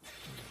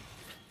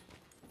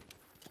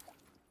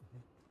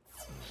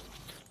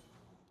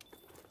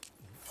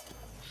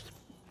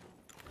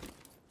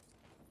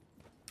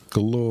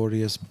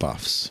 Glorious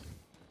buffs.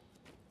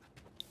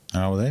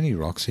 Oh, with any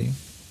Roxy.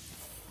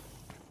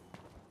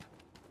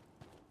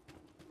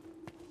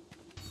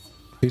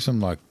 Do some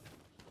like,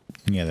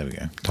 yeah, there we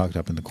go. Tucked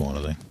up in the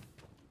corner there.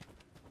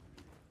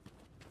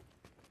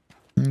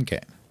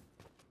 Okay.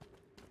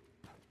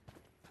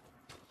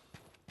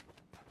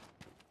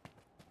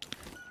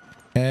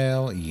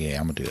 Hell yeah,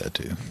 I'm gonna do that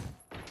too.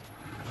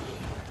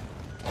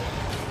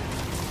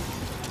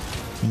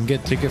 You can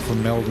get ticket for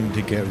melding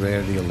to get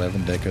rare the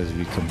 11 deckers if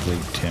you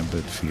complete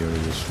Tempered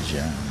Furious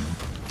Jam.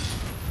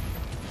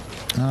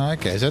 Oh,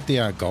 okay, is that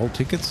the gold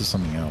tickets or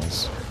something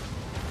else?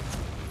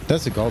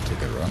 That's a gold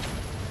ticket, right?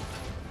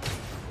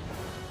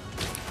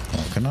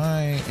 Oh, can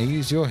I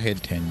use your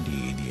head 10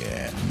 deed?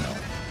 Yeah, no.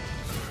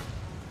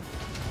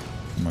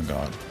 Oh my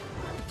god.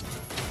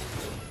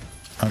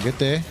 I'll get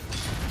there.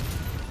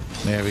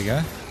 There we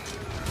go.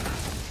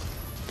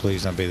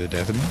 Please don't be the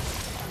death of me.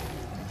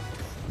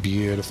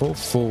 Beautiful.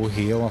 Full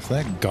heal off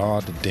that.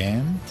 God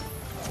damn.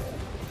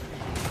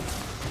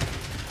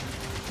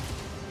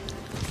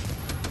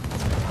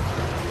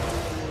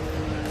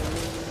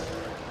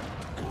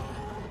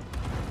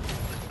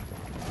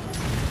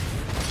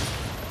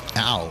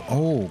 Ow.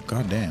 Oh,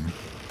 god damn.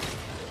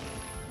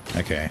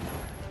 Okay.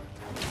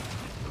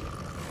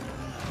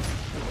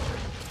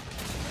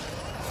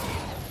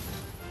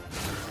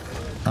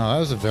 Oh, that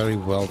was a very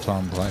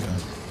well-timed play.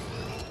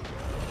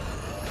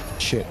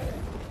 Shit.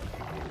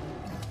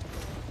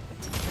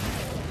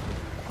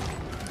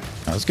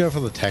 Now, let's go for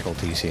the tackle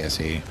TCS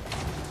here.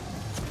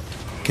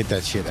 Get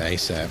that shit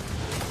ASAP.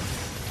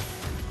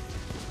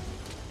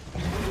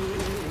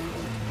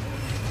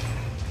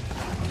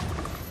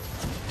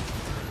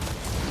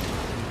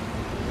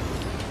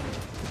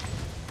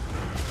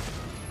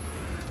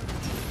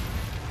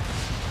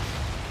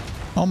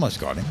 Almost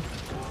got him.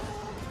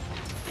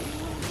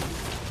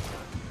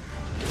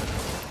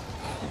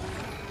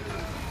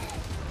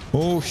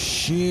 Oh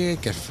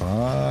shit, get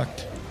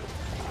fucked.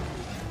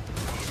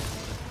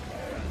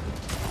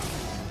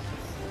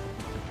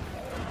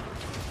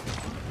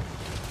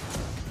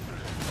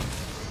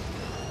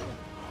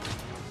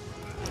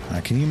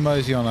 Can you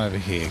mosey on over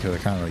here? Because I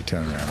can't really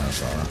turn around that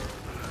far.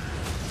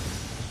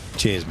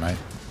 Cheers, mate.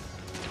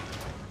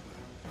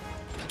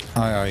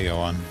 I owe you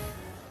one.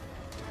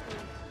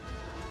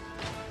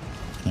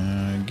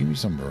 Give me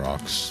some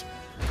rocks.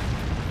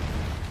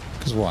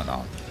 Because why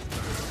not?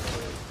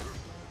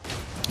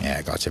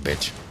 Yeah, gotcha,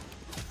 bitch.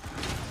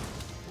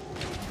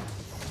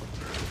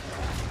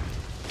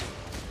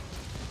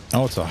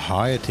 Oh, it's a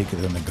higher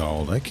ticket than the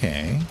gold.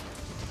 Okay.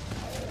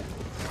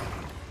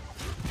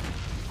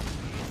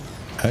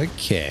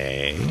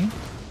 Okay.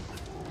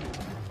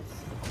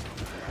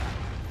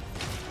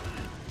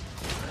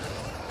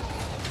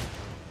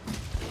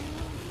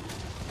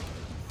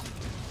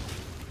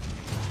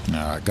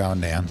 Alright, going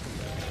down.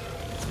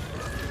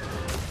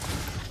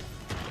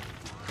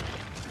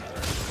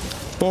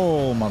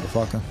 Oh,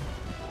 motherfucker.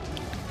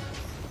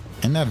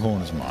 And that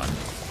horn is mine.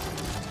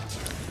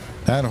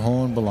 That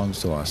horn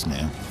belongs to us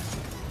now.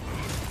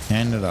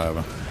 Hand it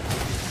over.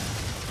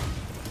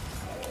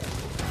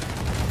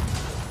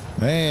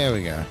 There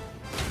we go.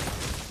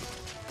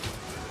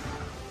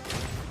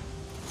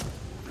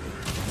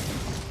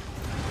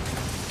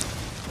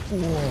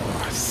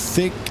 Whoa,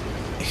 thick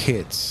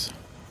hits.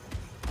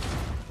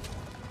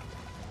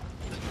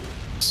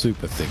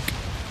 Super thick.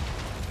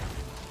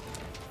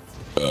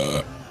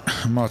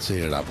 I might set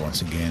it up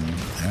once again.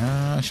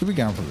 Should we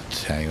go for the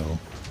tail?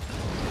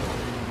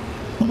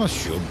 Well, I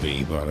should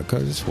be, but I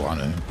just want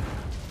to.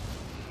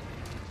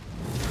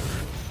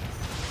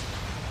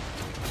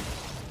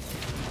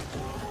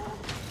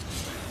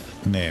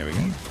 There we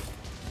go.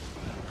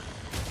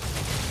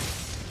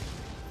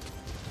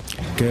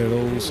 Get it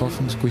all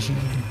soft and squishy.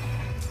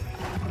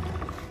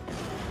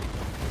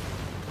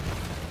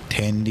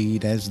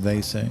 Tendied, as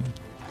they say.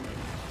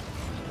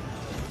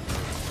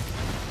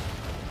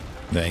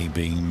 They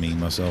being me,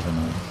 myself, and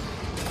I.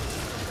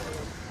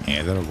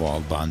 Yeah, they're a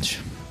wild bunch.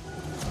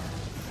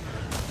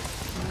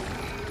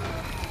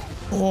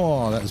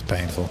 Oh, that was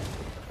painful.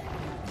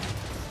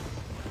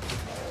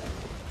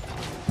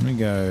 Let me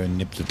go and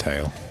nip the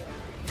tail.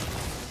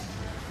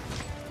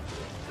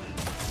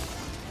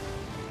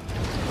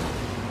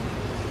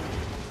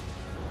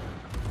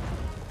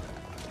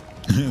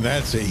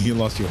 That's it, you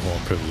lost your horn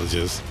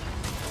privileges.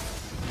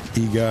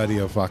 You go to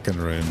your fucking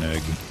room,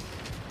 Nergy.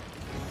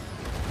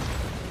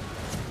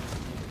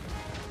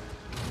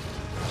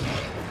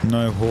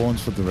 No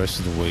horns for the rest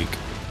of the week.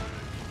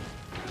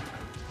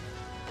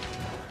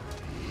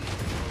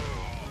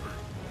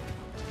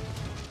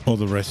 Or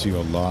the rest of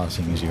your life,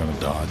 seeing as you're gonna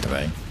die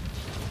today.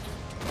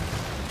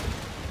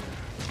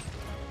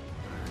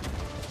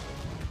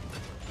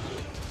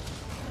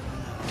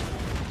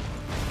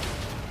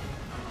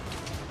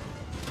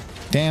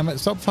 Damn it,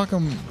 stop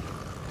fucking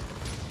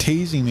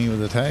teasing me with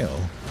the tail.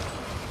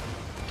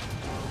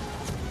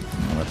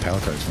 Oh, that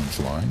palico's went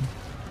flying.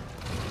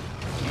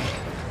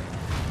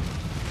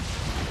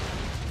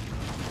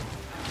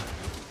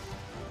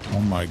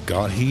 Oh my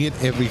god, he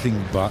hit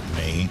everything but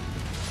me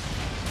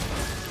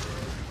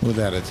with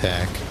that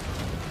attack.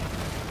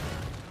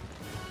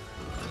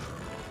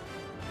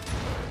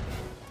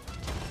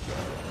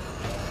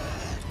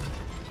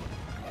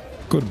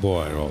 Good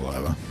boy, roll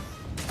over.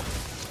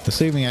 Let's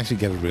see if we actually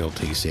get a real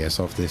TCS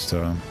off this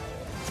time.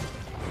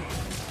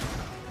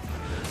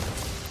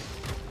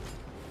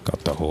 Got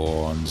the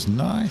horns,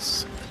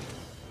 nice.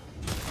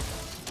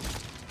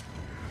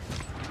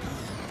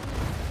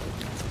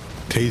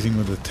 Teasing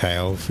with the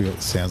tail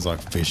sounds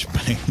like fish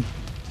bait.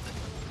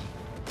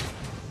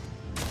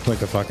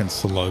 Like a fucking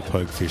slow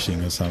poke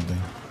fishing or something.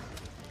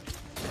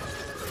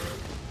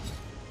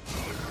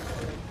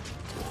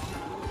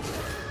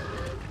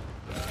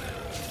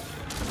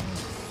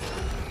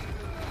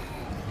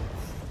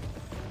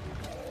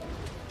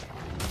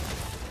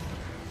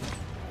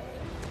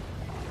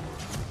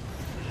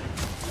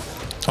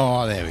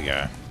 Oh, there we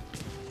go.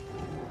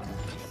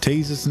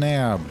 Tease us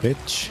now,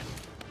 bitch.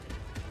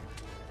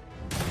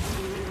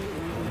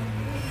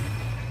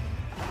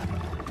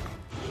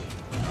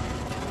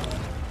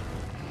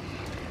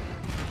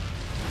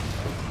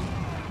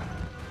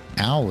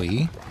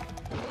 Owie.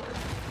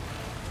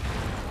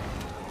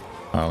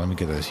 Oh, let me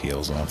get those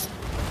heels off.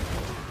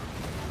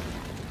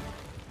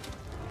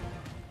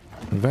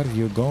 Where are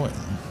you going?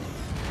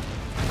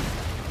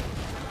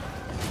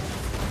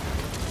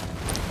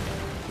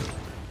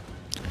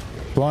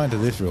 Fly into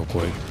this real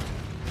quick.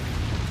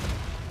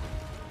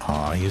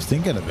 Oh, he was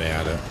thinking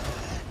about it.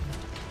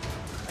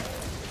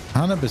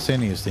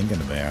 100% he was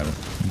thinking about it.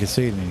 You can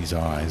see it in his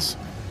eyes.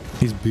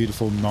 His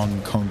beautiful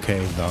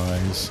non-concave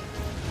eyes.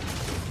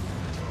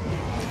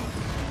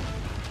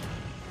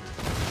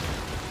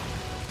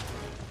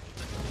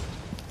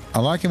 I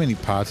like how many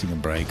parts you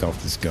can break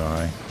off this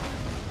guy.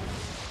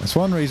 That's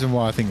one reason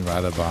why I think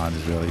Radovan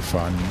is really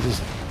fun.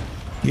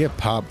 You get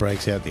part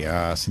breaks out the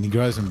ass and he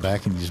grows them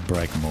back and you just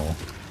break more.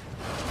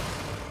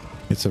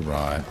 It's a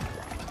riot.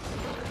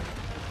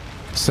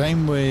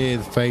 Same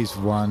with Phase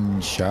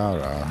 1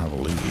 Shara, I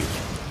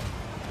believe.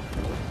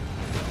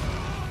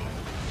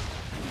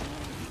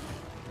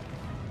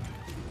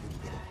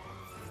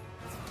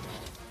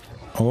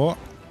 Oh.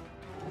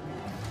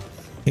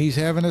 He's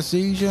having a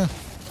seizure.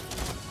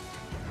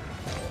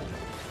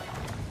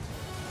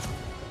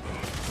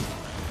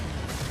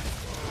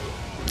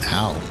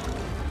 Ow.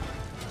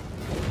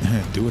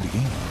 Do it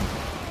again.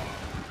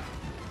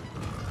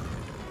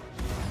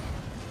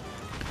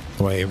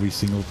 The way every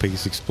single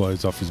piece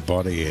explodes off his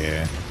body,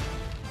 yeah.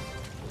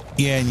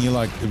 Yeah, and you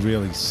like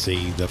really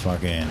see the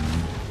fucking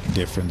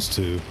difference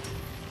too.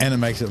 And it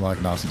makes it like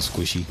nice and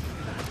squishy.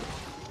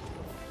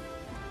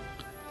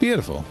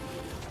 Beautiful.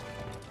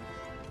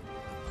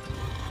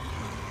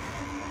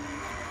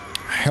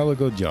 Hella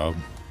good job.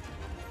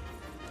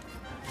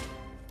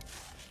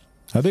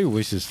 I do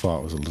wish this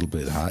fight was a little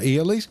bit hard. He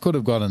at least could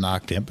have got an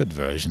arc-tempered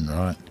version,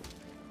 right?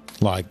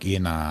 Like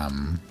in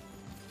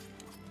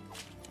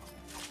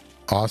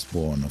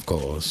Iceborne, of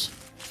course.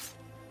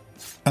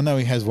 I know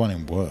he has one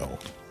in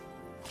World.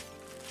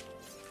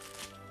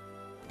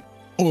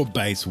 Or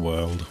Base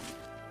World.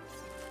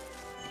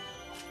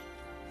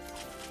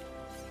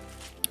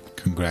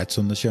 Congrats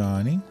on the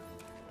shiny.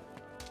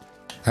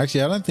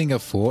 Actually, I don't think I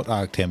fought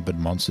arc-tempered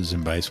monsters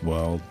in Base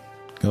World.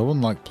 I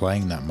wouldn't like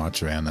playing that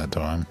much around that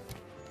time.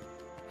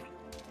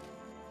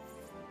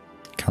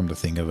 Come to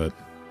think of it.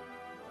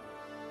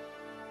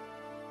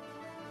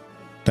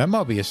 That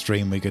might be a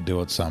stream we could do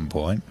at some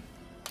point.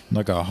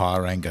 Like a high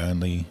rank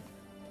only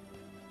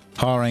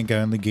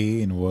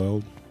gear in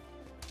World.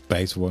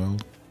 Base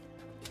World.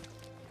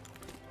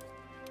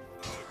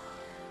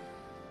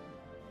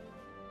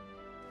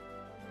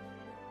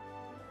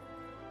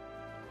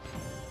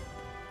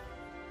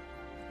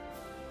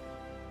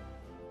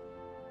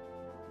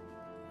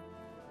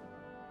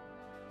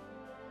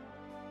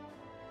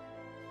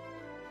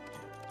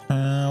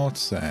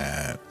 What's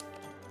that?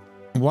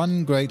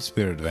 One Great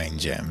Spirit Vein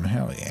Gem.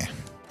 Hell yeah.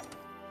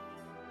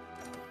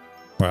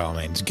 Well,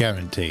 I mean, it's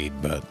guaranteed,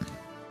 but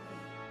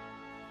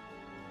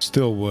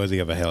still worthy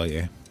of a hell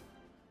yeah.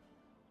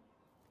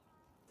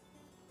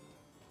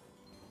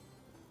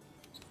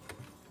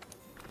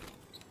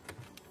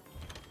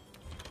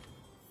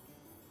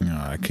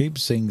 I keep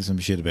seeing some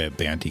shit about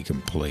bounty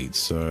complete,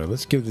 so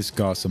let's give this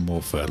guy some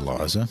more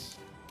fertilizer.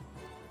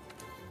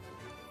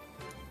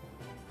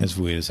 As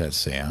weird as that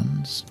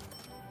sounds.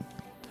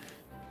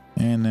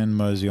 And then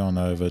mosey on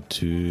over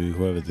to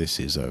whoever this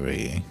is over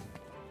here.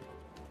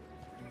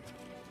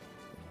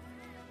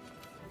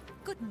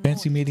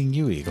 Fancy meeting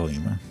you,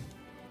 Eaglema.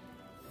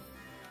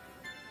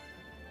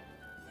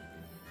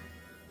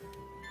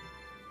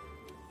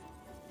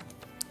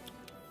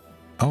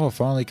 Oh, I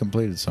finally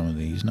completed some of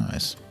these.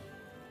 Nice.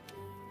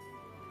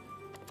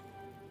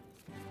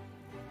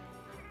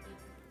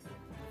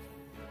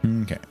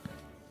 Okay.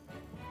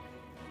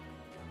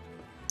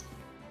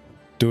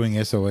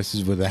 Doing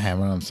SOSs with a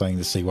hammer, I'm starting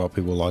to see why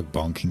people like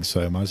bonking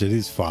so much. It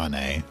is fun,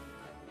 eh?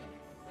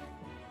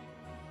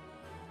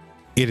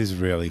 It is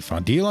really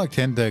fun. Do you like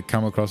tend to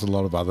come across a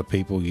lot of other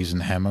people using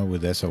hammer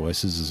with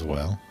SOSs as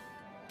well?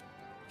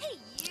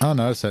 I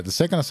noticed that the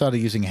second I started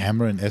using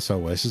hammer in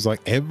SOSs, like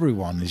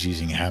everyone is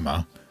using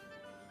hammer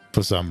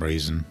for some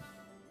reason.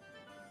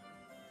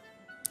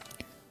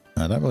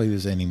 I don't believe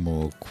there's any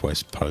more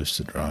quests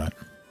posted, right?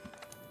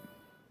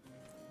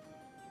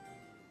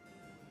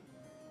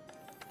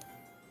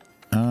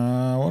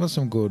 What are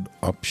some good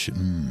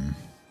options?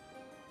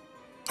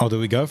 Oh, do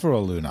we go for a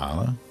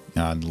Lunala?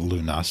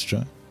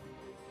 Lunastra?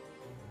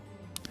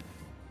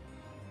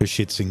 For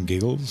shits and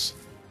giggles?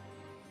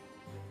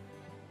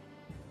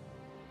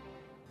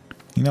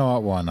 You know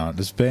what, why not?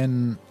 It's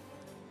been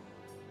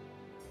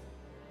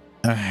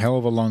a hell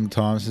of a long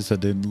time since I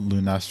did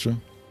Lunastra.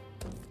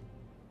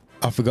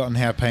 I've forgotten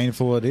how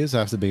painful it is. I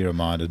have to be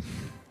reminded.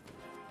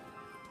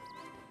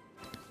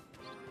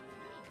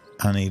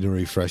 I need a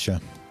refresher.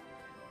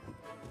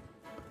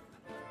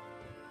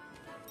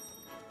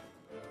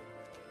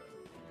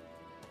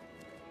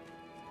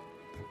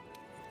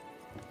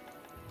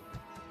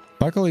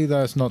 Luckily,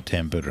 though, it's not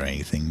tempered or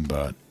anything,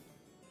 but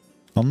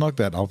I'll knock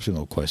that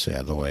optional quest out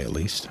of the way at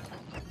least,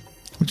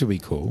 which will be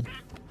cool.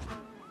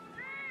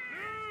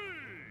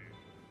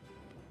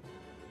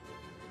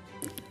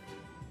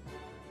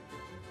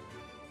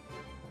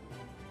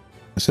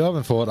 I still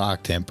haven't fought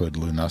Arc Tempered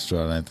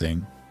Lunastra, I don't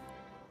think.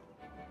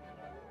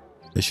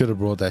 They should have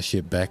brought that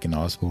shit back in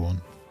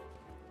Iceborne.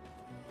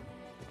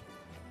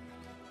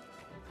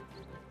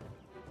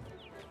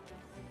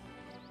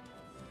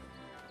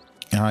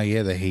 Oh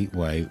yeah, the heat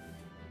wave.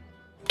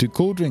 Do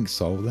cool drinks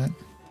solve that?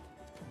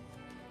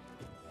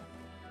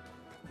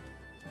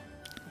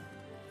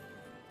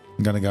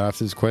 I'm gonna go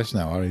after this quest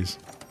now, Aries.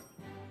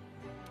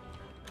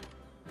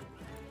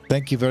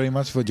 Thank you very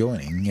much for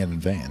joining in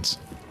advance.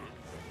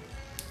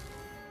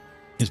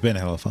 It's been a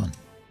hell of fun.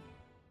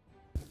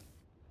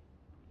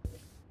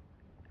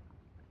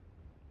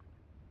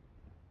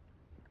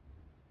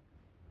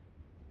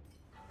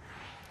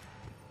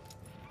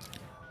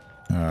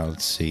 Alright,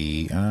 let's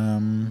see.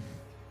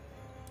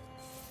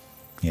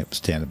 Yep,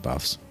 standard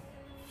buffs.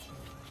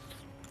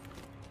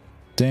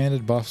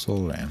 Standard buffs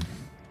all around.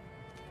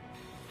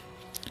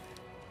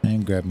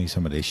 And grab me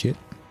some of this shit.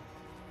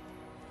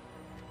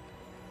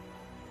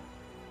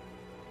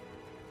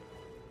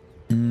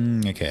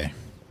 Okay.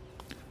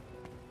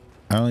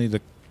 Only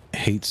the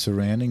heat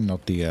surrounding,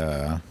 not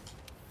the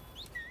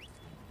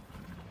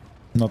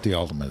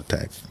ultimate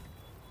attack.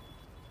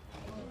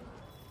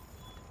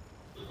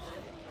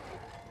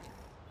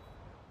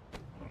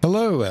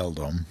 Hello,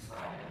 Eldom.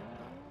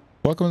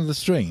 Welcome to the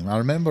stream. I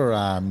remember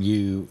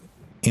you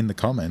in the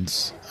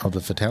comments of the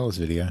Fatalis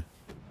video.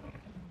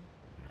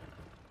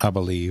 I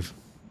believe.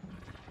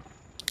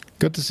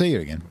 Good to see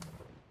you again.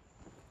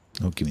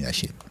 Oh, give me that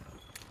shit.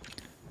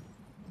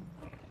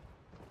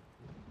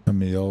 Give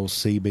me the old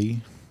CB.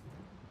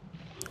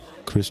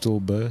 Crystal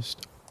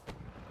Burst.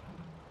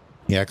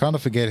 Yeah, I kind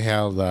of forget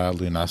how the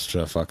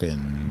Lunastra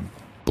fucking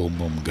boom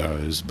boom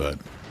goes, but...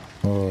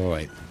 Oh,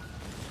 wait.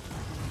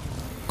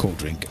 Cool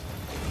drink.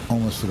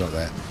 Almost forgot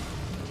that.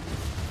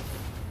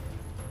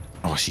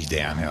 Oh, she's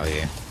down. Hell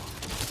yeah.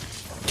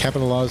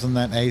 Capitalize on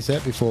that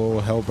ASAP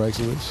before hell breaks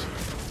loose.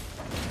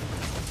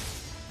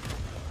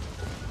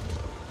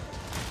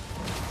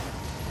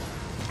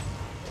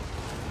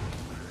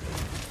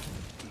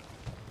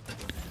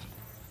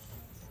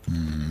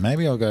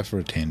 Maybe I'll go for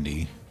a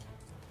Tendy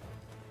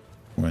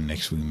when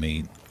next we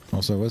meet.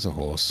 Also, where's a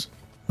horse?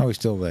 Oh, he's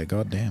still there.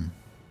 God damn.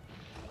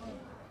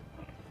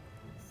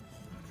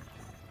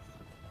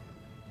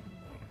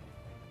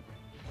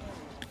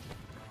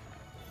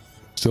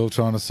 Still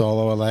trying to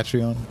solo a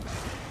Latreon?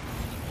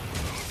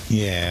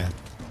 Yeah.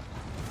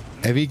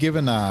 Have you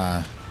given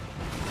Fatalis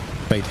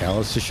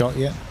a shot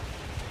yet?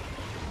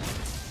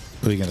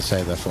 Or are you going to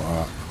save that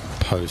for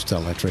post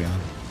Latreon?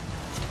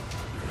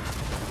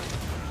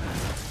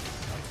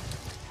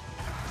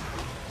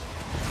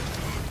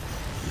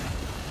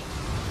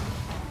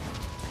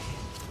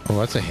 Oh,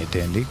 that's a head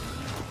dandy.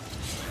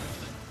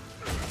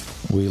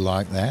 We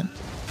like that.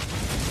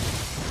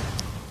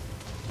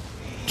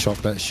 Chop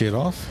that shit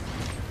off.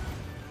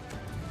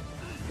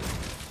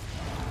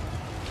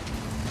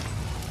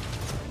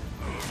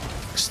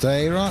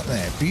 Stay right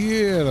there.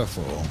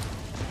 Beautiful.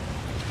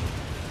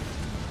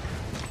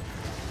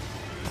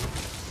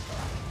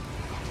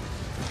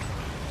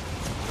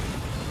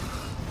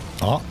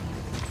 Oh.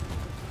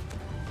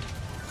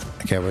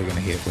 Okay, we're gonna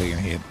hit. We're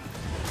gonna hit.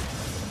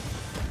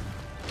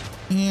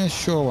 Yeah,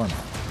 sure, why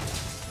not?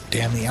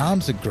 Damn, the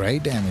arms are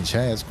great damage.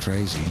 Hey, that's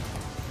crazy.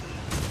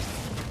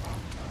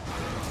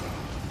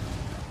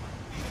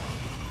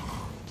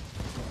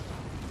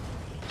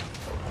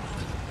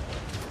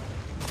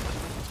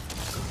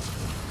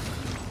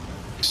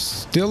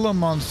 Still a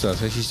monster,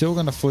 so she's still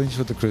going to flinch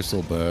with the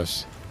crystal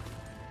burst.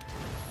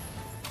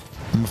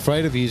 I'm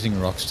afraid of using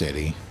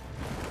Rocksteady.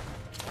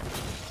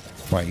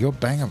 Wait, you're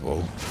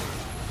bangable.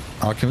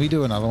 Oh, can we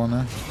do another one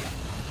there?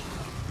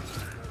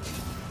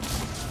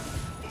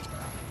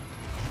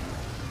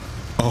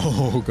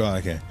 Oh, God,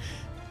 okay.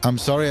 I'm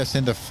sorry I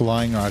sent her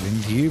flying right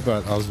into you,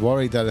 but I was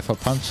worried that if I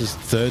punched this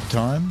third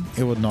time,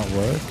 it would not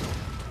work.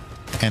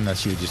 And that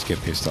she would just get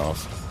pissed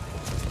off.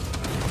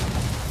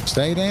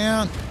 Stay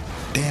down.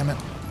 Damn it.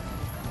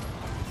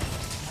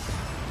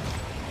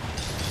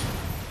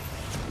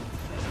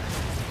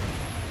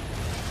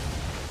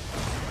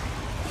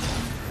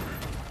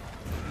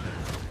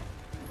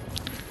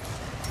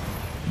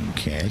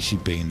 Okay, she's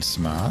being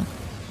smart.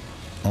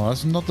 Oh,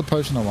 that's not the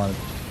potion I wanted.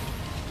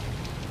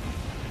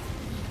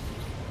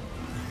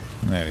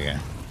 There we go.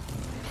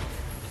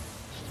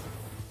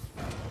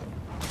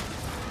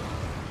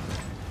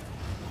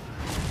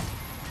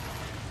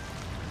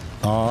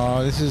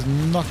 Oh, this is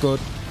not good.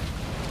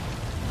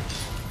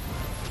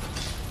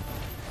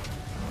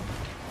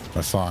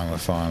 We're fine, we're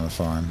fine, we're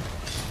fine.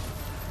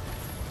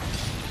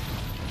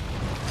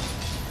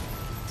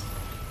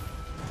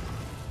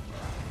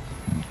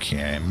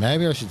 Okay,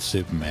 maybe I should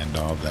Superman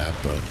dive that,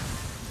 but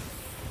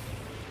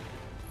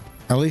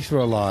at least we're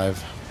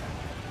alive.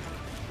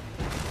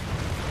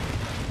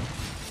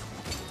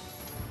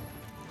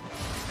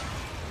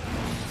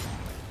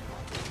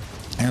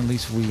 At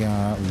least we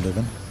are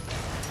living.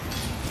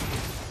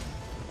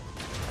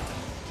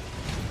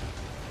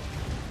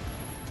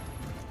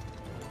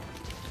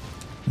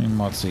 We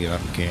might see it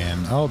up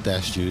again. Oh,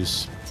 dash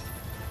juice.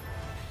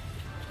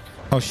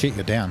 Oh shit,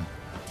 you're down.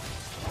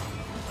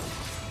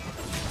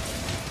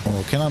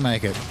 Oh, can I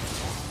make it?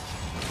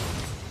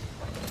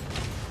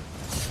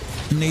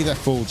 Need a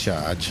full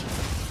charge.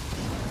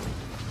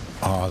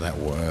 Oh, that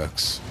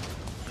works.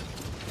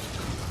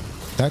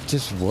 That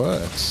just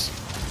works.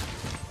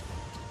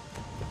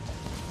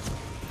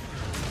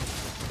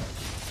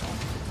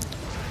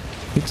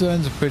 It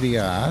turns a pretty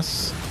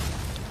ass.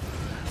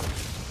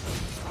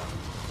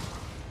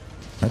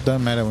 That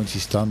don't matter when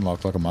she's stun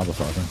locked like a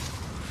motherfucker.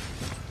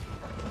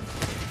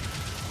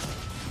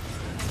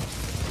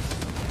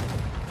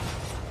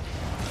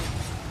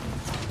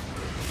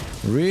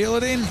 Reel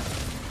it in.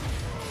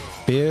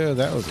 Yeah,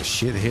 that was a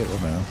shit hit,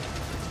 man.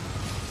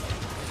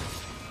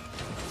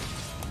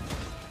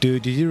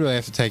 Dude, did you really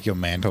have to take your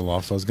mantle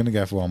off? I was going to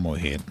go for one more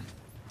hit.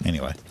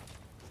 Anyway.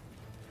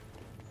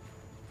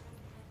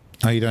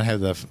 Oh, you don't have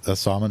the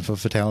assignment for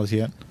fatality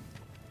yet?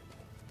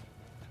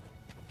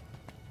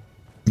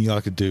 You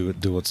like to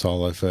do it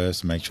solo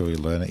first, make sure you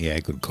learn it. Yeah,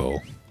 good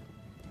call.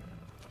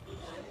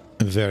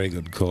 Very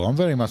good call. I'm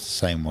very much the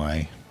same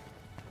way.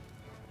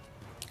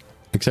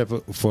 Except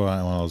for when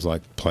I was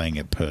like playing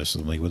it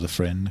personally with a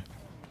friend.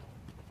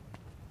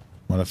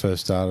 When I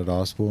first started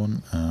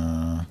Iceborne.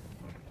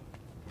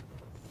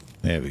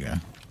 There we go.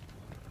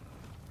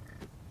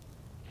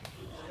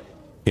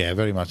 Yeah,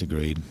 very much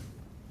agreed.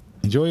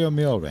 Enjoy your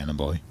meal, random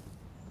boy.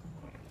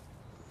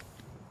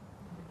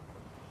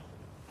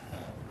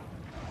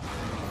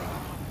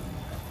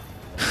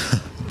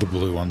 The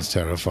blue one's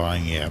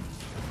terrifying, yeah.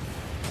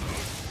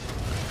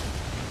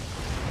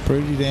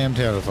 Pretty damn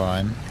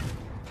terrifying.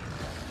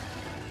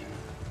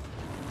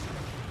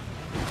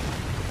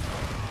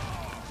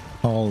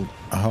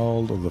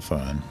 Hold of the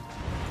phone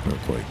real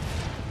quick.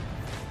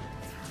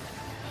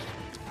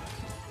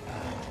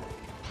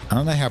 I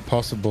don't know how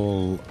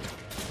possible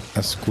a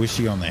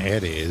squishy on the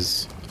head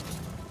is,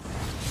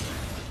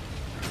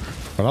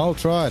 but I'll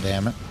try,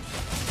 damn it.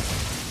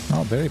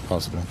 Oh, very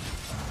possible.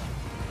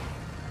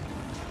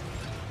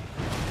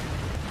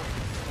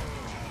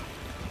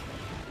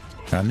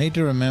 I need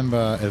to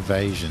remember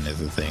evasion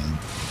is a thing.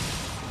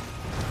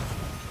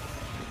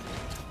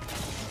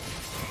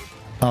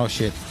 Oh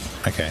shit.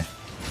 Okay.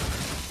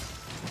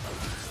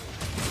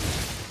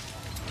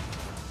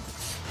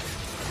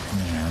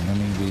 Now, let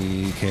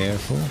me be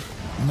careful.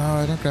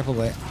 No, don't grapple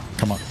that.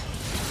 Come on.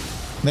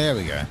 There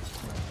we go.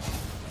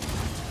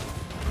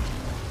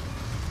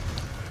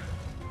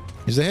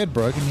 Is the head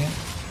broken yet?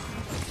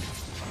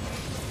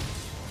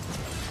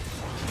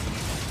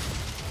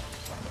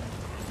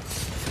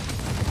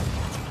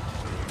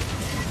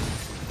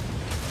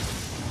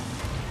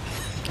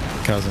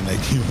 Cousin, they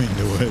you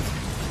into it.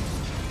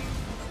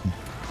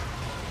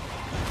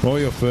 What were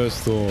your first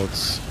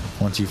thoughts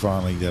once you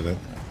finally did it?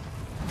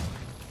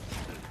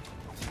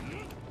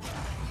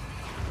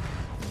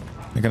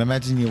 I can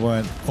imagine you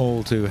weren't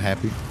all too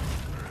happy.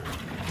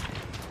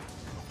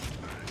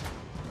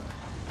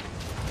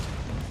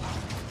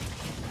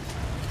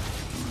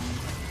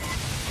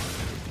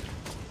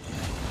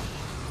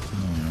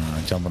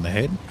 Jump on the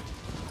head.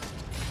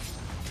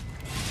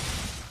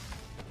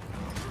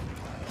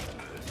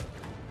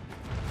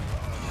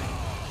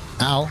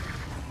 Ow.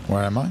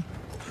 Where am I?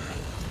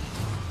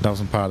 That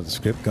wasn't part of the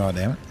script. God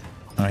damn it.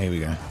 Oh, here we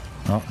go.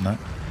 Oh, no.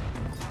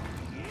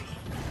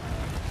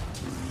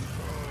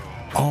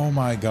 Oh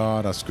my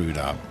god, I screwed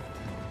up.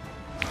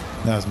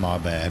 That was my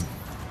bad.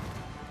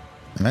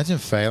 Imagine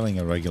failing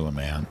a regular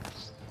mount.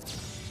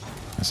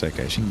 That's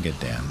okay. She can get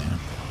down now.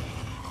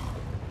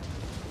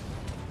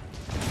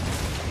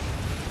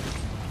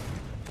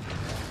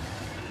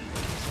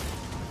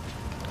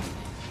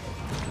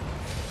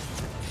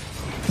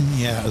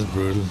 Yeah, that was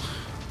brutal.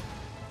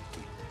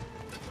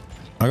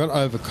 I got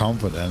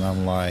overconfident.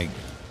 I'm like,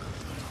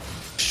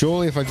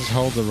 surely if I just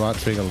hold the right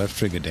trigger, left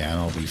trigger down,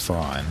 I'll be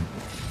fine.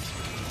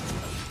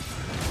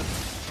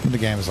 But the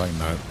game is like,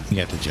 no, you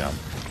have to jump.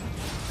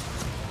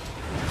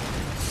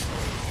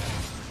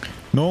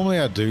 Normally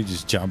I do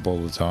just jump all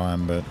the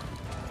time, but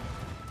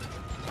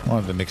I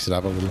wanted to mix it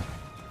up a little.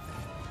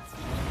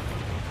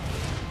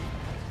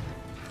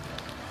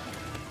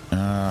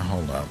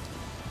 Hold up.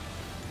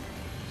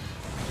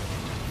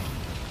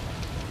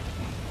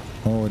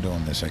 Oh, we're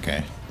doing this,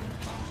 okay.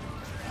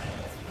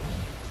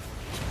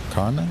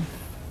 Kinda?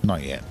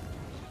 Not yet.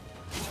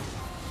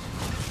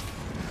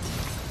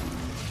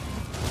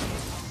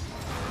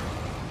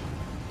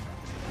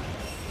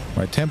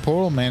 Wait,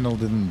 temporal mantle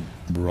didn't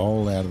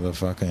roll out of the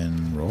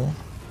fucking raw?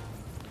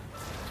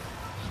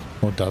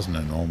 Or doesn't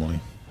it normally?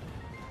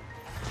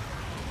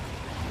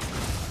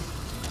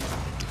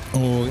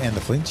 Oh, and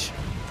the flinch?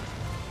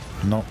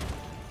 No.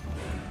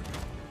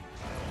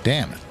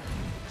 Damn it.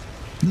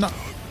 No.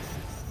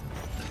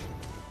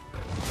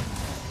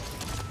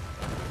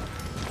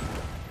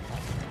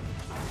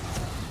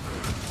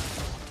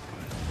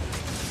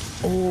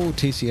 Oh,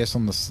 TCS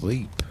on the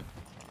sleep.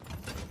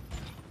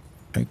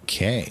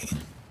 Okay.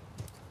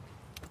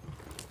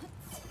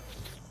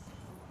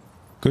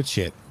 Good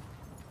shit.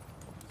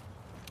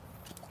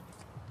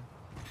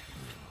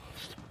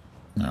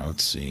 Now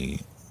let's see.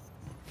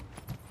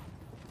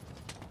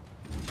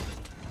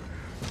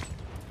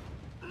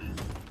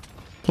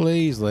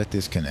 Please let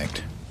this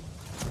connect.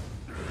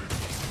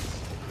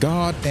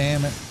 God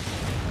damn it.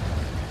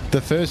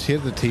 The first hit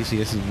of the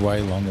TCS is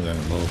way longer than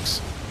it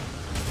looks.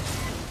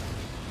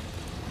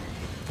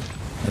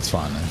 That's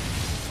fine then.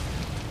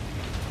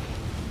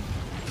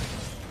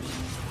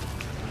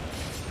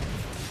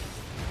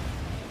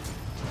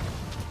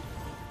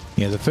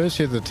 Yeah, the first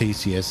hit of the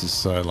TCS is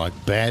so like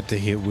bad to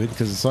hit with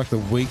because it's like the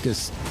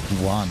weakest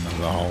one of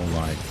the whole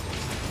like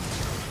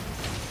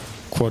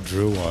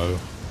quadruo.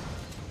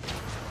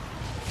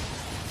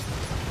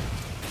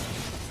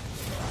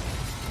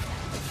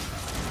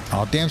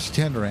 Oh damn, she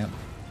turned around.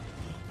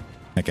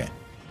 Okay.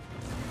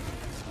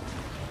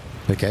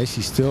 Okay,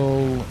 she's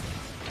still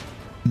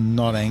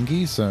not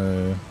angry,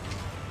 so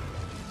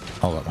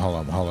hold up, hold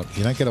up, hold up.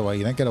 You don't get away,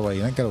 you don't get away,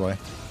 you don't get away.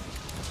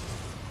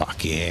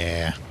 Fuck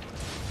yeah.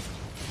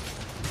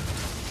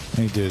 Let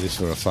me do this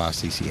for a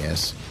fast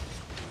TCS.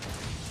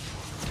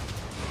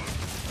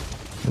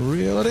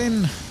 Reel it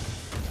in.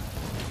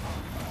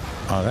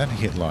 Oh, that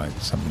hit like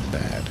something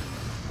bad.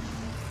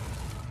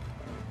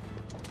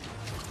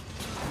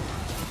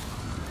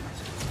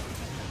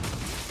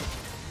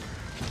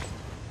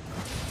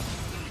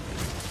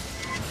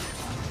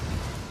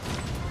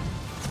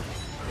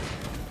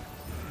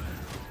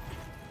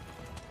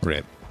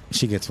 Rip.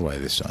 She gets away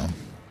this time.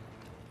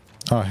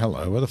 Oh,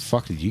 hello. Where the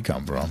fuck did you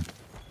come from?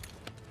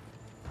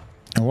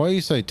 And why are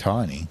you so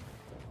tiny?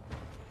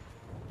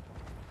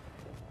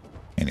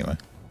 Anyway.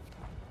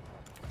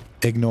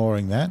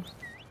 Ignoring that.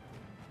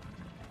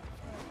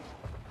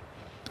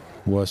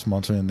 Worst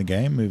monster in the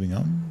game. Moving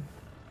on.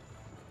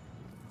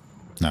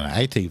 No,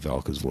 AT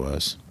Velk is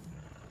worse.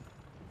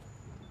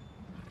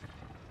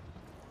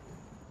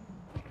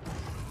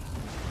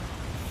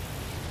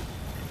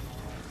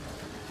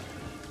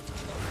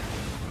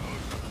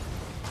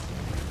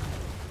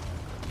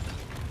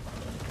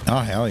 Oh,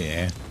 hell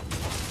yeah.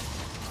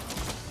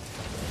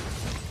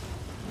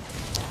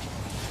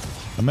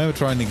 I remember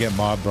trying to get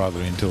my brother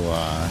into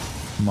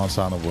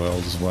Monster Hunter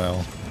World as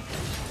well.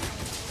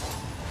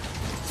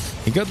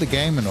 He got the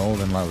game and all,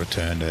 then like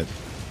returned it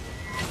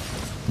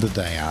the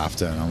day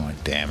after, and I'm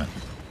like, damn it.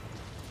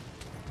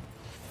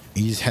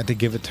 You just had to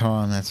give it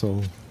time, that's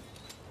all.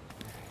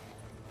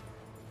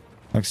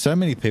 Like so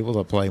many people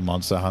that play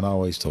Monster Hunter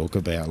always talk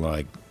about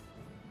like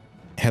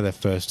how their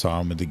first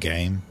time with the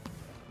game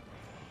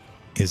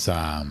is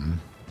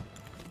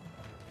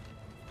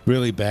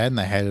really bad and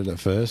they hate it at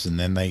first and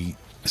then they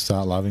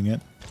start loving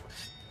it.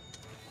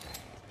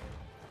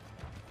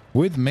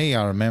 With me,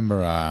 I remember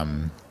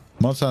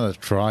Monster Hunter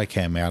Tri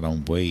came out on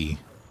Wii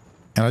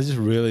And I just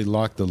really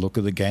liked the look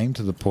of the game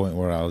to the point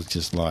where I was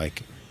just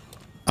like,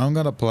 I'm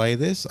going to play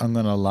this, I'm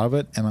going to love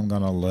it, and I'm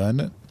going to learn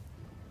it.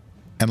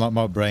 And like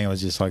my brain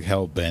was just like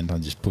hell bent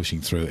on just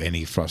pushing through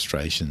any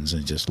frustrations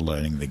and just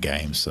learning the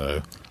game.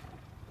 So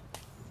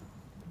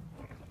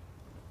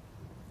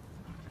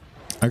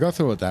I got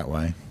through it that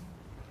way.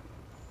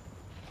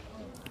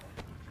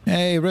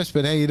 Hey,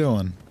 Respite, how you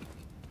doing?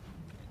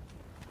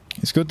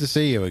 It's good to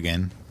see you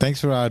again.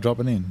 Thanks for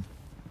dropping in.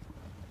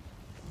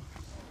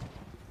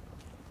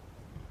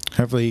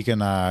 Hopefully you can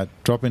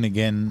drop in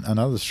again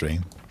another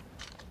stream.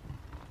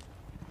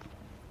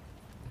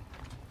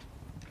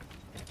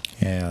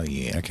 Hell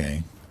yeah,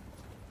 okay.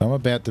 I'm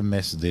about to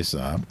mess this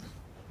up.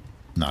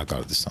 No, I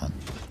got it this time.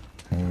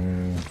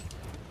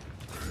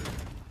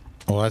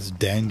 Oh, that's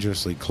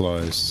dangerously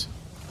close.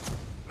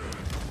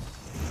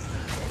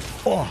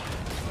 Oh!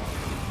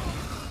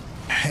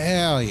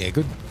 Hell yeah,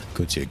 good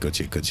shit, good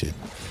shit, good shit.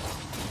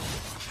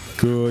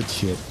 Good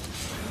shit.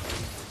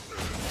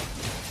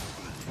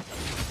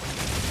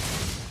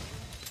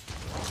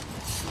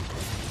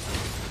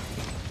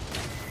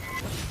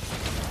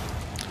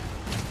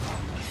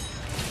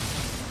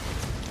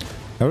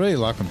 I really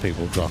like when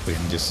people drop in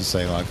just to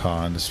say like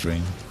hi on the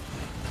stream.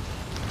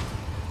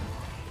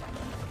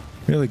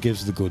 Really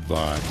gives the good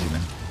vibes, you know.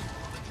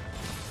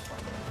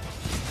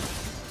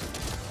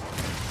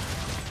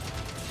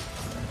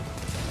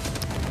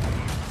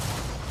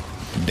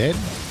 Dead?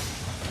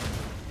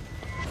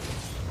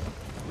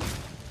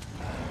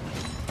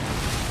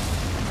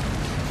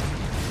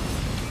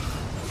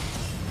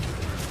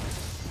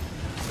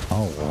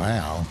 Oh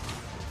wow.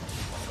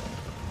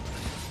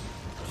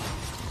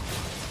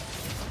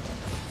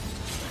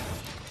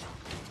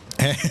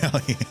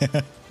 Hell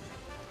yeah.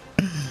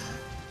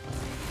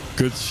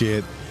 Good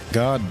shit.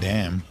 God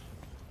damn.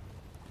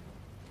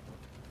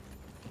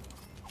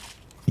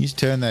 You just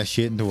turned that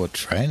shit into a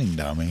training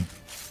dummy.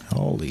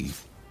 Holy.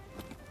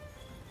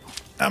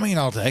 I mean,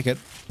 I'll take it.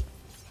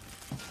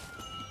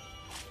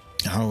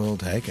 I will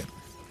take it.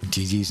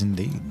 GG's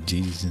indeed.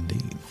 GG's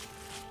indeed.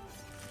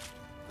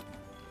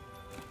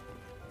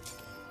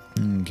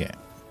 Okay.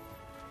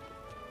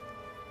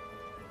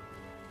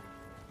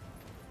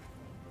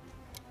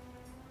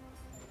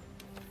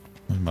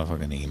 Where's my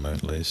fucking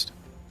emote list?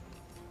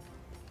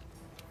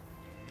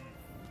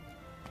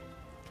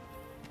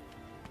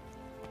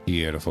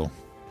 Beautiful.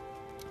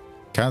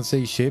 Can't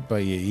see shit,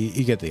 but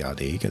you get the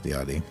idea. You get the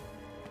idea.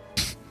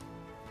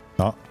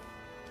 Oh.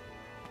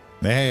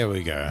 There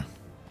we go.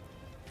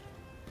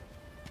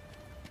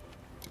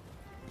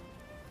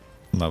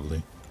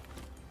 Lovely.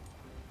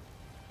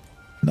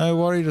 No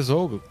worries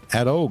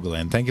at all,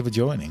 Glenn. Thank you for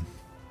joining.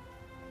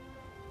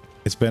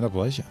 It's been a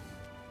pleasure.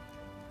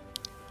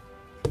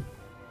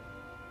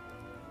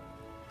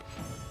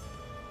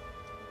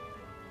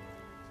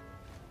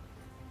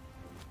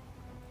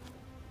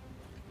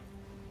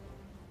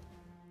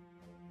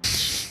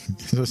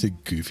 That's a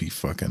goofy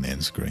fucking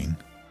end screen.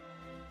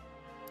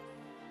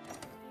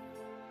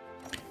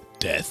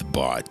 Death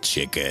by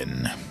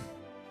chicken.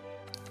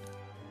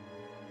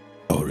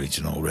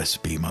 Original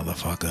recipe,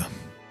 motherfucker.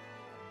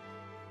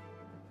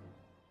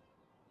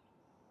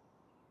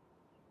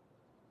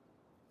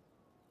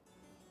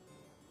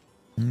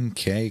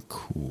 Okay,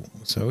 cool.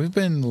 So we've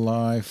been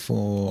live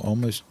for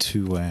almost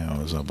 2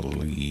 hours, I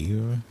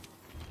believe.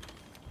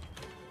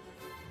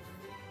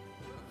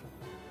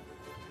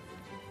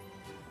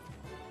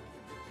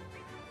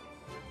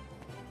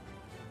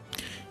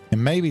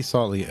 And maybe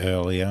slightly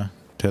earlier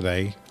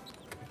today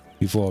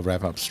before I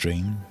wrap up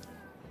stream.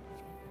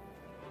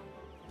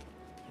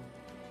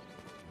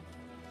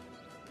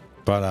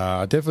 But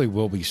I definitely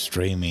will be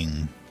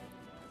streaming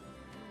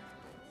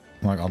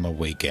like on the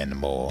weekend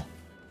more.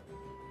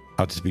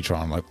 I'll just be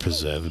trying to like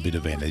preserve a bit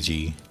of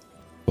energy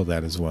for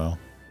that as well.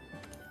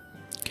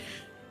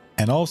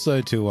 And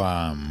also to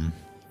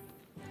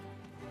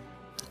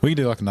we can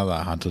do like another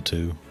hunt or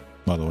two,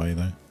 by the way,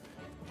 though.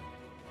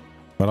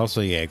 But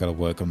also, yeah, got to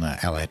work on that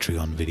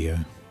Alatreon video.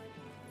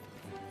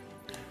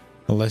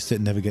 Lest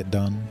it never get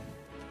done.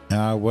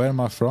 Where am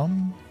I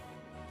from?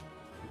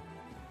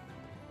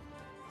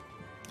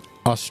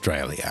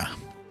 Australia.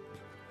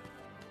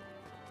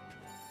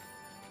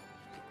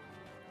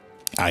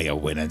 Are you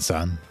winning,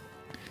 son?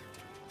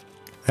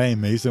 Hey,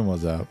 Mason,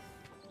 what's up?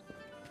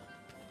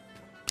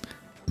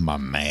 My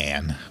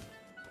man.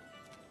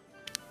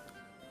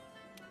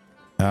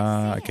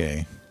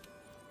 Okay.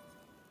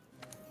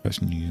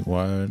 Post new.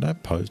 Why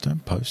don't post?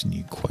 Don't post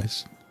new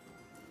quests.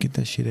 Get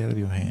that shit out of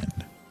your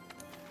hand.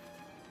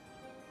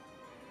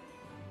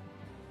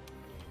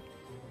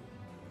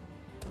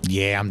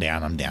 Yeah, I'm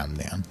down. I'm down. I'm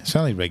down. It's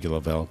only regular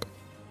Velk.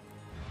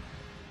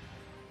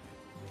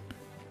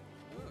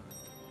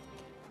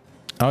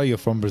 Oh, you're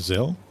from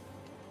Brazil?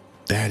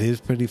 That is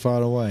pretty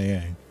far away,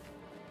 eh?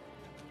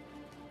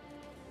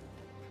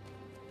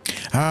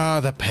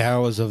 Ah, the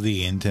powers of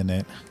the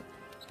internet.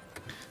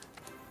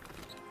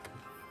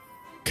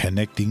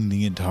 Connecting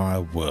the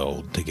entire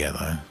world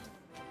together.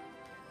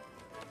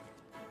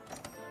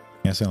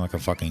 Yeah, I sound like a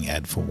fucking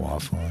ad for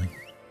Wi-Fi.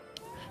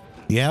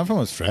 Yeah, I'm from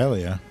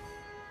Australia.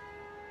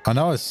 I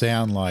know I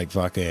sound like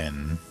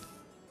fucking...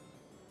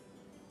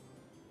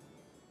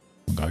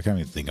 Oh God, I can't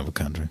even think of a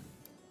country.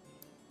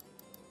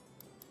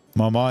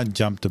 My mind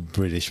jumped to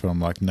British, but I'm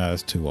like, no,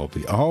 it's too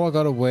obvious. Oh, I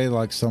gotta wear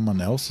like someone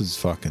else's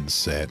fucking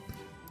set.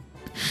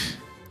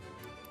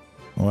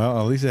 Well,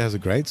 at least it has a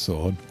great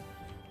sword.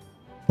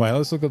 Wait,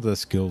 let's look at the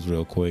skills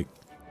real quick.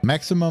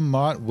 Maximum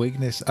might,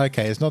 weakness.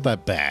 Okay, it's not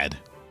that bad.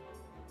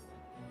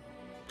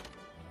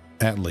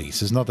 At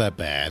least, it's not that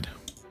bad.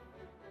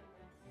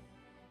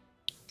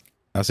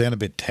 I sound a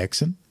bit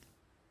Texan.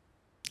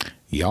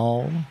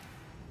 Y'all.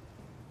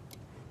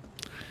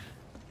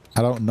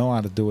 I don't know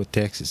how to do a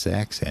Texas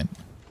accent.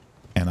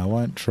 And I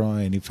won't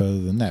try any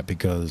further than that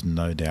because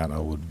no doubt I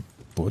would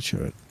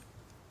butcher it.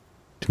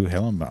 To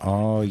hell and back.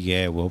 Oh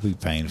yeah, will be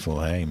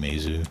painful. Hey,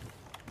 Mizu.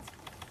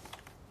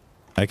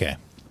 Okay.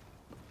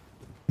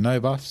 No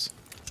buffs.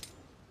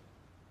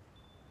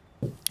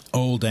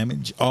 All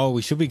damage. Oh,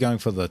 we should be going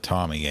for the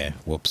timer, yeah.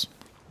 Whoops.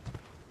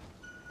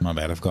 My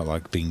bad, I've got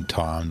like being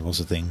timed. What's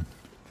the thing?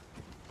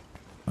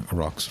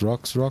 Rocks,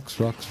 rocks, rocks,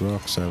 rocks,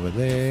 rocks over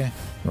there.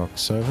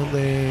 Rocks over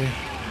there.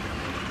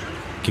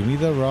 Give me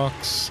the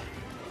rocks.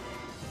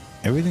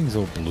 Everything's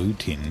all blue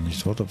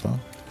tinged. What the fuck?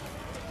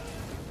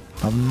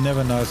 I've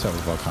never noticed that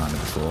with Volcano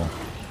before.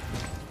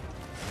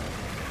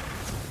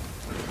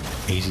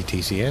 Easy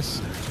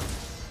TCS.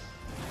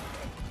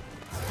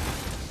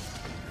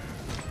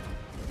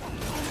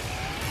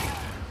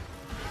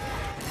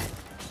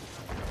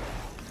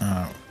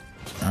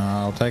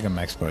 I'll take a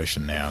max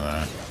potion now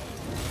though.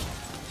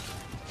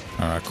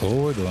 Alright,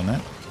 cool, we're doing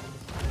that.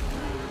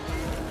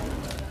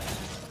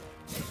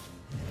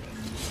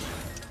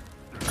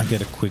 I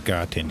get a quick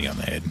tendy on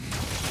the head.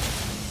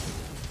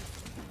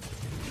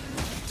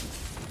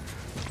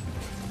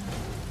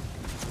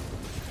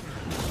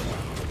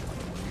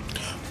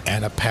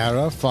 And a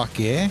para, fuck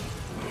yeah.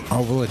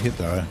 Oh, will it hit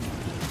though?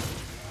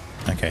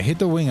 Okay, hit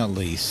the wing at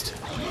least.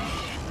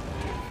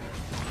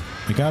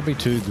 You can't be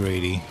too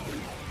greedy.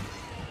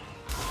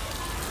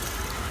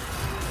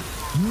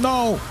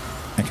 No!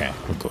 Okay,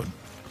 we're good.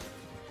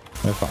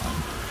 We're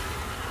fine.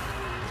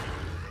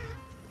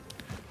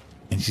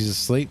 And she's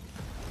asleep.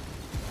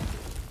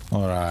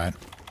 Alright.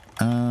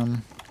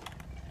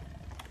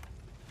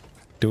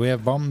 Do we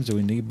have bombs? Do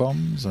we need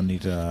bombs? I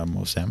need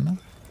more stamina.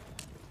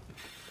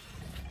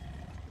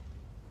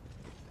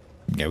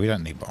 Yeah, we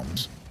don't need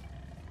bombs.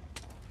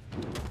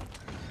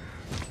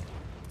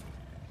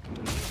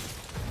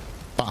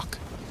 Fuck.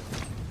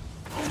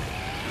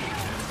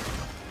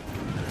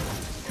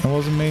 That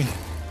wasn't me.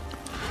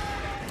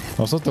 That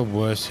was not the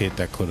worst hit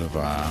that could have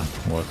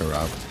woke her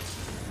up.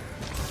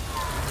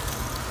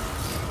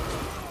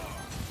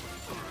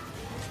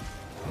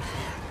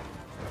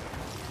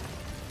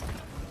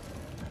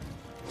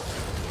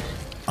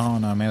 Oh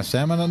no, man,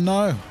 stamina,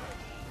 no.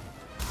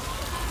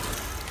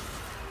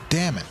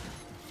 Damn it.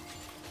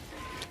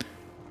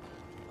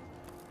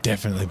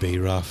 Definitely be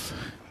rough.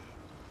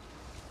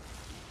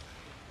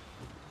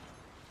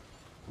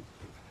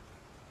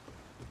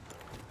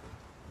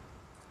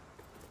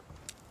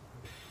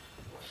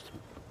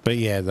 But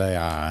yeah, they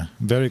are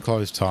very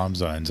close time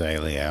zones,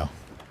 Aliao.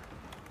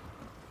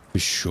 For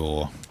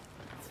sure.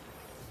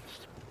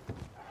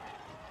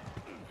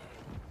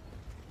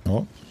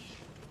 Oh.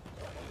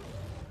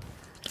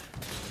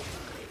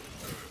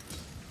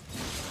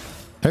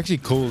 Actually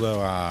cool though,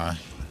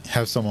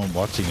 have someone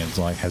watching it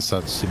like has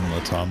such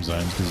similar time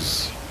zones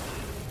because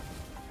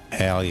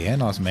hell yeah,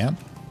 nice mount.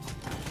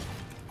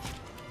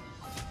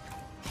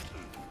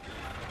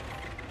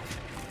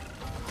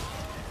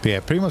 But yeah,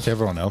 pretty much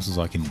everyone else is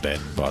like in bed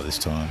by this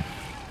time.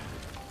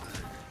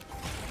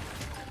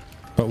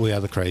 But we are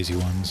the crazy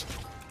ones.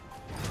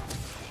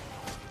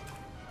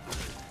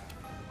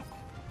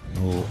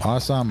 Oh,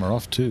 ice armor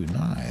off too.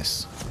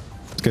 Nice.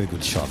 Let's get a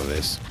good shot of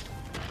this.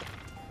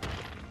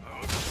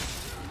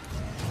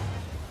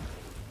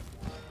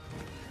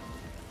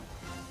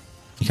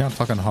 You can't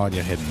fucking hide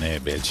your head in there,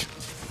 bitch.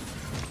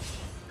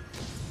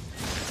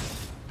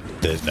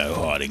 There's no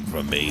hiding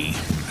from me,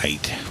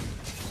 mate.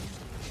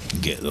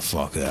 Get the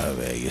fuck out of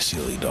there, you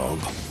silly dog.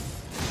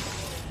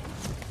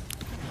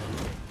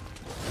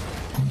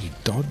 Oh, you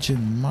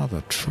dodging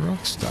mother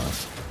truck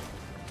stuff.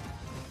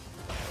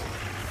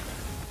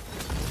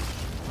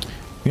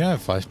 We don't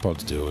have face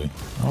pods, do we?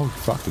 Oh,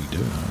 fuck, we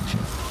do,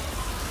 actually.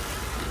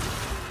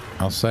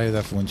 I'll save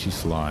that for when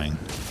she's flying.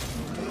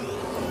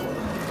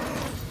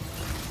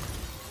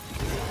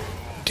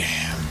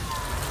 Damn.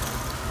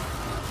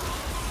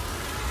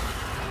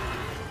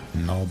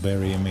 Null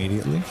berry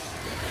immediately.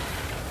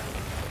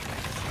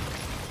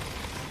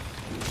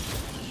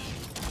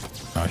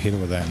 I'll hit her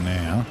with that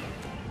now.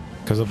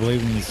 Because I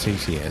believe in this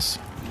TCS.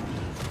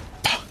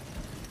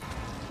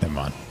 Never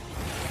mind.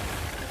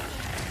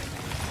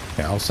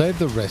 Yeah, I'll save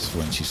the rest for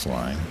when she's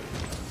flying.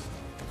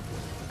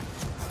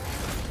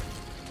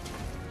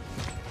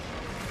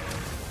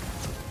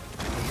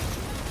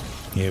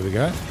 Here we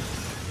go.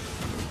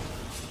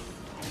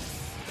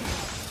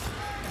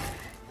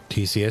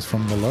 TCS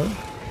from below.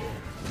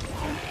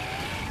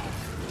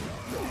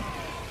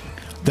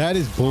 That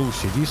is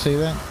bullshit. You see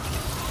that?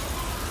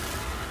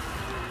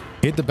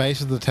 Hit the base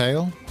of the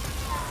tail.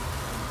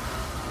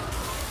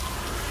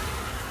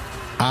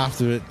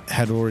 After it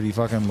had already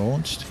fucking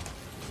launched.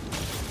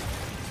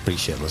 Pretty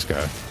shit, let's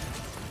go.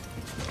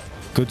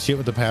 Good shit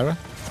with the para.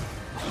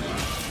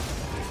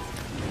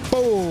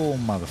 Boom,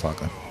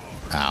 motherfucker.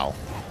 Ow.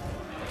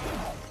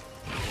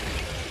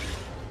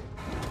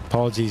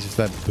 Apologies if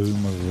that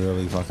boom was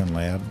really fucking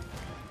loud.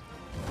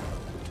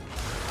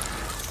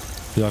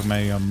 Feel like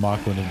maybe my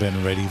mic wouldn't have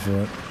been ready for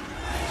it.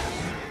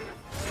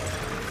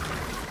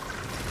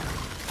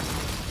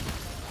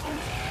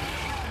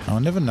 I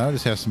never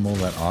noticed how small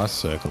that ice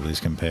circle is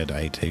compared to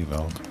AT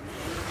Valk.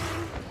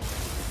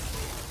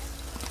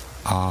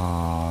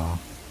 Ah.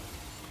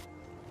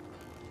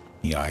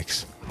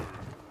 Yikes.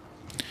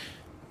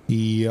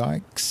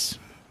 Yikes.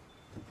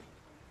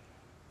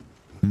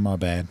 My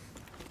bad.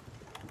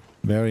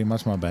 Very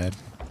much my bad.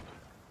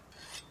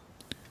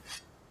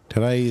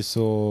 Today you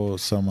saw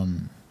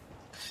someone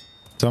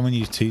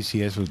use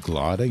TCS with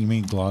glider. You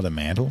mean glider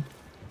mantle?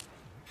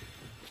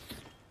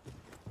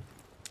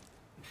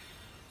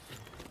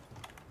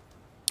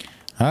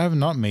 I have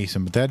not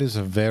Mason, but that is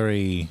a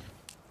very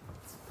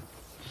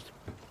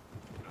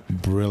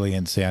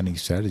brilliant sounding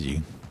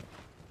strategy.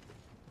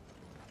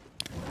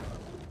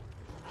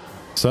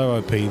 So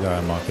OP though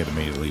I might get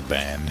immediately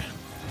banned.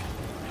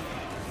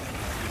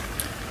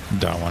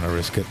 Don't want to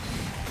risk it.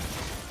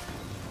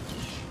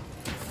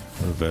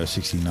 Reverse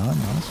 69,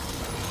 nice.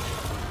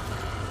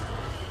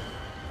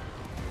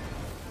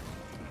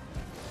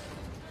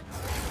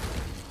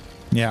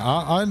 Yeah,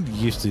 I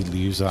used to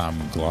use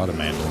glider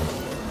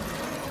mantle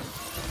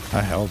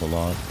a hell of a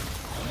lot.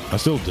 I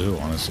still do,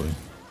 honestly.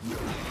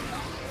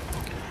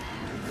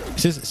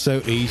 It's just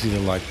so easy to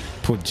like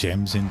put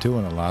gems into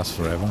and it lasts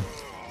forever.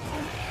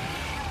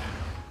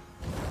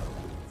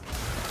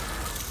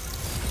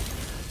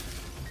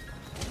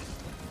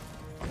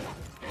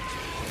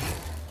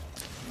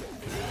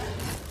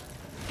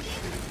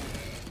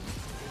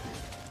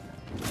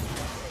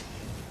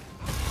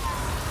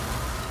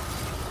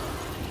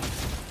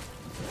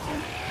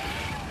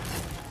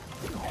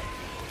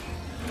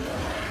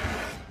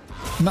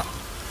 No.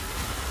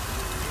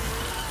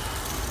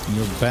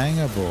 You're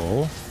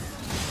bangable.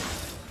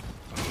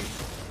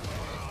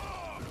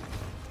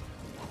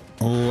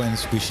 Oh, and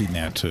squishy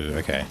now too.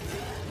 Okay.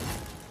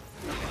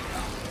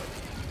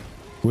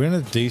 We're in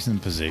a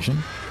decent position.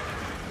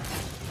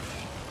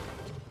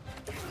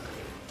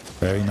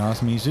 Very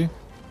nice, Mizu.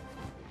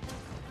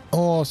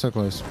 Oh, so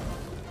close.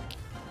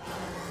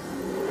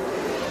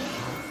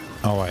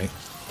 Oh, wait.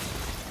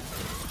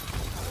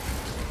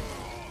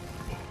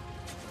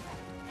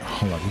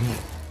 Hold on.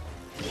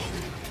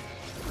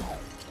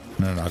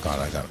 No, I got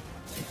it.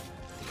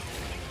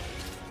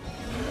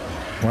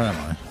 Where am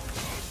I?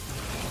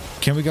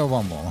 Can we go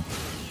one more?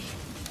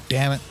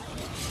 Damn it.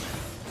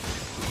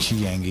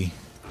 Chiangi.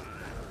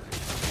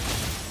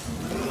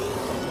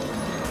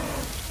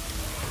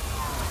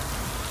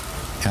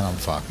 And I'm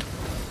fucked.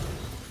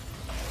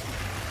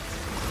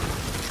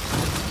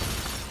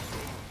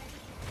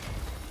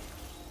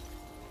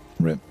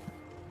 Rip.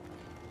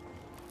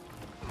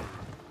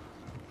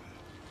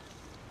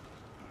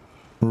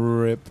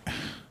 Rip.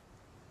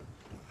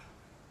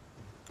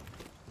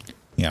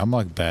 Yeah, I'm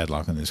like bad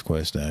luck on this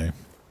quest, eh?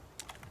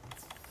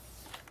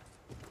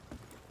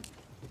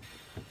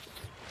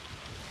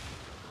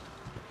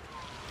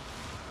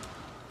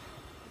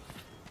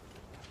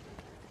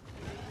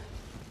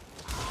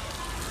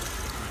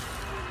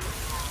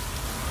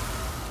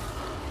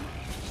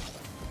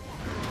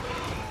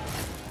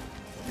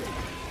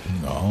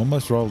 I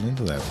almost rolled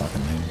into that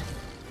fucking thing.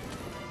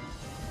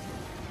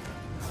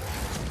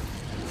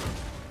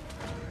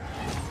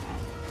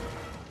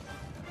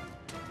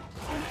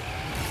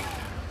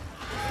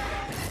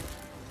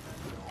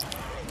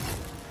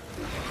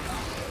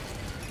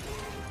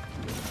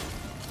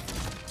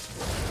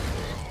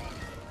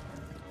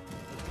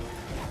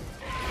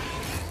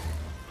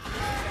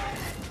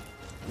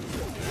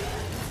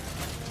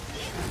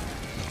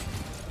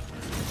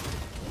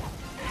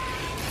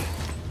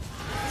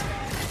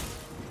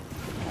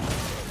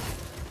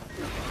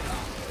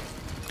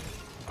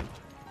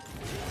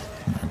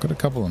 Got a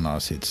couple of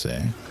nice hits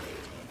there.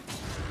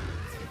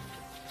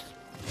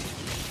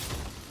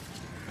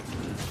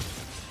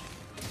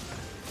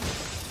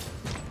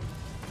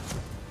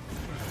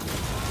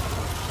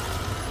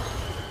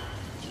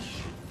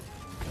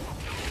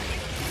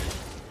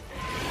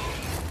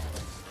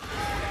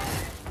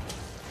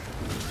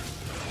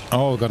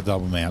 Oh, got a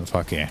double mount.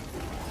 Fuck yeah.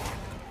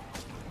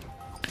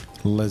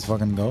 Let's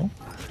fucking go.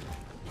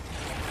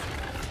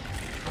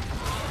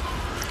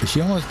 Is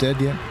she almost dead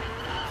yet?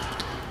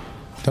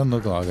 Doesn't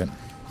look like it.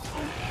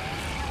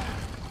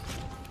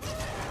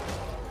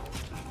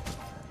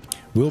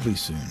 Will be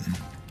soon.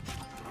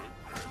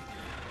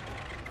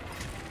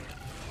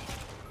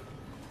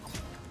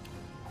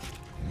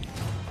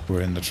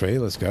 We're in the tree,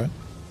 let's go.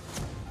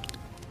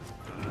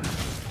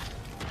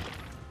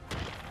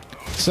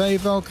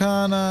 Save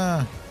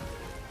Volcana!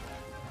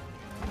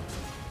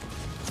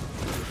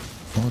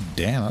 Oh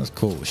damn, that's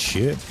cool as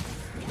shit.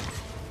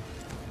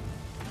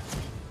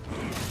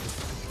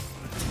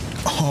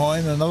 Oh,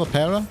 and another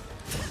para?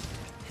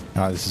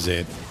 Oh, this is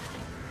it.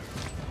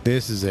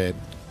 This is it.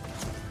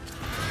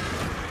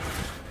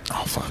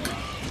 Oh, fuck.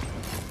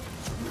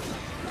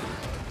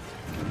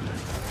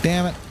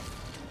 Damn it.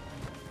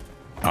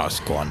 Oh, I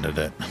squandered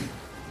it.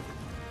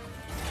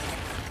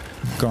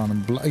 Gone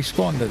and bloody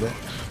squandered it.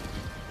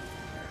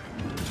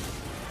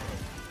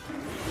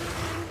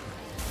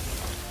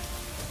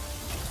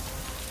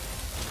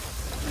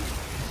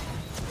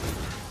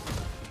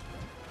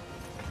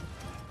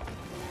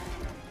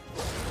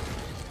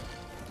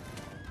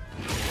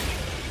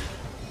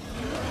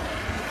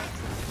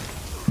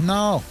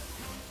 No!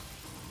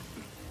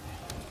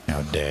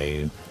 How dare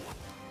you?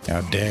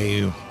 How dare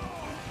you?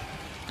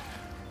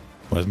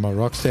 Where's my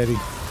Rocksteady?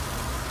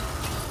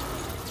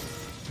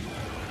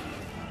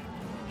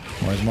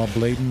 Where's my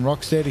bleeding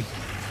Rocksteady?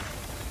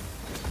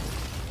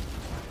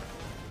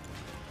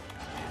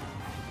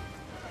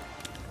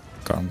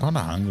 God, I'm kind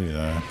of hungry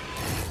though.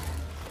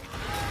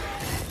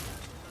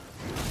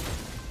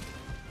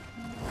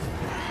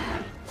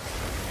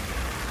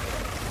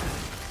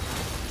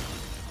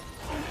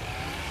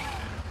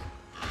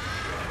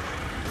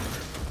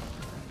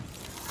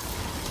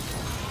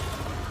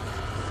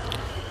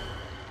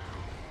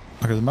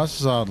 As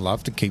much as I'd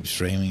love to keep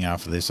streaming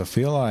after this, I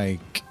feel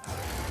like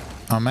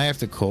I may have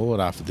to call it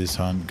after this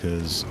hunt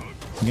because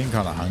I'm getting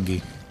kind of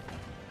hungry.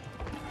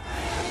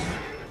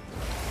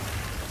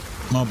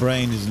 My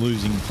brain is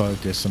losing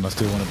focus and I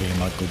still want to be in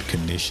like good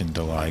condition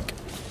to like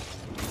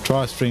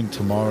try stream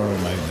tomorrow or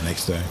maybe the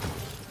next day.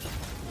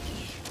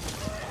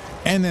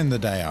 And then the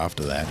day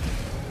after that.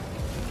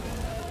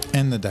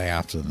 And the day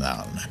after that,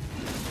 I don't know.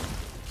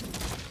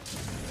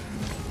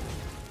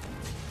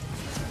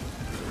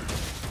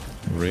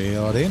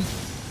 Reel it in.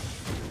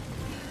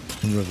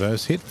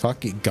 Reverse hit.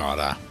 Fuck it.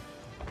 Gotta.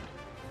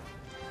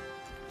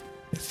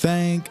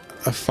 Thank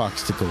a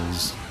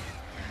fucksticles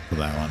for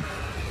that one.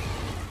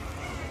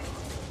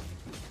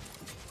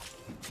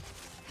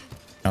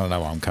 I don't know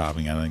why I'm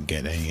carving. I don't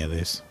get any of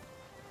this.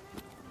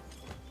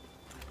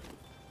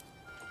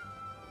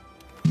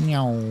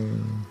 Meow.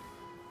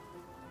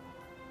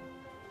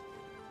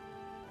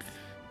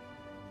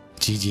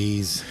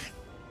 GG's.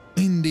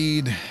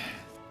 Indeed.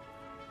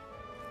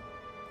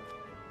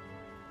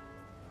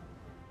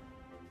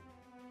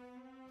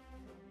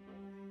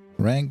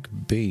 Rank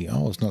B.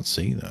 Oh, it's not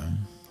C though.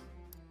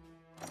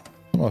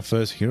 My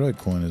first hero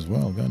coin as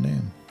well.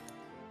 Goddamn.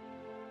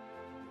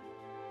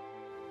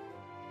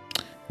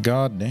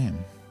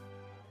 Goddamn.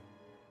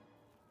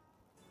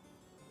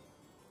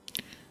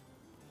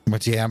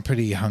 But yeah, I'm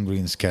pretty hungry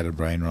and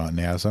scatterbrained right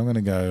now, so I'm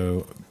gonna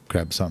go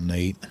grab something to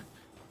eat.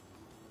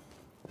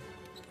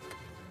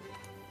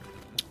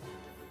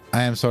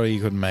 I am sorry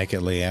you couldn't make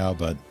it, Liao,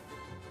 but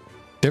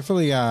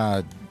definitely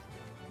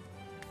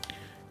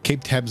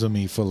keep tabs on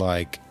me for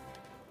like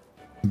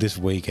this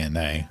weekend,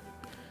 eh?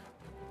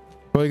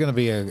 Probably gonna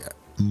be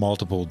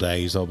multiple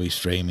days I'll be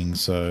streaming,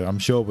 so I'm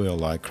sure we'll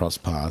like cross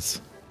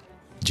paths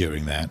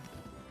during that.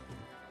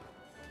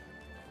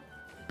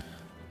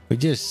 We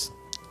just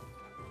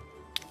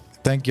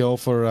thank y'all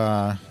for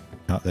oh,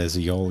 there's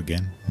a y'all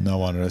again. No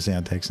wonder I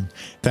sound texting.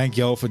 Thank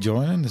y'all for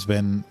joining. It's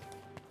been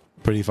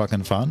pretty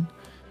fucking fun.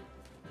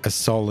 A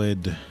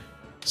solid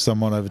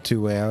somewhat over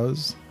 2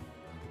 hours.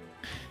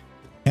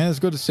 And it's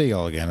good to see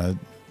y'all again. I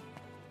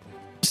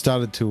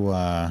started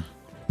to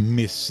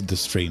miss the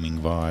streaming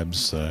vibes,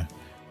 so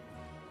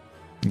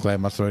I'm glad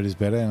my throat is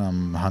better and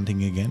I'm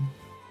hunting again.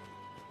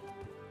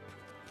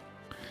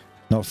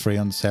 Not free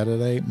on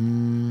Saturday.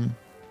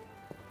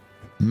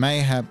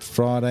 Mayhap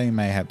Friday,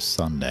 mayhap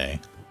Sunday.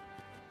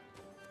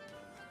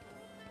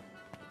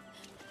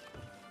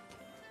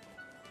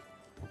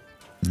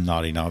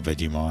 Naughty not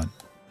Vegemite.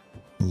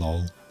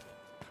 Lol.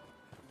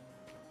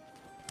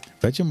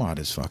 Vegemite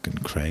is fucking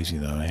crazy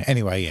though. Eh?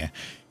 Anyway, yeah.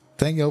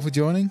 Thank you all for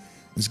joining.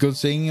 It's good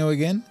seeing you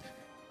again.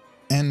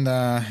 And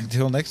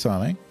until next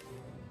time, eh?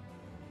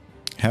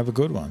 Have a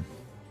good one.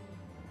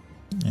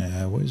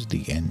 Where's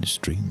the end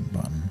stream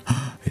button?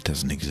 It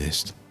doesn't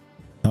exist.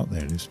 Oh,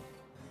 there it is.